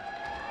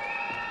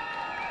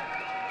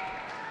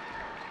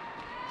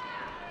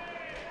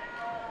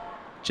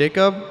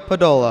 Jacob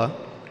Padola.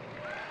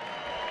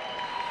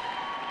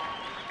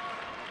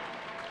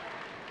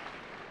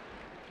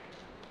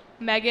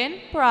 Megan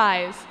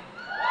Prize.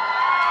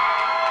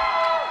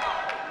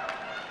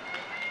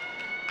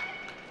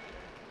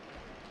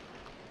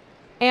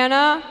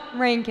 Anna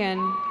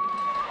Rankin.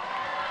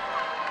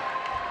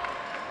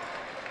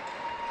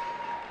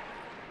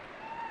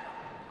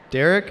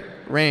 Derek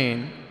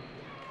Rain.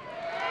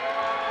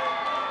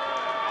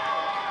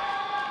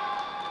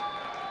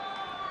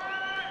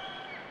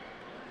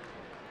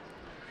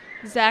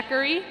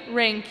 Zachary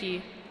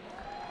Ranke.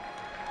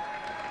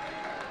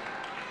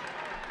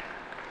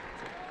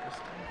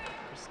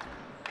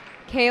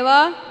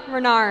 Kayla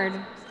Renard.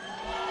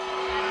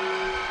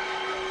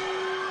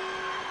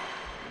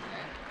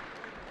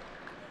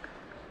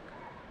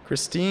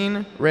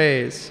 Christine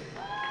Reyes.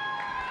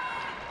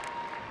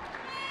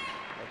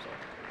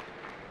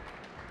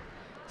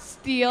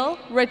 Steele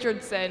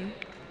Richardson.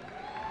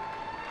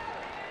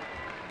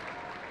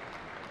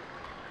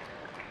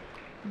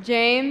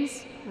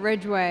 James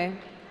Ridgway.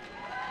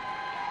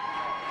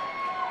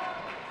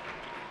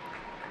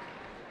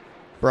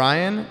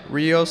 Brian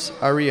Rios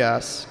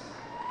Arias.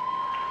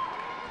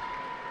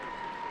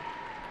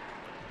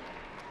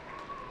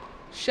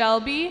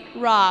 Shelby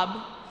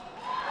Robb.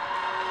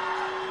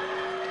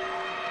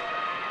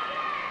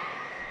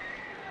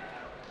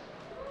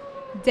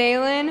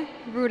 Dalen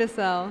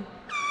Rudisell.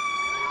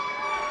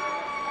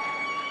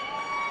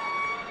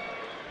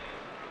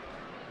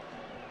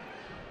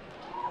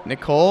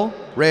 Nicole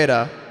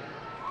Reda.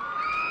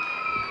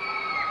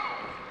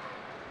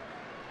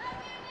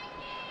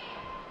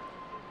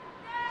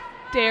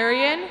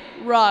 Darian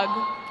Rugg.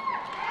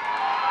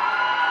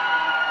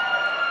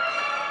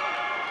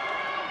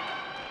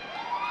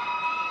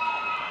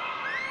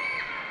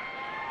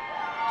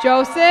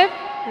 Joseph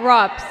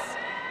Rups.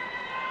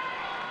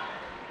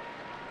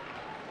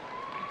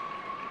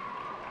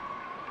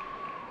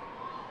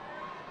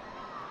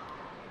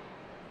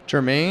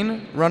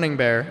 Jermaine Running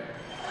Bear.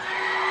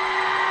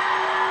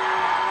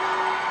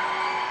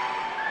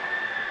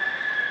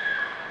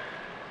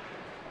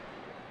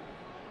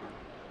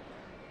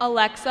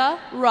 Alexa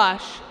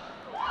Rush.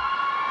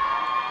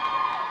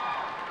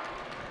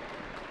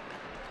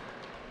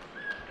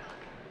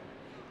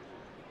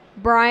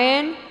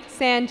 Brian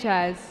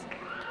Sanchez.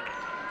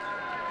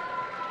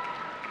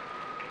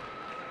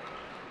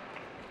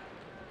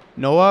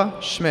 Noah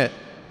Schmidt.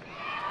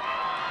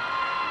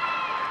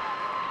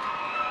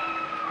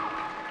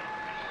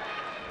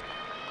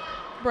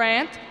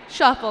 Brant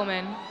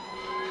Shuffleman.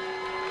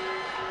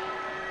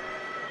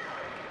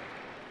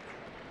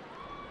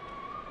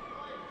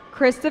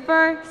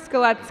 Christopher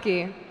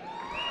Skoletsky.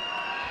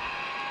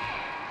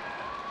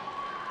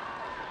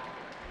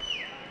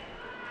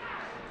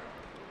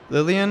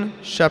 Lillian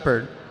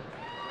Shepard.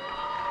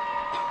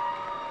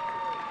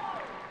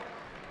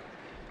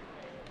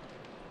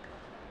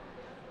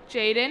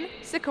 Jaden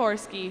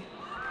Sikorsky.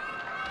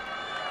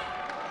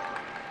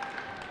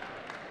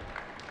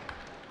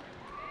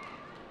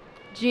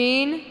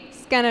 Jean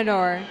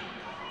Skenador.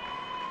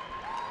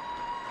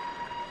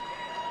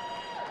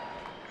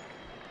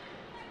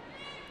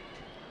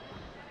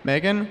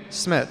 Megan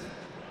Smith.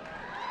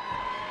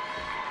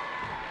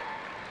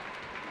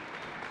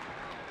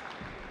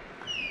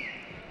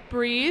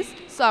 Breeze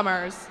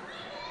Summers.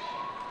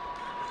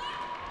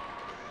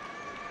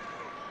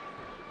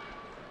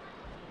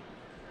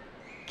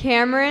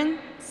 Cameron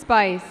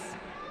Spice.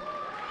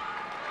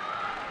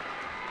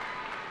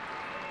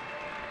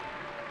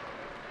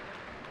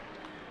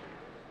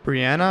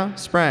 Brianna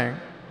Sprang.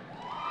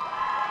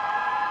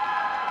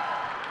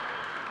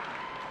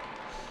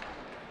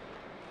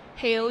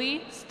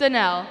 Haley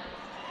Stenell.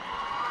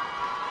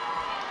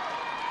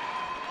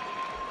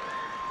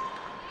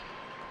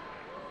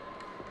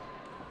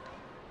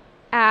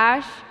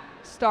 Ash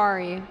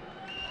Starry.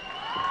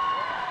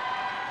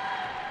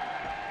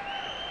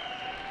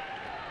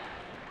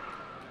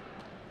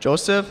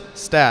 Joseph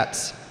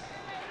Stats.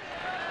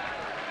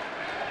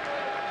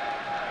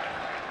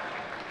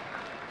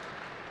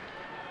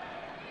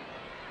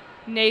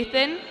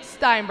 Nathan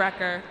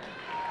Steinbrecker.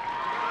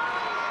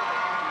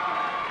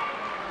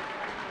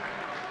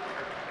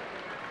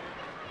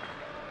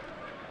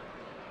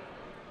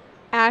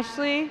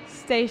 Ashley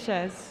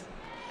Statius.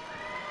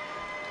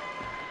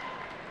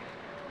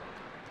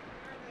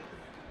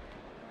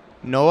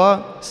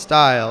 Noah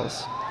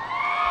Stiles.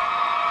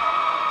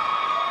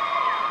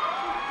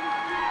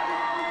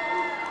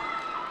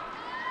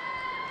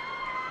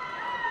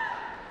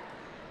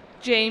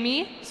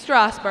 Jamie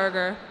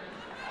Strasburger.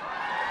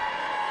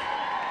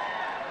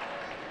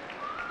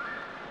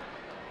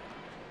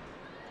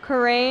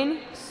 Karain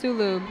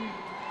Sulub.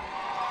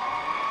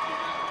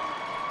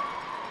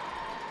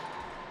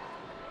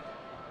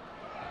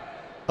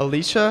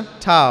 Alicia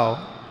Tao.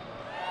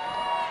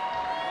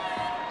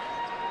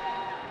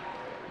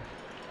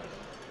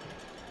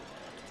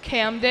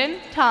 Camden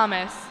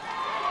Thomas.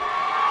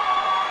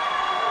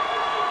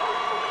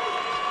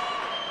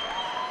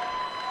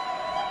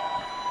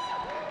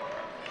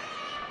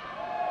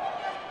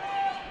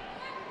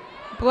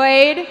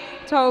 Blade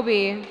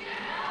Toby.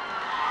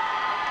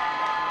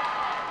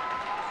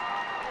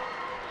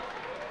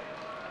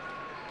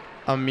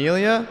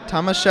 Amelia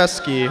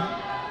Tomaszewski.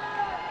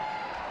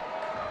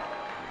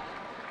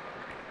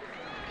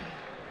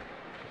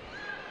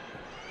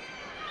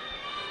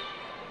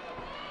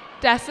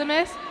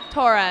 Decimus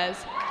Torres.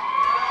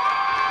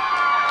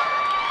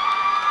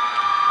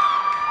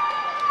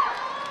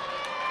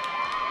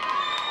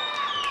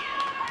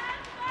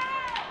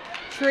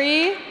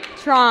 Tree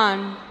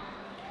Tron.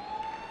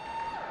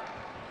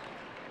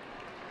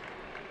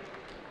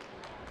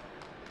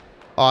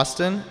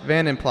 Austin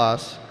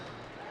Vandenplas.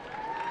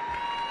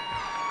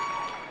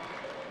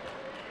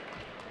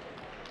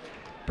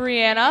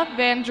 Brianna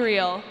Van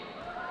Driel.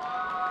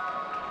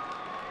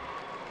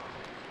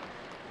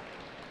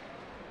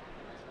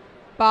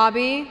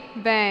 Bobby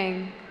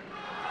Vang.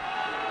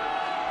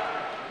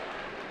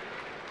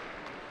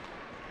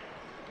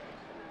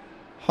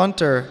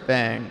 Hunter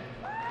Vang.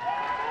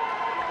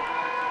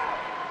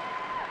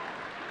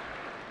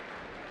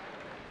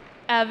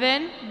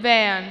 Evan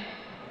Van.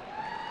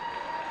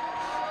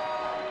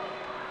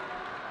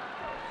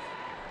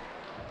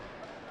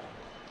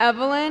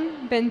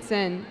 Evelyn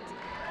Vincent.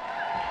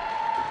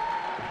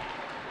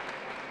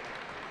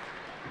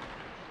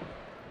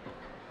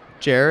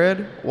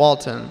 Jared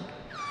Walton.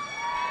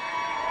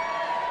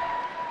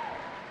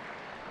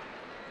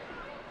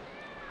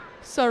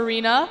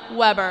 Serena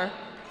Weber.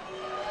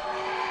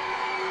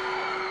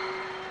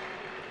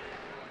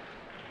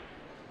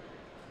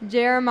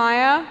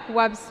 Jeremiah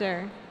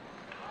Webster.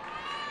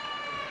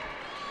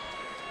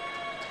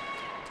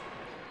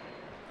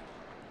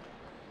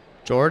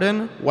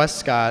 Jordan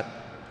Westcott.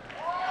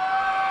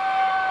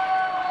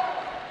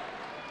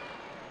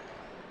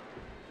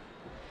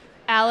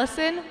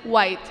 Allison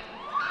White.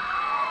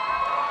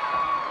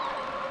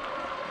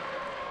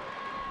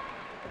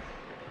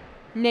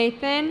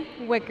 Nathan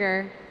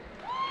Wicker.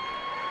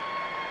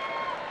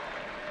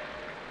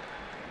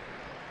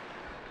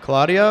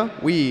 Claudia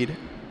Weed.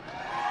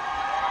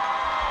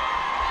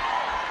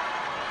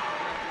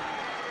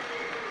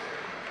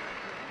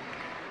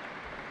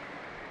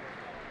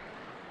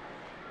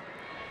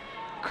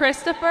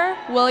 Christopher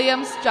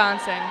Williams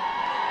Johnson.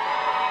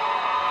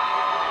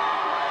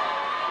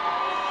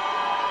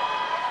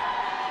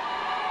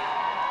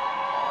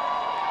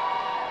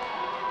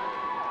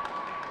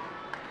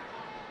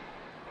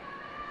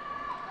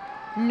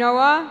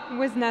 Noah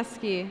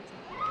Wisniewski.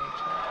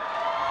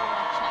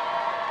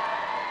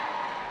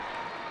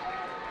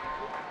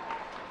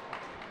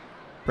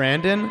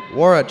 Brandon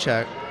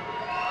Warachek.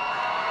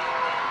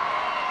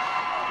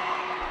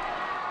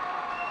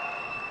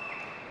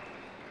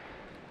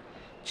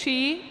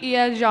 Chi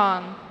Ia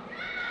Zhang.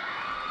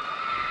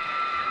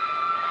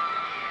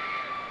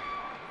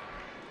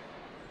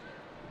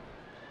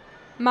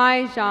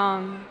 Mai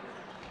Zhang.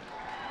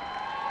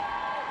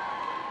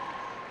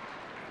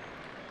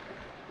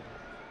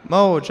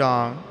 Mo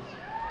Zhang.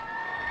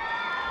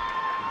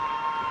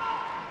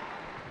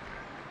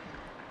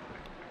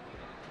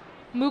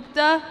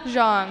 Mukta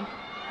Zhang.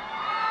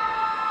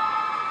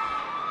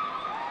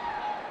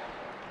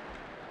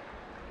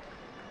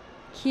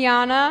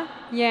 Kiana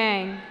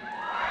Yang.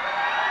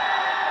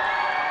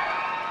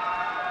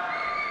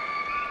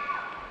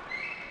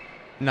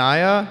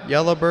 Naya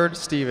Yellowbird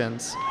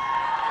Stevens.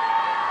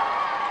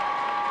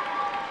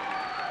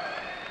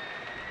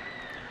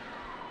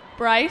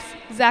 Bryce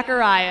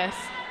Zacharias.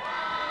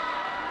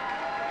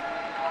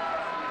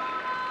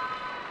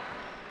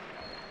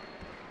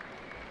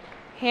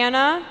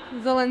 Hannah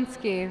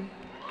Zielinski.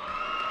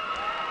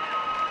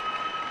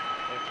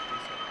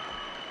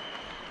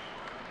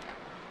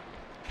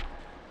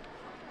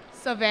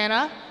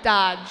 Savannah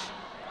Dodge.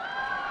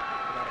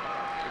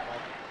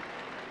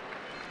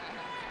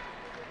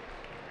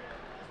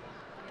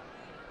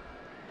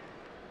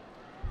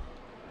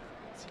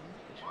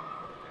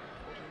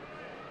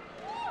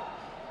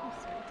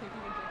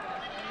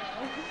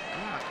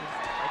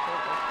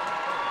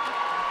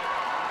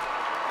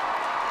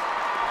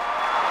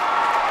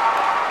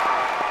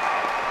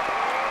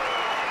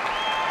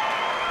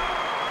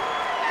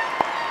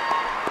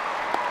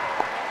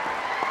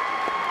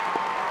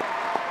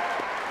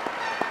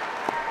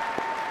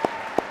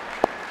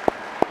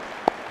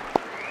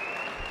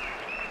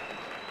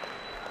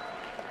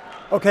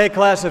 Okay,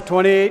 class of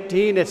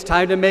 2018, it's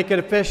time to make it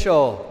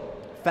official.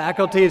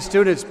 Faculty and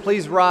students,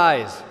 please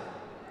rise.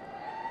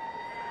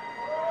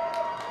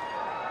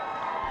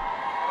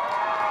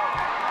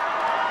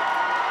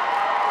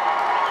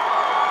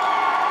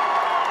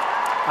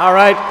 All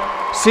right,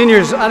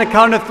 seniors, on a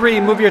count of three,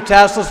 move your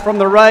tassels from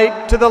the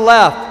right to the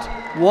left.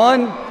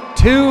 1,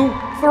 2,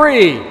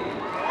 3.